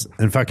guys,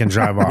 and fucking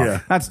drive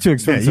off. That's too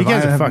expensive. You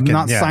guys I are have fucking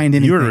not signed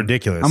anything. You were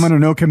ridiculous. I'm under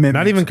no commitment.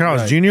 Not even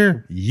Carl's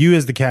Jr. You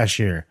as the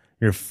cashier.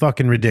 You're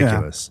fucking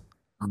ridiculous.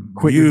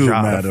 Quit your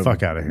job. Get the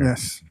fuck out of here.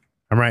 Yes.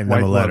 I'm writing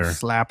them a letter.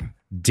 Slap.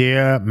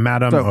 Dear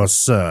Madam or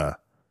Sir.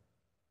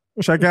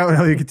 Check out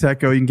El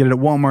Yucateco. You can get it at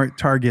Walmart,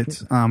 Target.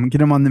 Get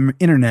them on the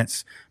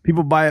internets.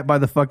 People buy it by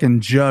the fucking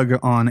jug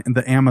on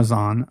the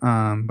Amazon,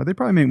 but they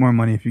probably make more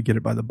money if you get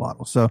it by the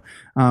bottle. So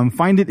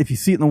find it. If you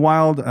see it in the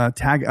wild,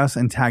 tag us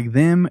and tag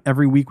them.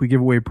 Every week we give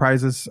away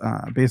prizes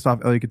based off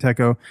El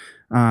Yucateco.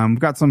 We've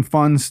got some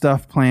fun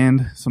stuff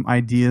planned, some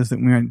ideas that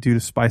we might do to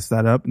spice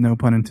that up. No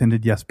pun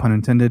intended. Yes, pun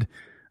intended.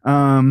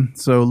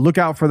 So look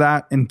out for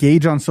that.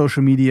 Engage on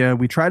social media.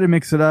 We try to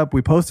mix it up.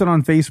 We post it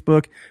on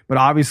Facebook, but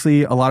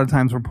obviously a lot of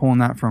times we're pulling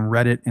that from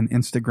Reddit and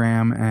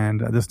Instagram, and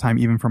this time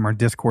even from our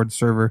Discord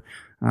server.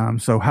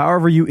 So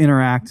however you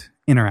interact.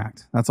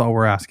 That's all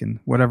we're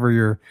asking. Whatever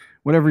your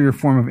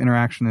form of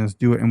interaction is,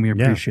 do it, and we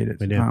appreciate it.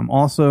 We do.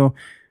 Also,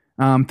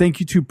 thank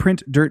you to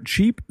Print Dirt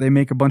Cheap. They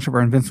make a bunch of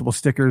our Invincible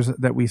stickers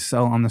that we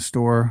sell on the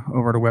store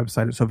over at our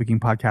website at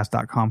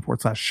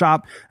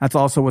SofaKingPodcast.com/shop. That's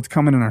also what's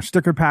coming in our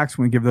sticker packs.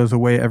 We give those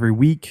away every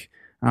week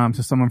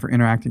to someone for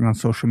interacting on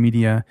social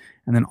media.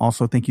 And then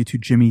also thank you to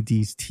Jimmy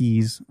D's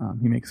Tees.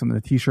 He makes some of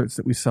the t-shirts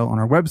that we sell on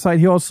our website.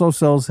 He also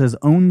sells his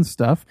own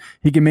stuff.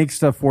 He can make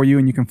stuff for you,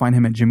 and you can find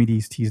him at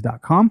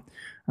jimmydstees.com.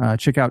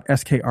 Check out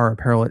SKR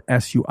Apparel at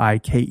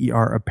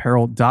SUIKER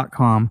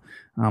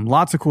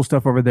Lots of cool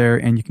stuff over there,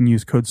 and you can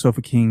use code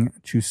SofaKing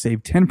to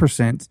save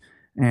 10%,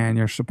 and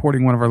you're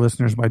supporting one of our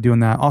listeners by doing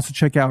that. Also,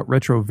 check out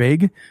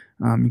RetroVague.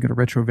 You go to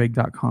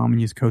retrovague.com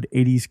and use code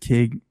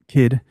 80skid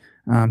to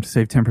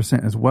save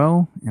 10% as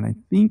well. And I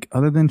think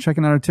other than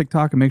checking out our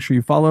TikTok, and make sure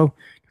you follow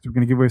because we're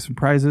going to give away some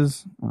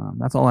prizes.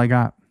 That's all I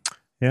got.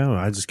 Yeah, well,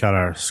 I just got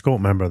our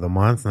Scope member of the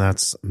month, and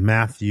that's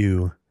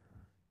Matthew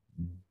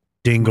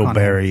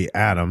Dingleberry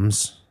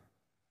Adams.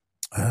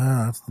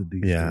 That's the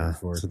D Yeah, stands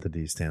for. that's what the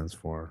D stands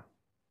for.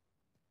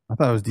 I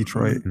thought it was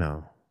Detroit.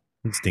 No,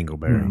 it's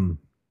Dingleberry.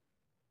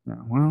 Yeah,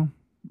 well,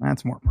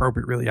 that's more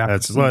appropriate, really.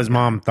 That's what his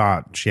mom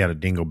thought she had a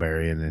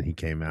Dingleberry, and then he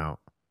came out.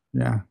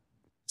 Yeah.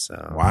 So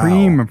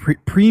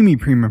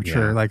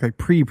premature, Yeah. like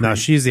pre. No,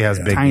 she usually has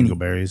big tiny.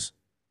 Dingleberries.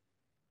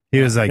 He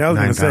was like Yeah, I was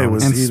 9 gonna say, pounds.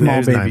 was And he- small He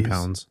was 9 babies.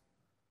 pounds.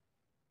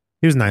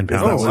 He was 9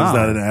 pounds. Oh, is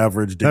that an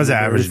average? That was an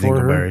average for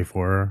her? Dingleberry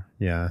for her.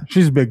 Yeah.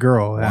 She's a big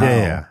girl.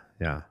 Yeah.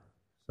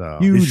 So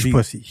Huge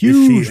pussy. Is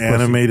Huge she pussy.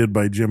 animated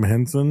by Jim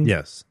Henson?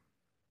 yes,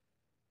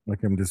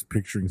 Like I'm just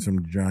picturing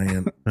some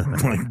giant,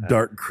 like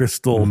dark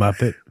crystal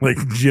Muppet. like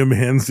Jim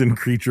Henson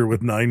creature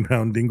with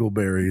 9-pound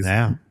dingleberries.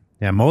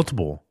 Yeah,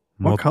 multiple.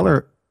 What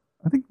color?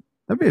 I think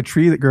that'd be a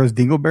tree that grows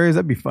dingleberries.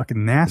 That'd be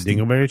fucking nasty.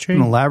 Dingleberry tree?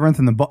 In the labyrinth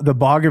and the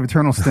bog of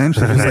eternal stench.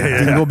 There's just like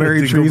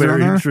dingleberry trees on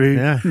there. tree.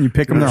 Yeah. And you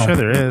pick them. I'm They're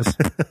sure all, there is.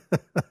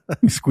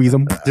 you squeeze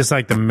them. Just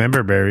like the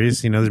member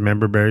berries. There's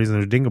member berries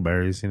and there's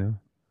dingleberries,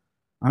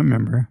 I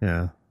remember.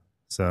 Yeah.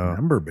 So,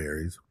 Amber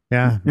berries.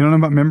 yeah. You don't know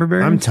about member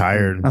berries? I'm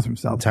tired. That's from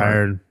South I'm Park.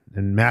 tired.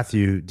 And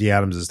Matthew D.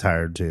 Adams is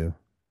tired too.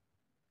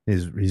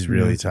 He's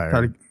really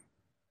tired.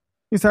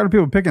 He's tired of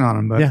people picking on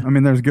him, but Yeah. I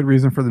mean, there's good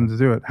reason for them to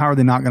do it. How are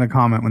they not going to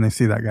comment when they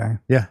see that guy?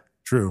 Yeah.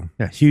 True.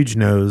 Yeah. Huge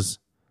nose,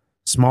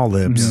 small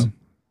lips,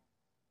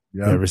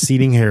 Yeah. yeah,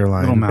 receding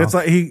hairline. Little mouth. It's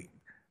like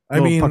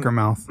Little pucker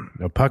mouth.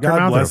 A pucker God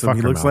mouth or a bless him.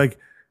 He fucker looks mouth? like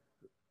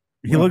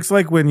looks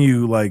like when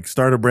you like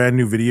start a brand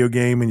new video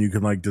game and you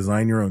can like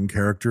design your own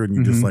character and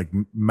you just like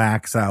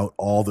max out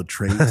all the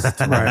traits.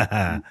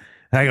 Right.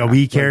 Like a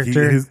wee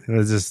character. his- It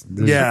was just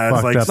Yeah, it's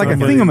fucked like up. It's like a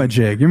Somebody-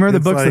 thingamajig. You remember the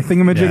It's books, like- the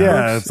thingamajig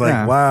Yeah, books? it's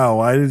like, wow,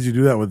 why did you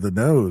do that with the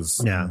nose?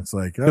 Yeah. It's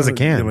like, 'Cause it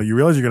can. You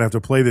realize you're going to have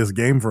to play this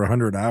game for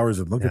 100 hours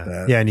and look Yeah. at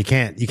that. Yeah, and you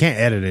can't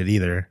edit it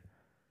either.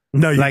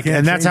 No, you Like, can't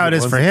and that's change how it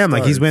is once for him.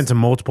 Like, he's starts. went to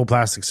multiple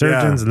plastic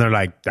surgeons, Yeah. and they're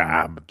like,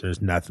 but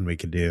there's nothing we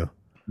can do.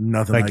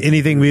 nothing. Like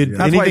anything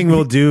why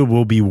we'll do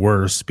will be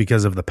worse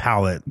because of the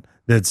palate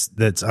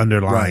that's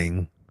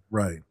underlying.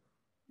 Right.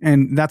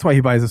 And that's why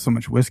he buys us so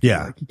much whiskey.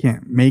 Yeah. Like, he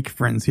can't make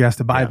friends. He has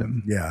to buy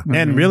them. Yeah.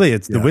 And really,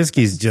 it's the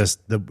whiskey's just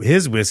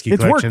his whiskey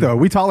It's collection. work, though.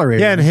 We tolerate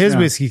it. Yeah, and his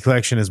whiskey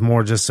collection is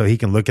more just so he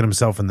can look at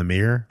himself in the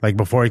mirror. Like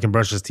before he can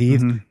brush his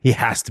teeth, he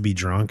has to be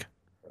drunk.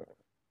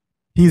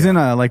 He's in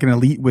an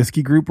elite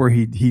whiskey group where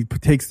he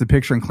takes the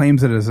picture and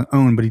claims it as his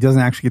own, but he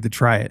doesn't actually get to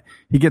try it.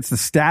 He gets the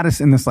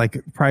status in this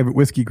like private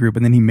whiskey group,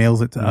 and then he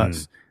mails it to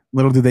us.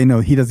 Little do they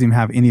know he doesn't even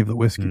have any of the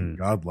whiskey.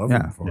 God love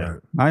him for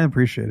it. I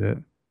appreciate it.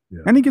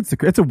 Yeah. And he gets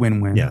it's a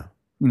win-win. Yeah.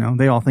 You know,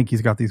 they all think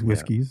he's got these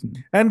whiskeys.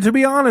 And to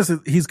be honest,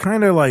 he's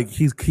kind of like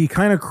he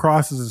kind of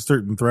crosses a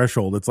certain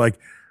threshold. It's like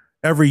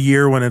every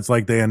year when it's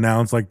like they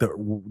announce like the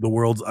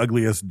world's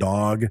ugliest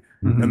dog,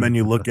 and then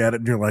you look at it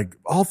and you're like,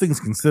 all things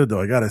considered,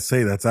 though, I gotta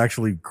say that's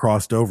actually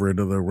crossed over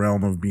into the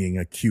realm of being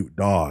a cute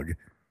dog.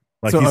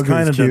 Like So he's ugly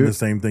kind is of done cute? the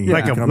same thing.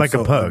 Like He's a become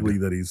so pug. ugly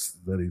that he's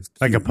cute.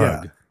 Like a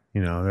pug. Yeah.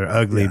 You know, they're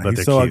ugly, but He's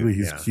they're so cute. ugly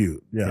he's Yeah.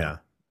 cute. Yeah.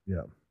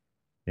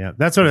 Yeah.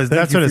 That's what his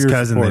Thank you his for your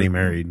cousin that support. he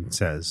married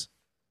says.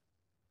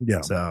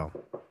 Yeah. So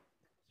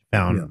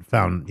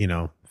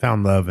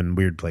found love in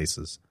weird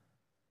places.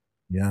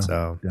 Yeah.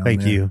 So Down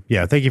thank there. you.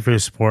 Yeah. Thank you for your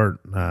support.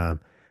 Thank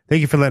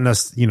you for letting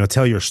us,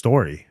 tell your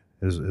story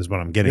is what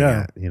I'm getting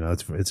Yeah.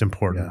 at. It's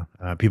important.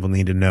 People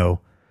need to know.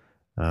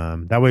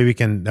 That way we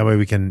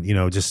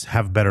can, just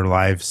have better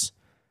lives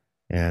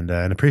and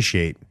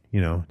appreciate,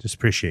 just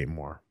appreciate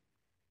more.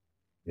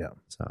 Yeah.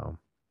 So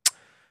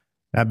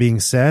that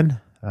being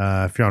said,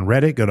 if you're on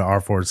Reddit, go to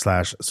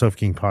r/Sofa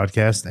King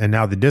Podcast. And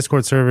now the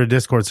Discord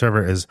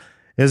server is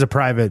a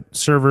private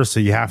server, so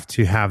you have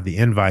to have the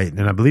invite.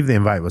 And I believe the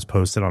invite was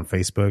posted on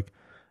Facebook.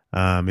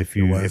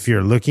 If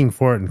you're looking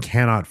for it and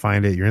cannot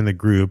find it, you're in the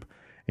group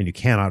and you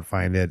cannot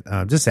find it,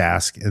 just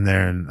ask in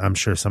there, and I'm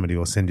sure somebody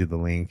will send you the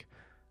link.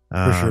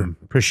 For sure.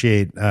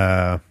 Appreciate,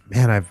 off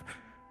the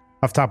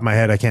top of my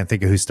head, I can't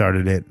think of who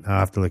started it. I'll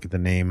have to look at the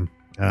name.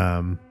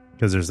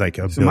 Because there's like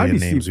a So it might billion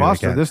be names. Steve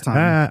Foster this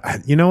time.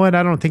 You know what?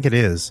 I don't think it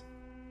is.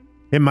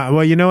 It might.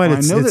 Well, you know what?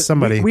 It's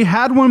somebody. We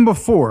had one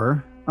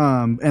before,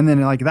 and then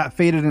like that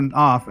faded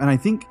off, and I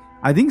think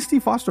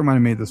Steve Foster might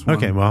have made this one.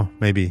 Okay, well,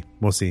 maybe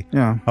we'll see.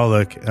 Yeah. Oh,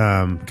 look,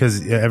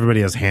 because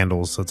everybody has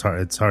handles, so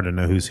it's hard to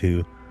know who's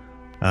who.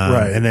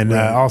 Right. And then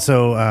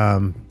also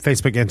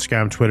Facebook,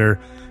 Instagram, Twitter,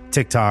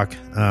 TikTok.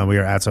 We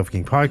are at Sofa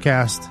King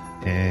Podcast,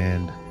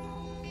 and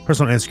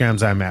personal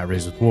Instagrams, I'm at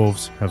Raised with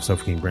Wolves. I have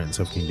Sofa King Brent and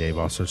Sofa King Dave.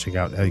 Also check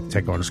out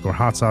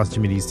Tech_Hot Sauce,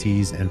 Jimmy D's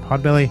Teas, and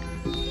Podbelly.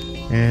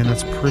 And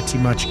that's pretty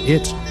much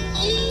it.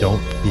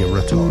 Don't be a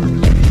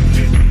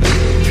retard.